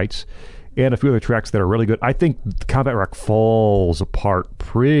Your Rights, and a few other tracks that are really good. I think Combat Rock falls apart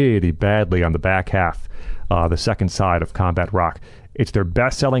pretty badly on the back half, the second side of Combat Rock. It's their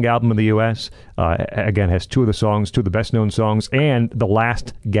best-selling album in the U.S. Again, has two of the best-known songs, and the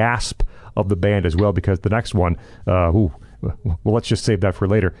last gasp of the band as well, because the next one, well, let's just save that for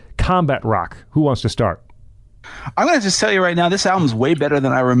later. Combat Rock. Who wants to start? I'm going to just tell you right now, this album's way better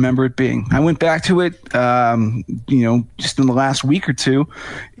than I remember it being. I went back to it, just in the last week or two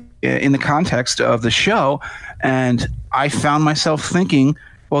in the context of the show, and I found myself thinking,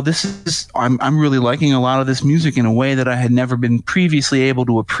 well, I'm really liking a lot of this music in a way that I had never been previously able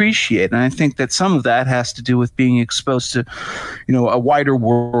to appreciate. And I think that some of that has to do with being exposed to, a wider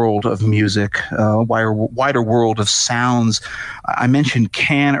world of music, a wider world of sounds. I mentioned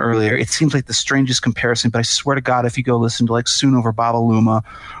Can earlier. It seems like the strangest comparison, but I swear to God, if you go listen to like Soon Over Babaluma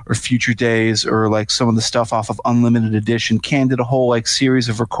or Future Days or like some of the stuff off of Unlimited Edition, Can did a whole like series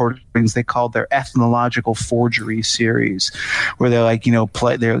of recordings they called their Ethnological Forgery series, where they're like,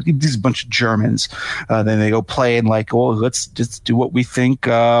 play. They're these bunch of Germans. Then they go play and like, well, let's just do what we think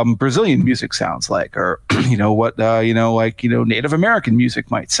Brazilian music sounds like, or Native American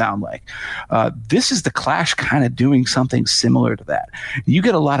music might sound like. This is the Clash kind of doing something similar to that. You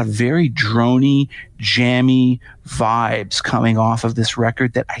get a lot of very droney, jammy vibes coming off of this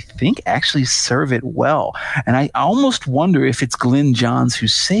record that I think actually serve it well. And I almost wonder if it's Glyn Johns who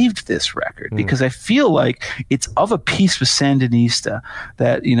saved this record, because I feel like it's of a piece with Sandinista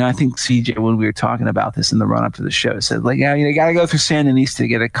that, I think CJ, when we were talking about this in the run up to the show, said like, yeah, you got to go through Sandinista to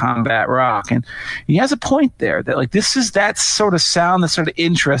get a combat rock. And he has a point there that like, this is that sort of sound, that sort of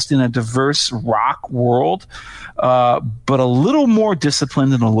interest in a diverse rock world, but a little more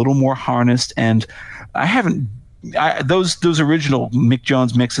disciplined and a little more harnessed. And those original Mick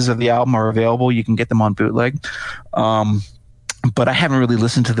Jones mixes of the album are available. You can get them on bootleg. But I haven't really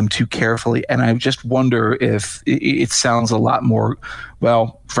listened to them too carefully, and I just wonder if it sounds a lot more,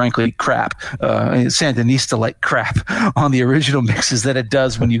 well, frankly, crap, Sandinista-like crap on the original mixes that it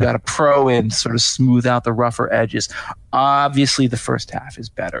does when you got a pro in to sort of smooth out the rougher edges. Obviously, the first half is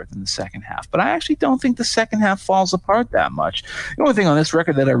better than the second half, but I actually don't think the second half falls apart that much. The only thing on this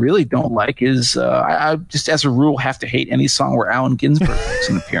record that I really don't like is I just, as a rule, have to hate any song where Allen Ginsberg makes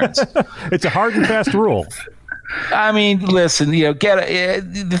an appearance. It's a hard and fast rule. I mean, listen,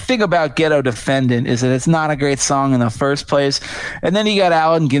 the thing about Ghetto Defendant is that it's not a great song in the first place. And then you got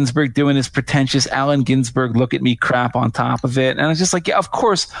Allen Ginsberg doing his pretentious Allen Ginsberg look at me crap on top of it. And it's just like, yeah, of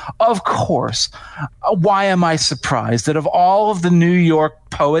course. Why am I surprised that of all of the New York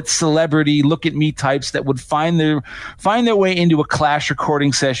poet celebrity look at me types that would find their way into a Clash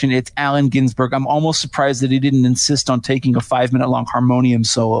recording session, it's Allen Ginsberg? I'm almost surprised that he didn't insist on taking a 5-minute long harmonium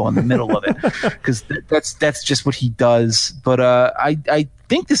solo in the middle of it, because that's just what he does. But I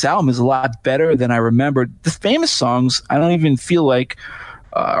think this album is a lot better than I remembered. The famous songs, I don't even feel like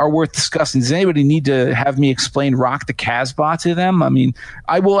are worth discussing. Does anybody need to have me explain Rock the Casbah to them? I mean,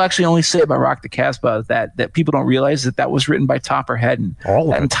 I will actually only say about Rock the Casbah that people don't realize that was written by Topper Headon.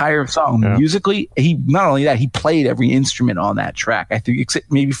 That entire song, musically, he not only that, he played every instrument on that track. I think, except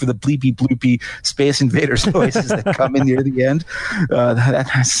maybe for the bleepy bloopy Space Invaders voices that come in near the end.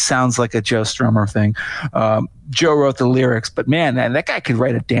 That sounds like a Joe Strummer thing. Joe wrote the lyrics, but man, that guy could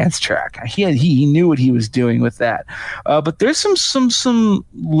write a dance track. He knew what he was doing with that. But there's some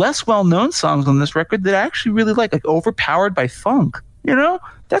less well-known songs on this record that I actually really like Overpowered by Funk.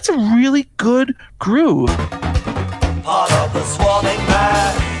 That's a really good groove. Part of the swarming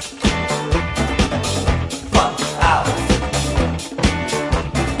band. Funk out.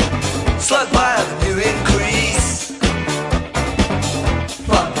 Slug by a new increase.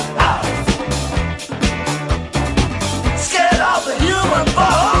 Funk out. Scared of the human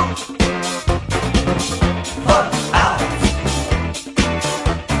bone. Funk out.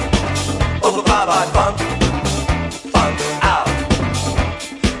 Overpowered by funk. Funk out.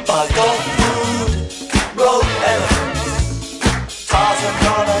 By gold food, road elephants. Tarzan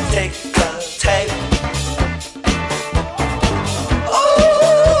gonna take the tape.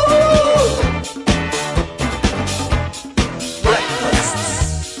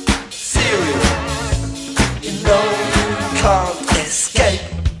 Breakfasts, cereal. You can't escape.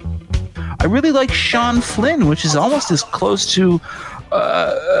 I really like Sean Flynn, which is almost as close to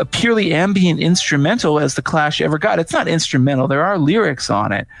a purely ambient instrumental as the Clash ever got. It's not instrumental. There are lyrics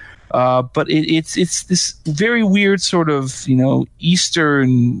on it. But it's this very weird sort of,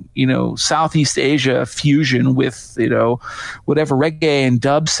 Eastern, Southeast Asia fusion with, whatever reggae and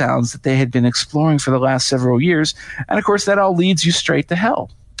dub sounds that they had been exploring for the last several years. And of course, that all leads you straight to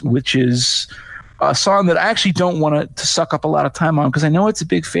hell, which is a song that I actually don't want to suck up a lot of time on, because I know it's a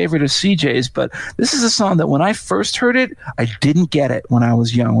big favorite of CJ's, but this is a song that when I first heard it, I didn't get it when I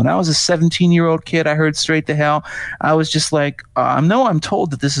was young. When I was a 17-year-old kid, I heard Straight to Hell. I was just like, I'm told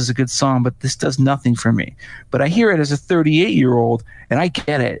that this is a good song, but this does nothing for me. But I hear it as a 38-year-old, and I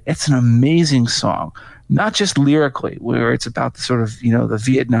get it. It's an amazing song. not just lyrically, where it's about the sort of, the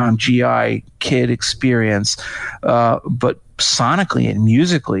Vietnam GI kid experience, but sonically and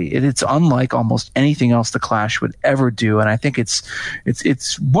musically, it's unlike almost anything else the Clash would ever do, and I think it's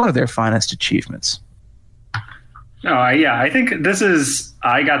one of their finest achievements. No, yeah, I think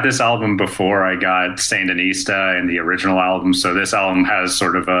I got this album before I got Sandinista and the original album, so this album has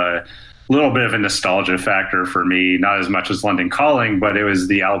sort of a little bit of a nostalgia factor for me, not as much as London Calling, but it was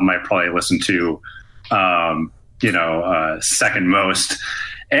the album I probably listened to, second most.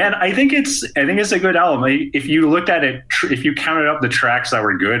 And I think it's a good album. If you looked at it, if you counted up the tracks that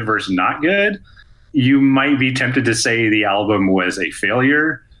were good versus not good, you might be tempted to say the album was a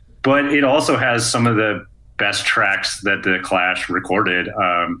failure, but it also has some of the best tracks that the Clash recorded.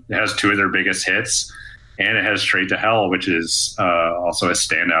 It has two of their biggest hits, and it has Straight to Hell, which is also a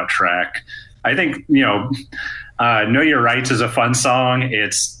standout track. I think, Know Your Rights is a fun song.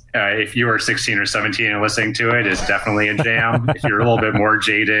 It's if you were 16 or 17 and listening to it, it's definitely a jam. If you're a little bit more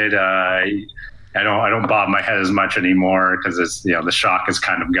jaded, I don't bob my head as much anymore because it's the shock is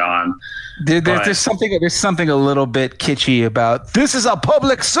kind of gone. There's something a little bit kitschy about this is a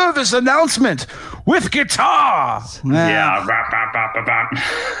public service announcement with guitar. Yeah,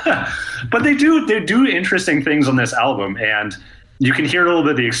 but they do interesting things on this album, and you can hear a little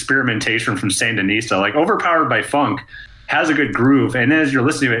bit of the experimentation from Sandinista. Like Overpowered by Funk has a good groove, and as you're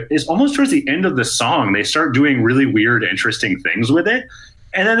listening to it, it's almost towards the end of the song they start doing really weird, interesting things with it,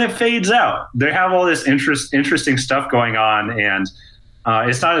 and then it fades out. They have all this interesting stuff going on, and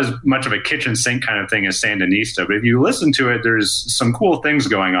it's not as much of a kitchen sink kind of thing as Sandinista, but if you listen to it, there's some cool things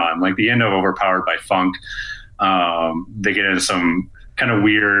going on, like the end of Overpowered by Funk. They get into some kind of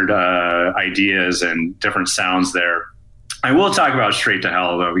weird ideas and different sounds there. I will talk about Straight to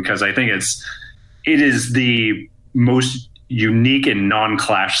Hell, though, because I think it is the most unique and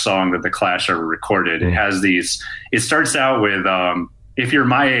non-Clash song that the Clash ever recorded. It has it starts out with, if you're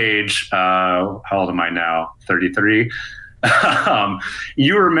my age, how old am I now? 33.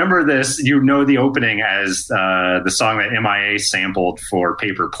 You remember this, the opening as the song that MIA sampled for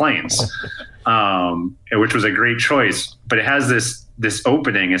Paper Planes, which was a great choice, but it has this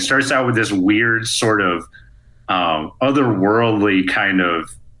opening. It starts out with this weird sort of otherworldly kind of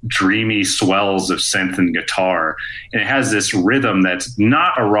dreamy swells of synth and guitar, and it has this rhythm that's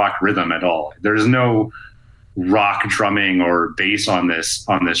not a rock rhythm at all. There's no rock drumming or bass on this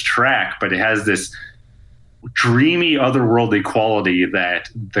track, but it has this dreamy otherworldly quality that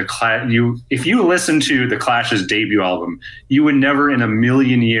if you listen to the Clash's debut album, you would never in a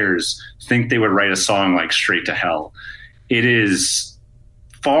million years think they would write a song like Straight to Hell. It is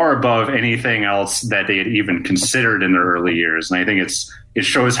far above anything else that they had even considered in their early years, and I think it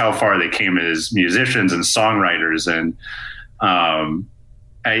shows how far they came as musicians and songwriters. And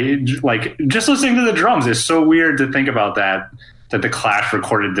I like just listening to the drums. It's so weird to think about that the Clash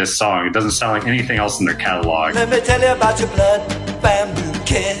recorded this song. It doesn't sound like anything else in their catalog. Let me tell you about your blood bamboo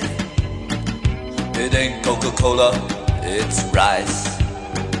kid. It ain't Coca-Cola, it's rice.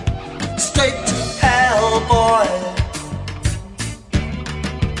 Straight to hell, boy.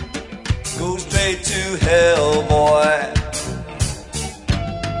 Go straight to hell, boy.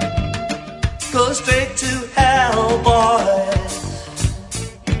 Go straight to hell, boy.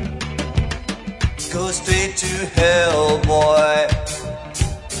 Go straight to hell, boy.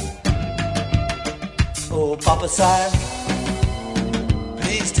 Oh, Papa San,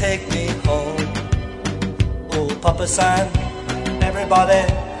 please take me home. Oh, Papa San, everybody,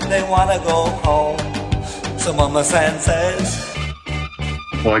 they wanna go home. So Mama San says,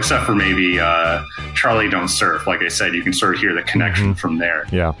 well, except for maybe Charlie Don't Surf. Like I said, you can sort of hear the connection from there.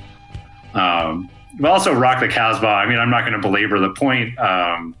 Yeah. But also Rock the Casbah. I mean, I'm not going to belabor the point.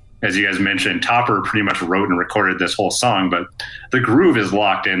 As you guys mentioned, Topper pretty much wrote and recorded this whole song, but the groove is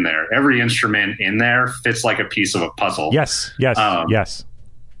locked in there. Every instrument in there fits like a piece of a puzzle. Yes.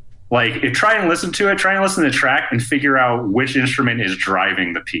 Like, try and listen to the track and figure out which instrument is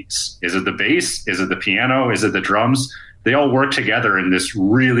driving the piece. Is it the bass? Is it the piano? Is it the drums? They all work together in this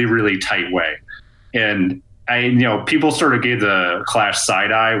really, really tight way. And people sort of gave the Clash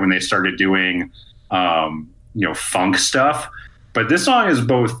side eye when they started doing, funk stuff. But this song is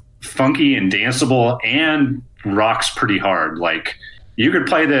both funky and danceable and rocks pretty hard. Like, you could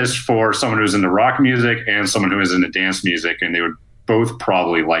play this for someone who's into rock music and someone who is into dance music, and they would both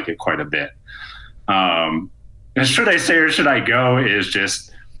probably like it quite a bit. And should I say or should I go is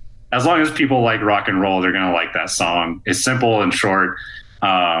just, as long as people like rock and roll, they're going to like that song. It's simple and short,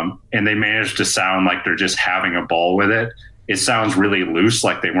 and they manage to sound like they're just having a ball with it. It sounds really loose,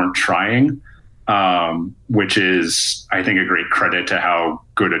 like they weren't trying, which is, I think, a great credit to how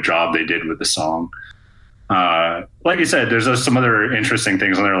good a job they did with the song. like you said, there's some other interesting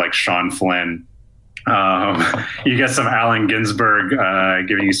things on there, like Sean Flynn. You get some Allen Ginsberg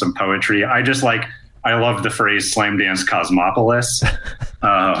giving you some poetry. I love the phrase "slam dance Cosmopolis."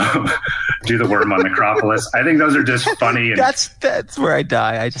 Do the worm on Necropolis. I think those are just funny. And that's where I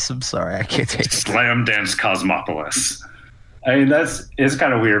die. I'm sorry, I can't take it. Slam dance Cosmopolis. I mean, it's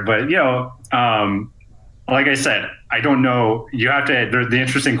kind of weird, but like I said, I don't know. You have to. The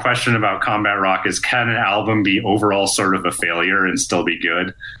interesting question about combat rock is: can an album be overall sort of a failure and still be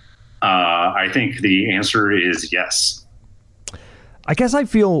good? I think the answer is yes. I guess I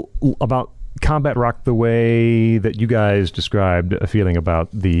feel about combat rock the way that you guys described a feeling about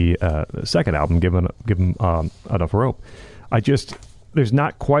the second album, Give 'Em Enough Rope. There's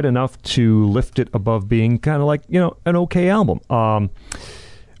not quite enough to lift it above being kind of like, an okay album.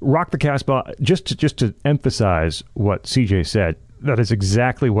 Rock the Casbah, just to emphasize what CJ said, that is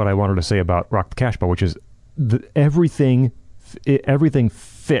exactly what I wanted to say about Rock the Casbah, which is everything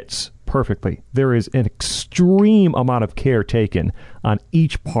fits perfectly. There is an extreme amount of care taken on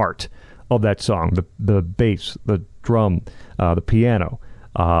each part of that song, the bass, the drum, the piano.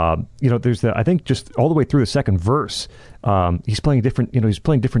 There's I think just all the way through the second verse, he's playing different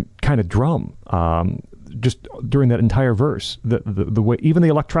kind of drum. Just during that entire verse, the way, even the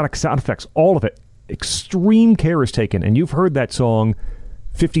electronic sound effects, all of it, extreme care is taken. And you've heard that song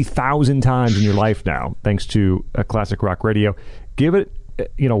 50,000 times in your life now, thanks to Classic Rock Radio. Give it,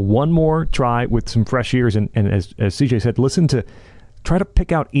 one more try with some fresh ears, and as CJ said, try to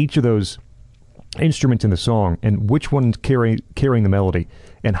pick out each of those instruments in the song and which one's carrying the melody,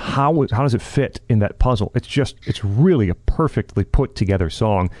 and how does it fit in that puzzle. It's really a perfectly put together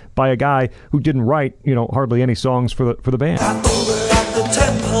song by a guy who didn't write hardly any songs for the band. Over at the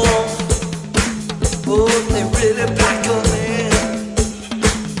temple, they really pack 'em in.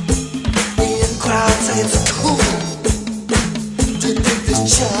 The crowd say it's cool to do this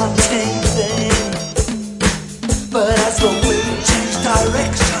chanting thing, but as the wind changed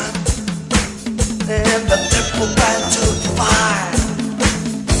direction and the temple began to fire,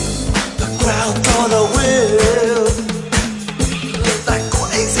 the crowd gonna will like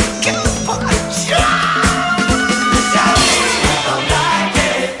crazy campfire.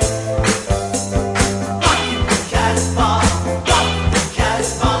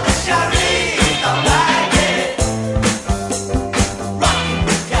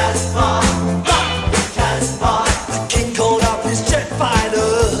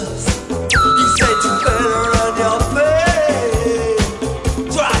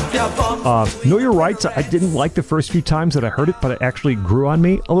 Know Your Rights, I didn't like the first few times that I heard it, but it actually grew on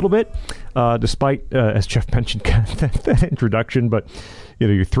me a little bit, despite, as Jeff mentioned, that introduction. But,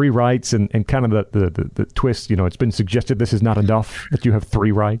 your three rights and kind of the twist, it's been suggested this is not enough, that you have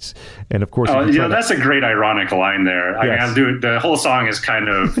three rights. And, of course... that's a great ironic line there. Yes. I mean, the whole song is kind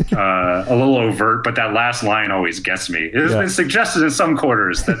of a little overt, but that last line always gets me. It has been suggested in some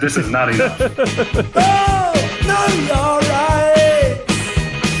quarters that this is not enough. Oh, know your rights.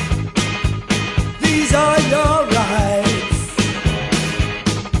 These are your rights.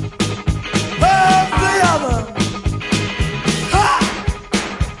 Every other. Ha!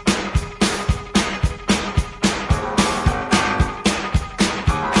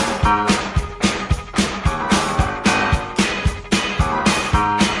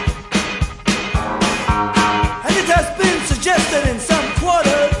 And it has been suggested in some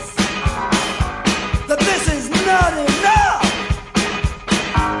quarters that this is not enough.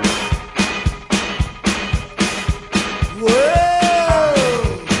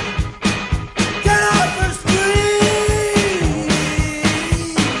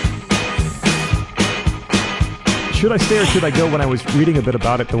 Should I stay or should I go? When I was reading a bit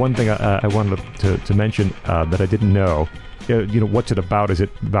about it, the one thing I wanted to mention that I didn't know, what's it about? Is it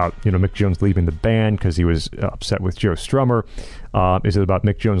about, Mick Jones leaving the band because he was upset with Joe Strummer? Is it about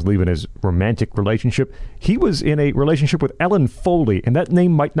Mick Jones leaving his romantic relationship? He was in a relationship with Ellen Foley, and that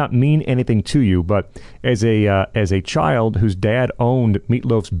name might not mean anything to you, but as a child whose dad owned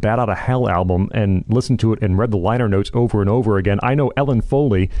Meatloaf's Bat Outta Hell album and listened to it and read the liner notes over and over again, I know Ellen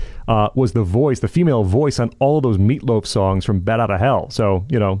Foley was the female voice on all of those Meatloaf songs from Bat Outta Hell. So,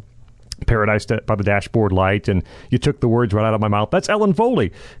 Paradise by the Dashboard Light, and You Took the Words Right Out of My Mouth. That's Ellen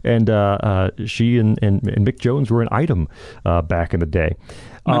Foley. And she and Mick Jones were an item back in the day.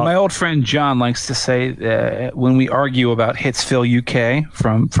 My old friend John likes to say when we argue about Hitsville, UK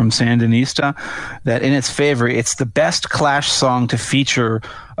from Sandinista, that in its favor, it's the best Clash song to feature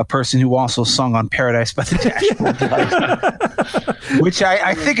a person who also sung on Paradise by the Dashboard, which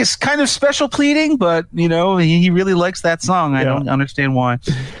I think is kind of special pleading, but he really likes that song. I don't understand why.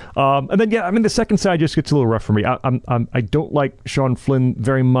 And then the second side just gets a little rough for me. I don't like Sean Flynn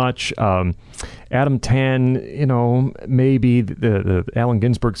very much. Adam Tan, maybe the Allen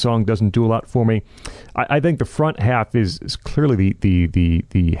Ginsberg song doesn't do a lot for me. I think the front half is clearly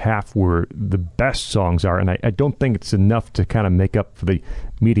the half where the best songs are, and I don't think it's enough to kind of make up for the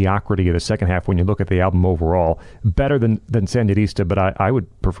mediocrity of the second half when you look at the album overall. Better than Sandinista, but I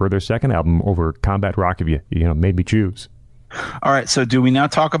would prefer their second album over Combat Rock if you made me choose. All right, so do we now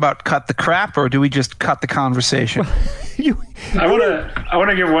talk about Cut the Crap, or do we just cut the conversation? I want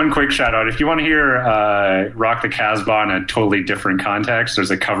to give one quick shout out. If you want to hear Rock the Casbah in a totally different context,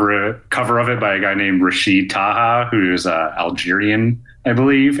 there's a cover of it by a guy named Rashid Taha, who's Algerian, I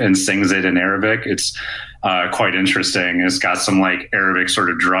believe, and sings it in Arabic. It's quite interesting. It's got some like Arabic sort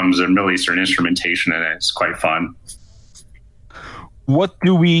of drums and Middle Eastern instrumentation in it. It's quite fun. What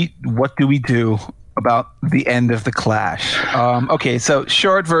do we do about the end of the Clash? Okay, so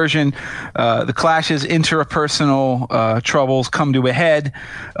short version, the Clash's interpersonal troubles come to a head.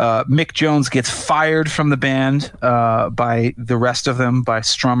 Mick Jones gets fired from the band by the rest of them, by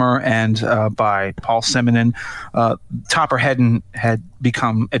Strummer and by Paul Simonon. Topper Headon had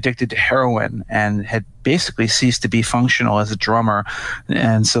become addicted to heroin and had basically ceased to be functional as a drummer,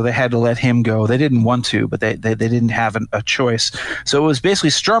 and so they had to let him go. They didn't want to, but they didn't have a choice. So it was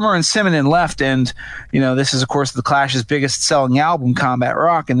basically Strummer and Simonon left, and this is of course the Clash's biggest selling album, Combat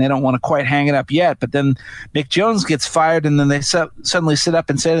Rock, and they don't want to quite hang it up yet. But then Mick Jones gets fired, and then they suddenly sit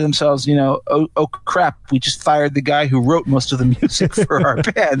up and say to themselves, oh crap, we just fired the guy who wrote most of the music for our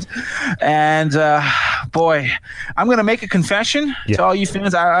band. And boy, I'm going to make a confession to all you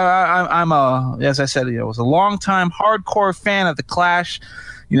fans. I'm as I said, was a long-time hardcore fan of the Clash.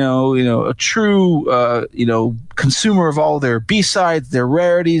 A true, consumer of all their B-sides, their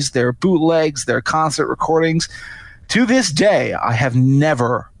rarities, their bootlegs, their concert recordings. To this day, I have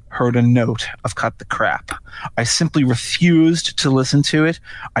never heard a note of Cut the Crap. I simply refused to listen to it.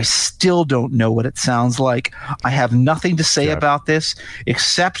 I still don't know what it sounds like. I have nothing to say about this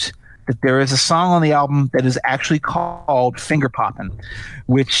except that there is a song on the album that is actually called Finger Poppin',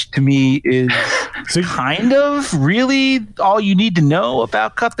 which to me is kind of really all you need to know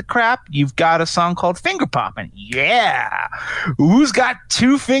about Cut the Crap. You've got a song called Finger Poppin'. Yeah. Who's got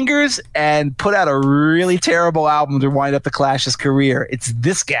two fingers and put out a really terrible album to wind up the Clash's career? It's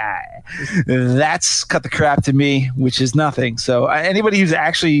this guy. That's Cut the Crap to me, which is nothing. So anybody who's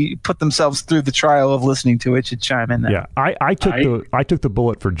actually put themselves through the trial of listening to it should chime in there. Yeah, I took the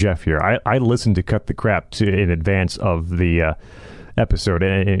bullet for Jeff here. I listened to Cut the Crap in advance of the episode.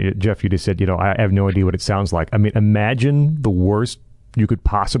 And Jeff, you just said, I have no idea what it sounds like. I mean, imagine the worst you could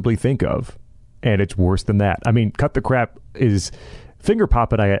possibly think of, and it's worse than that. I mean, Cut the Crap is... Finger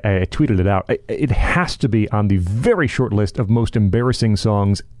Poppin', I tweeted it out. It has to be on the very short list of most embarrassing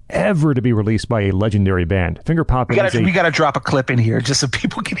songs ever to be released by a legendary band. Finger Poppin' we got to drop a clip in here just so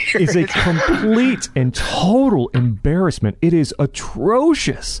people can hear it. It's a complete and total embarrassment. It is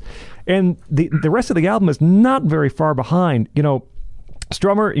atrocious. And the rest of the album is not very far behind.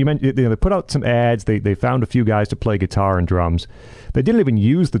 Strummer, you mentioned, they put out some ads. They found a few guys to play guitar and drums. They didn't even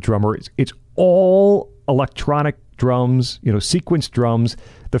use the drummer. It's all electronic drums, sequenced drums.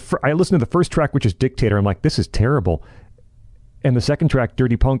 I listened to the first track, which is Dictator. I'm like, this is terrible. And the second track,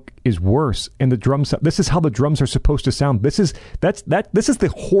 Dirty Punk, is worse. And the drums, this is how the drums are supposed to sound. This is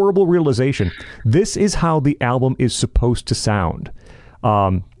the horrible realization. This is how the album is supposed to sound.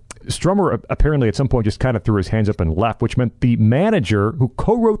 Strummer apparently at some point just kind of threw his hands up and left, which meant the manager who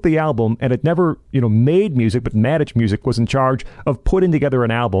co-wrote the album and had never, made music but managed music was in charge of putting together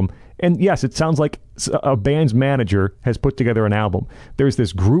an album. And yes, it sounds like a band's manager has put together an album. There's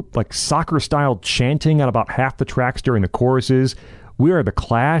this group like soccer-style chanting on about half the tracks during the choruses. We Are the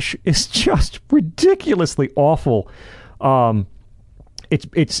Clash is just ridiculously awful.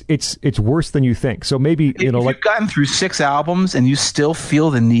 It's worse than you think. So maybe if you've gotten through 6 albums and you still feel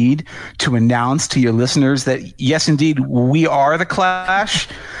the need to announce to your listeners that yes, indeed, we are the Clash,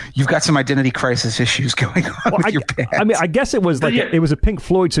 you've got some identity crisis issues going on with your band. I mean, I guess it was like it was a Pink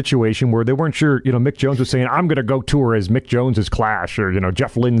Floyd situation where they weren't sure. Mick Jones was saying, "I'm going to go tour as Mick Jones's Clash," or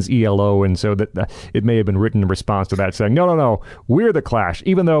Jeff Lynne's ELO, and so that it may have been written in response to that, saying, "No, we're the Clash,"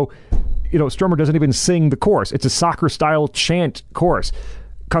 even though. Strummer doesn't even sing the chorus. It's a soccer-style chant chorus.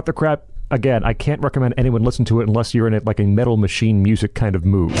 Cut the Crap, again, I can't recommend anyone listen to it unless you're in it like a Metal Machine music kind of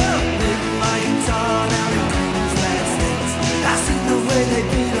mood.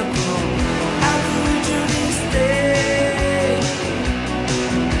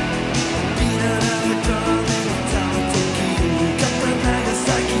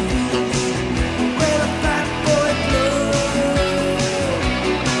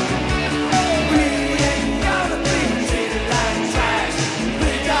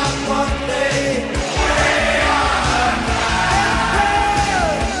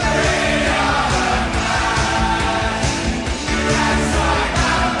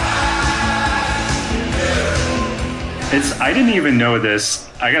 I didn't even know this.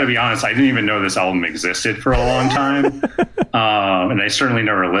 I got to be honest. I didn't even know this album existed for a long time. And I certainly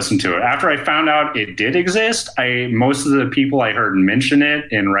never listened to it. After I found out it did exist, most of the people I heard mention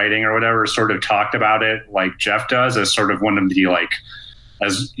it in writing or whatever sort of talked about it like Jeff does as sort of one of the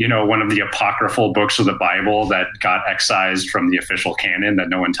one of the apocryphal books of the Bible that got excised from the official canon that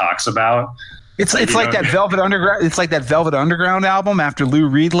no one talks about. It's like that Velvet Underground. It's like that Velvet Underground album after Lou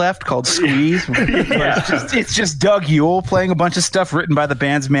Reed left called Squeeze. Yeah. It's just Doug Yule playing a bunch of stuff written by the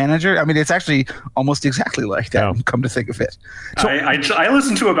band's manager. I mean, it's actually almost exactly like that. Yeah. Come to think of it, so, I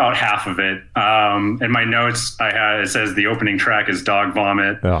listened to about half of it. In my notes, it says the opening track is Dog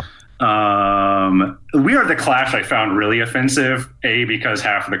Vomit. Yeah. We Are the Clash I found really offensive. Because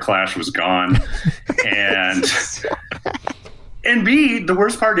half of the Clash was gone, and B, the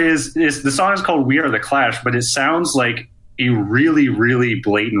worst part is the song is called We Are the Clash, but it sounds like a really, really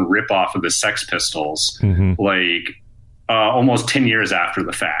blatant ripoff of the Sex Pistols, almost 10 years after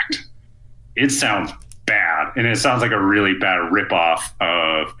the fact. It sounds bad, and it sounds like a really bad ripoff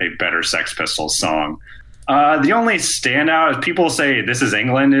of a better Sex Pistols song. The only standout is people say This Is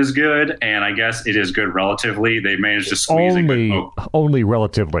England is good, and I guess it is good relatively. They managed to squeeze only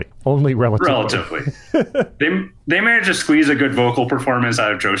relatively. They managed to squeeze a good vocal performance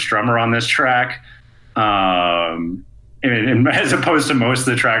out of Joe Strummer on this track, and as opposed to most of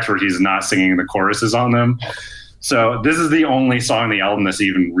the tracks where he's not singing the choruses on them. So this is the only song on the album that's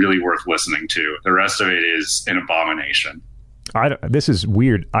even really worth listening to. The rest of it is an abomination. This is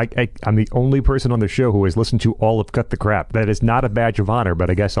weird. I'm the only person on the show who has listened to all of Cut the Crap. That is not a badge of honor, but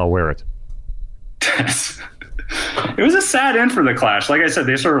I guess I'll wear it. It was a sad end for the Clash. Like I said,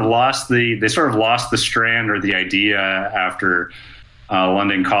 they sort of lost the strand or the idea after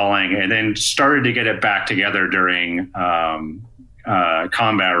London Calling, and then started to get it back together during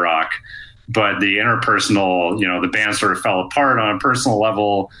Combat Rock. But the interpersonal, the band sort of fell apart on a personal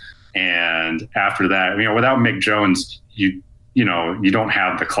level, and after that, without Mick Jones, you don't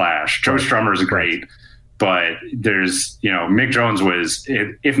have the Clash. Joe Strummer is great, but there's, Mick Jones was,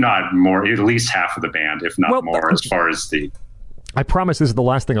 if not more, at least half of the band, if not more, as far as the... I promise this is the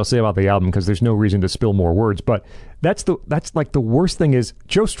last thing I'll say about the album because there's no reason to spill more words, but that's like the worst thing is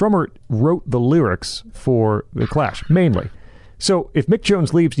Joe Strummer wrote the lyrics for the Clash, mainly. So if Mick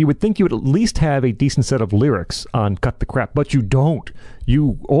Jones leaves, you would think you would at least have a decent set of lyrics on Cut the Crap, but you don't.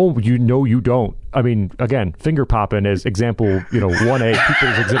 You don't. I mean, again, Finger Poppin' as example, 1A,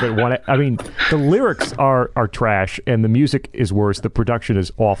 People's Exhibit 1A. I mean, the lyrics are trash, and the music is worse. The production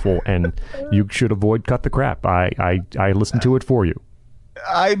is awful, and you should avoid Cut the Crap. I listened to it for you.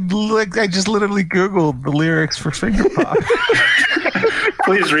 I just literally Googled the lyrics for Finger Pop.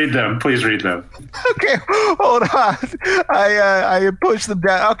 Please read them. Okay, hold on. I pushed them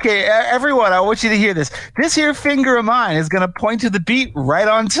down. Okay, everyone, I want you to hear this. This here finger of mine is going to point to the beat right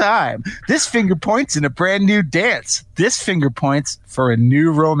on time. This finger points in a brand new dance. This finger points for a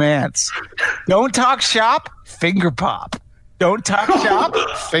new romance. Don't talk shop, finger pop. Don't talk shop,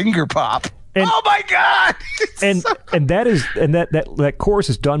 finger pop. And, oh my God! And that chorus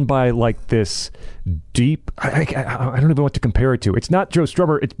is done by like this deep. I don't even know what to compare it to. It's not Joe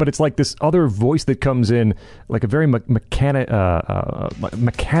Strummer, but it's like this other voice that comes in, like a very mechanical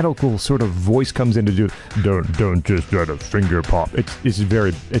sort of voice comes in to do. Don't just let a finger pop. It's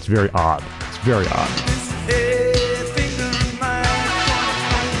very odd. It's very odd.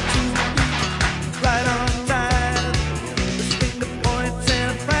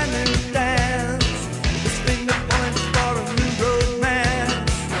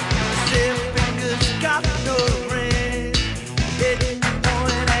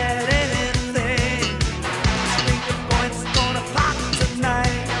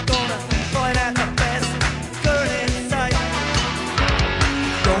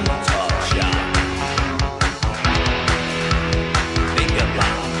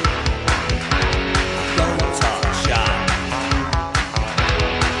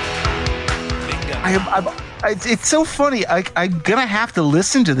 It's so funny. I'm gonna have to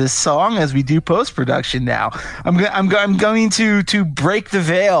listen to this song as we do post production now. I'm going to break the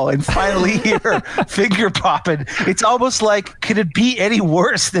veil and finally hear Finger Poppin'. It's almost like, could it be any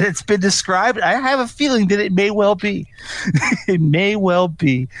worse than it's been described? I have a feeling that it may well be. It may well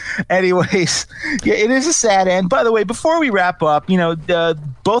be. Anyways, yeah, it is a sad end. By the way, before we wrap up,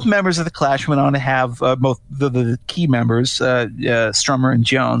 both members of the Clash went on to have both the key members, Strummer and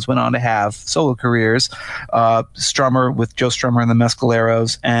Jones, went on to have solo careers. Strummer with Joe Strummer and the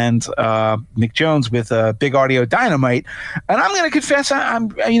Mescaleros, and Mick Jones with Big Audio Dynamite. And I'm going to confess,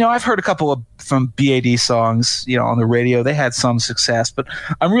 I've heard a couple from BAD songs, on the radio. They had some success, but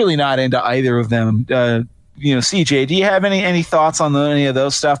I'm really not into either of them. CJ, do you have any thoughts on any of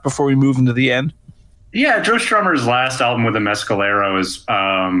those stuff before we move into the end? Yeah, Joe Strummer's last album with the Mescaleros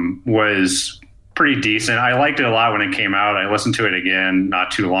was pretty decent. I liked it a lot when it came out. I listened to it again not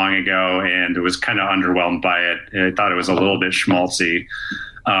too long ago, and it was kind of underwhelmed by it. I thought it was a little bit schmaltzy.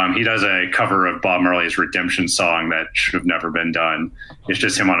 He does a cover of Bob Marley's Redemption song that should have never been done. It's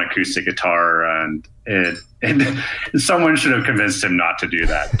just him on acoustic guitar, and someone should have convinced him not to do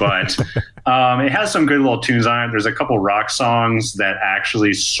that. But it has some good little tunes on it. There's a couple rock songs that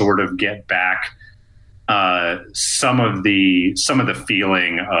actually sort of get back some of the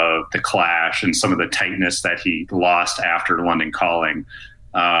feeling of the Clash and some of the tightness that he lost after London Calling.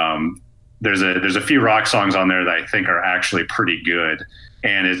 There's a few rock songs on there that I think are actually pretty good,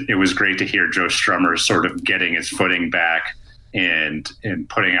 and it was great to hear Joe Strummer sort of getting his footing back and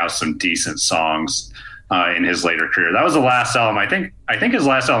putting out some decent songs in his later career. That was the last album. I think his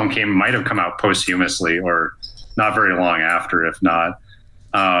last album might have come out posthumously or not very long after, if not.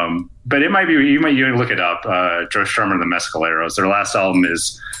 But it might be, you look it up, Joe Strummer and the Mescaleros. Their last album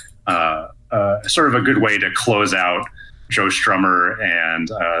is sort of a good way to close out Joe Strummer and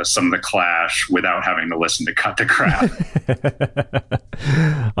some of the Clash without having to listen to Cut the Crap.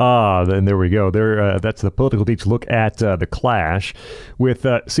 Then there we go. That's the Political Beats look at the Clash with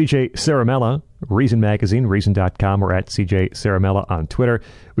CJ Ciaramella, Reason Magazine, Reason.com, or at CJ Ciaramella on Twitter.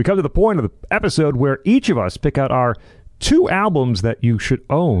 We come to the point of the episode where each of us pick out our 2 albums that you should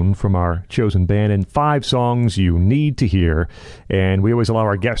own from our chosen band and 5 songs you need to hear. And we always allow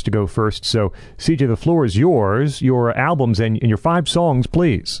our guests to go first. So, CJ, the floor is yours. Your albums and your 5 songs,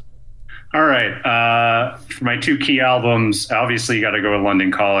 please. All right. For my 2 key albums, obviously you got to go with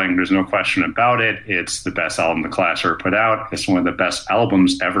London Calling. There's no question about it. It's the best album the Clash ever put out. It's one of the best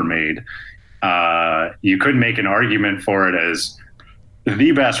albums ever made. You could make an argument for it as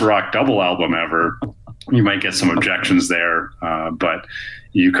the best rock double album ever. You might get some objections there, but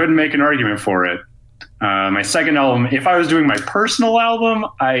you couldn't make an argument for it. My second album, if I was doing my personal album,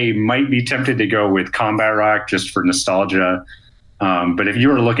 I might be tempted to go with Combat Rock just for nostalgia. But if you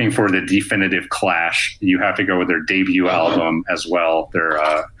were looking for the definitive Clash, you have to go with their debut album as well. Their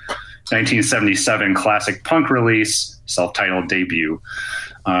 1977 classic punk release, self-titled debut.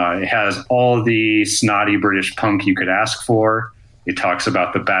 It has all the snotty British punk you could ask for. It talks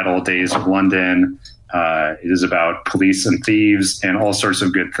about the bad old days of London. It is about police and thieves and all sorts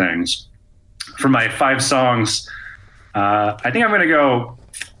of good things. For my 5 songs, I think I'm going to go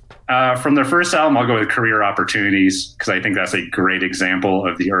from their first album. I'll go with Career Opportunities because I think that's a great example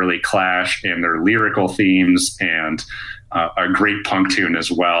of the early Clash and their lyrical themes and a great punk tune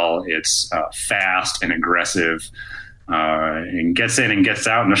as well. It's fast and aggressive and gets in and gets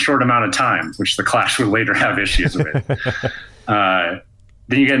out in a short amount of time, which the Clash would later have issues with.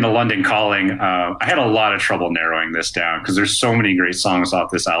 Then you get into London Calling. I had a lot of trouble narrowing this down because there's so many great songs off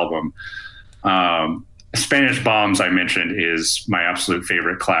this album. Spanish Bombs, I mentioned, is my absolute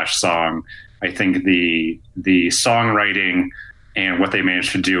favorite Clash song. I think the songwriting and what they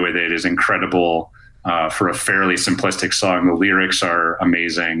managed to do with it is incredible for a fairly simplistic song. The lyrics are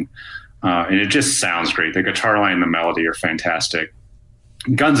amazing, and it just sounds great. The guitar line and the melody are fantastic.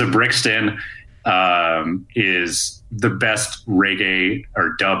 Guns of Brixton is the best reggae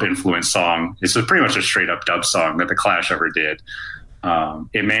or dub influenced song. It's pretty much a straight up dub song that the Clash ever did.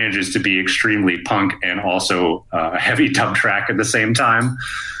 It manages to be extremely punk and also a heavy dub track at the same time.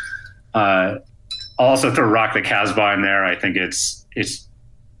 I'll also throw Rock the Casbah in there. I think it's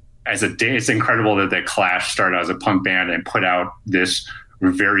incredible that the Clash started as a punk band and put out this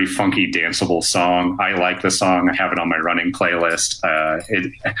very funky, danceable song. I like the song. I have it on my running playlist.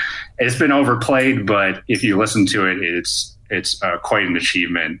 It's been overplayed, but if you listen to it, it's quite an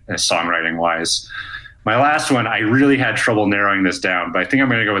achievement songwriting wise. My last one, I really had trouble narrowing this down, but I think I'm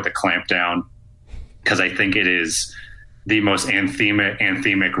going to go with the Clampdown because I think it is the most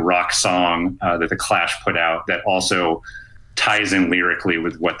anthemic rock song that the Clash put out that also ties in lyrically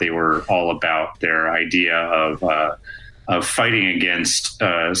with what they were all about. Their idea of fighting against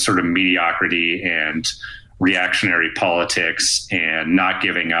sort of mediocrity and reactionary politics and not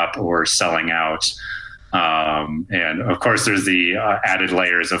giving up or selling out. And of course there's the added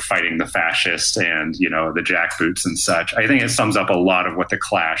layers of fighting the fascists and, the jackboots and such. I think it sums up a lot of what the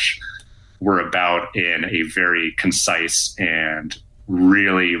Clash were about in a very concise and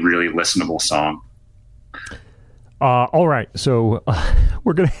really, really listenable song. All right, so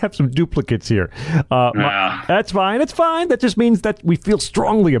we're going to have some duplicates here. That's fine. It's fine. That just means that we feel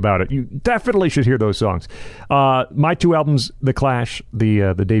strongly about it. You definitely should hear those songs. My 2 albums, The Clash,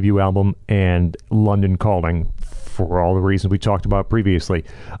 the debut album, and London Calling. for all the reasons we talked about previously.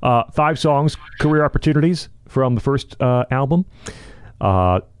 5 songs, career opportunities from the first album.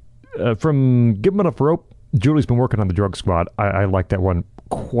 From Give 'Em Enough Rope, Julie's been working on the Drug Squad. I like that one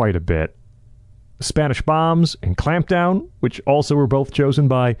quite a bit. Spanish Bombs and Clampdown, which also were both chosen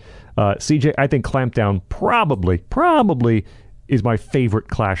by CJ. I think Clampdown probably is my favorite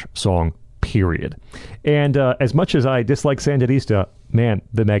Clash song, period. And as much as I dislike Sandinista, man,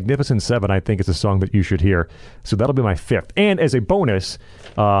 The Magnificent Seven, I think, is a song that you should hear. So that'll be my 5th. And as a bonus,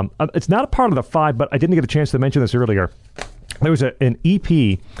 it's not a part of the 5, but I didn't get a chance to mention this earlier. There was an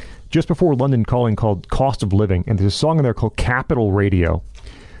EP just before London Calling called Cost of Living, and there's a song in there called Capital Radio,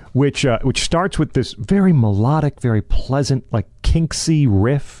 which starts with this very melodic, very pleasant, like Kinksy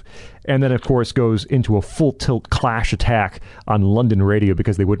riff, and then, of course, goes into a full-tilt Clash attack on London radio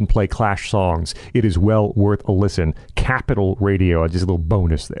because they wouldn't play Clash songs. It is well worth a listen. Capital Radio, just a little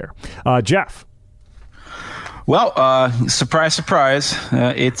bonus there. Jeff? Well, surprise, surprise,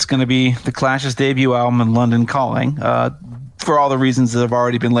 it's going to be the Clash's debut album, in London Calling. For all the reasons that have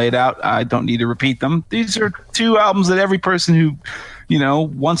already been laid out, I don't need to repeat them. These are 2 albums that every person who,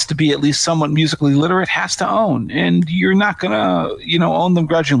 wants to be at least somewhat musically literate has to own. And you're not going to, own them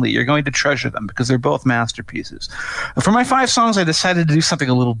grudgingly. You're going to treasure them because they're both masterpieces. For my 5 songs, I decided to do something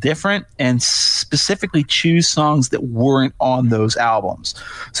a little different and specifically choose songs that weren't on those albums.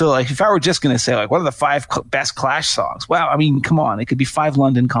 So, like, if I were just going to say, like, what are the 5 best Clash songs? Well, I mean, come on. It could be 5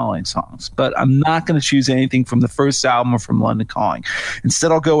 London Calling songs. But I'm not going to choose anything from the first album or from London Calling.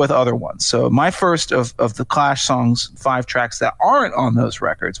 Instead, I'll go with other ones. So my first of the Clash songs, 5 tracks that aren't on those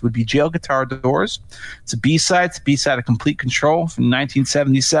records, would be Jail Guitar Doors. It's a B-side. It's a B-side of Complete Control from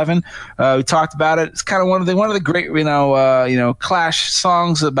 1977. We talked about it. It's kind of one of the great, Clash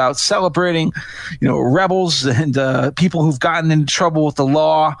songs about celebrating, rebels and people who've gotten into trouble with the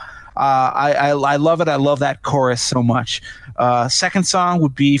law. I love it. I love that chorus so much. Second song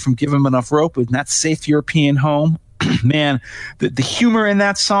would be from Give 'Em Enough Rope, and that's Safe European Home. Man, the humor in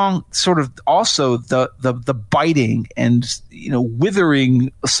that song, sort of also the biting and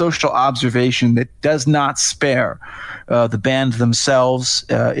withering social observation that does not spare the band themselves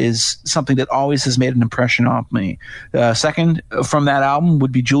is something that always has made an impression on me. Second from that album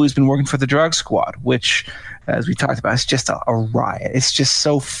would be Julie's Been Working for the Drug Squad, which, as we talked about, it's just a riot. It's just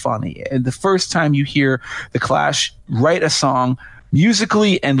so funny. And the first time you hear the Clash write a song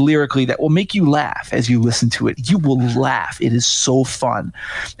musically and lyrically that will make you laugh as you listen to it, you will laugh. It is so fun.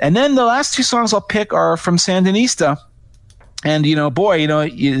 And then the last 2 songs I'll pick are from Sandinista. And,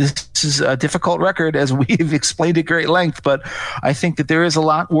 this is a difficult record, as we've explained at great length, but I think that there is a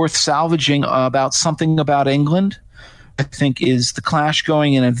lot worth salvaging about Something About England. I think is the Clash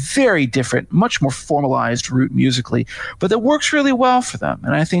going in a very different, much more formalized route musically, but that works really well for them.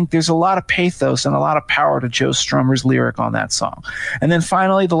 And I think there's a lot of pathos and a lot of power to Joe Strummer's lyric on that song. And then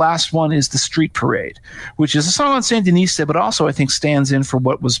finally, the last one is The Street Parade, which is a song on Sandinista, but also I think stands in for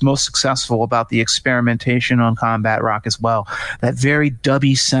what was most successful about the experimentation on Combat Rock as well. That very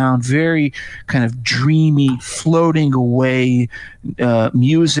dubby sound, very kind of dreamy, floating away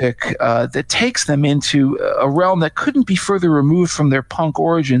music that takes them into a realm that couldn't be further removed from their punk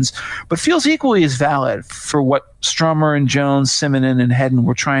origins, but feels equally as valid for what Strummer and Jones, Simonon, and Hedden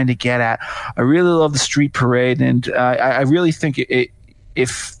were trying to get at. I really love The Street Parade, and I really think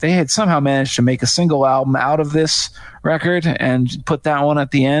if they had somehow managed to make a single album out of this record and put that one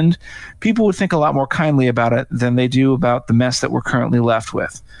at the end, people would think a lot more kindly about it than they do about the mess that we're currently left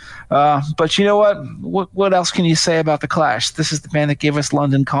with. But you know what? What else can you say about the Clash? This is the band that gave us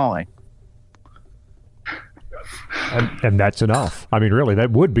London Calling. And that's enough. I mean, really,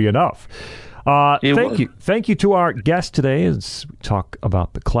 that would be enough. Thank you. Thank you to our guest today as we talk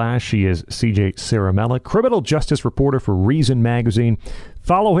about the Clash. She is CJ Ciaramella, criminal justice reporter for Reason Magazine.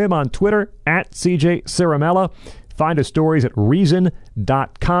 Follow him on Twitter at CJ Ciaramella. Find his stories at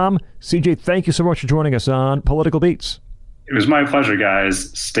reason.com. CJ, thank you so much for joining us on Political Beats. It was my pleasure,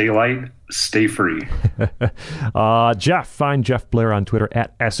 guys. Stay light, stay free. Jeff, find Jeff Blair on Twitter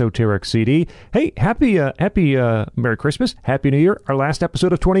at EsotericCD. Hey, happy Merry Christmas, Happy New Year, our last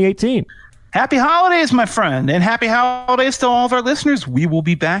episode of 2018. Happy holidays, my friend, and happy holidays to all of our listeners. We will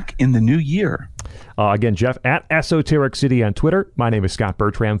be back in the new year. Again, Jeff at Esoteric City on Twitter. My name is Scott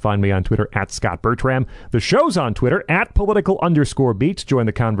Bertram. Find me on Twitter at Scott Bertram. The show's on Twitter at political_beats. Join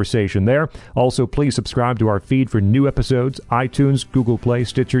the conversation there. Also, please subscribe to our feed for new episodes. iTunes, Google Play,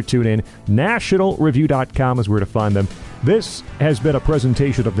 Stitcher, TuneIn. NationalReview.com is where to find them. This has been a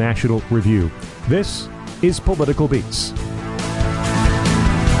presentation of National Review. This is Political Beats.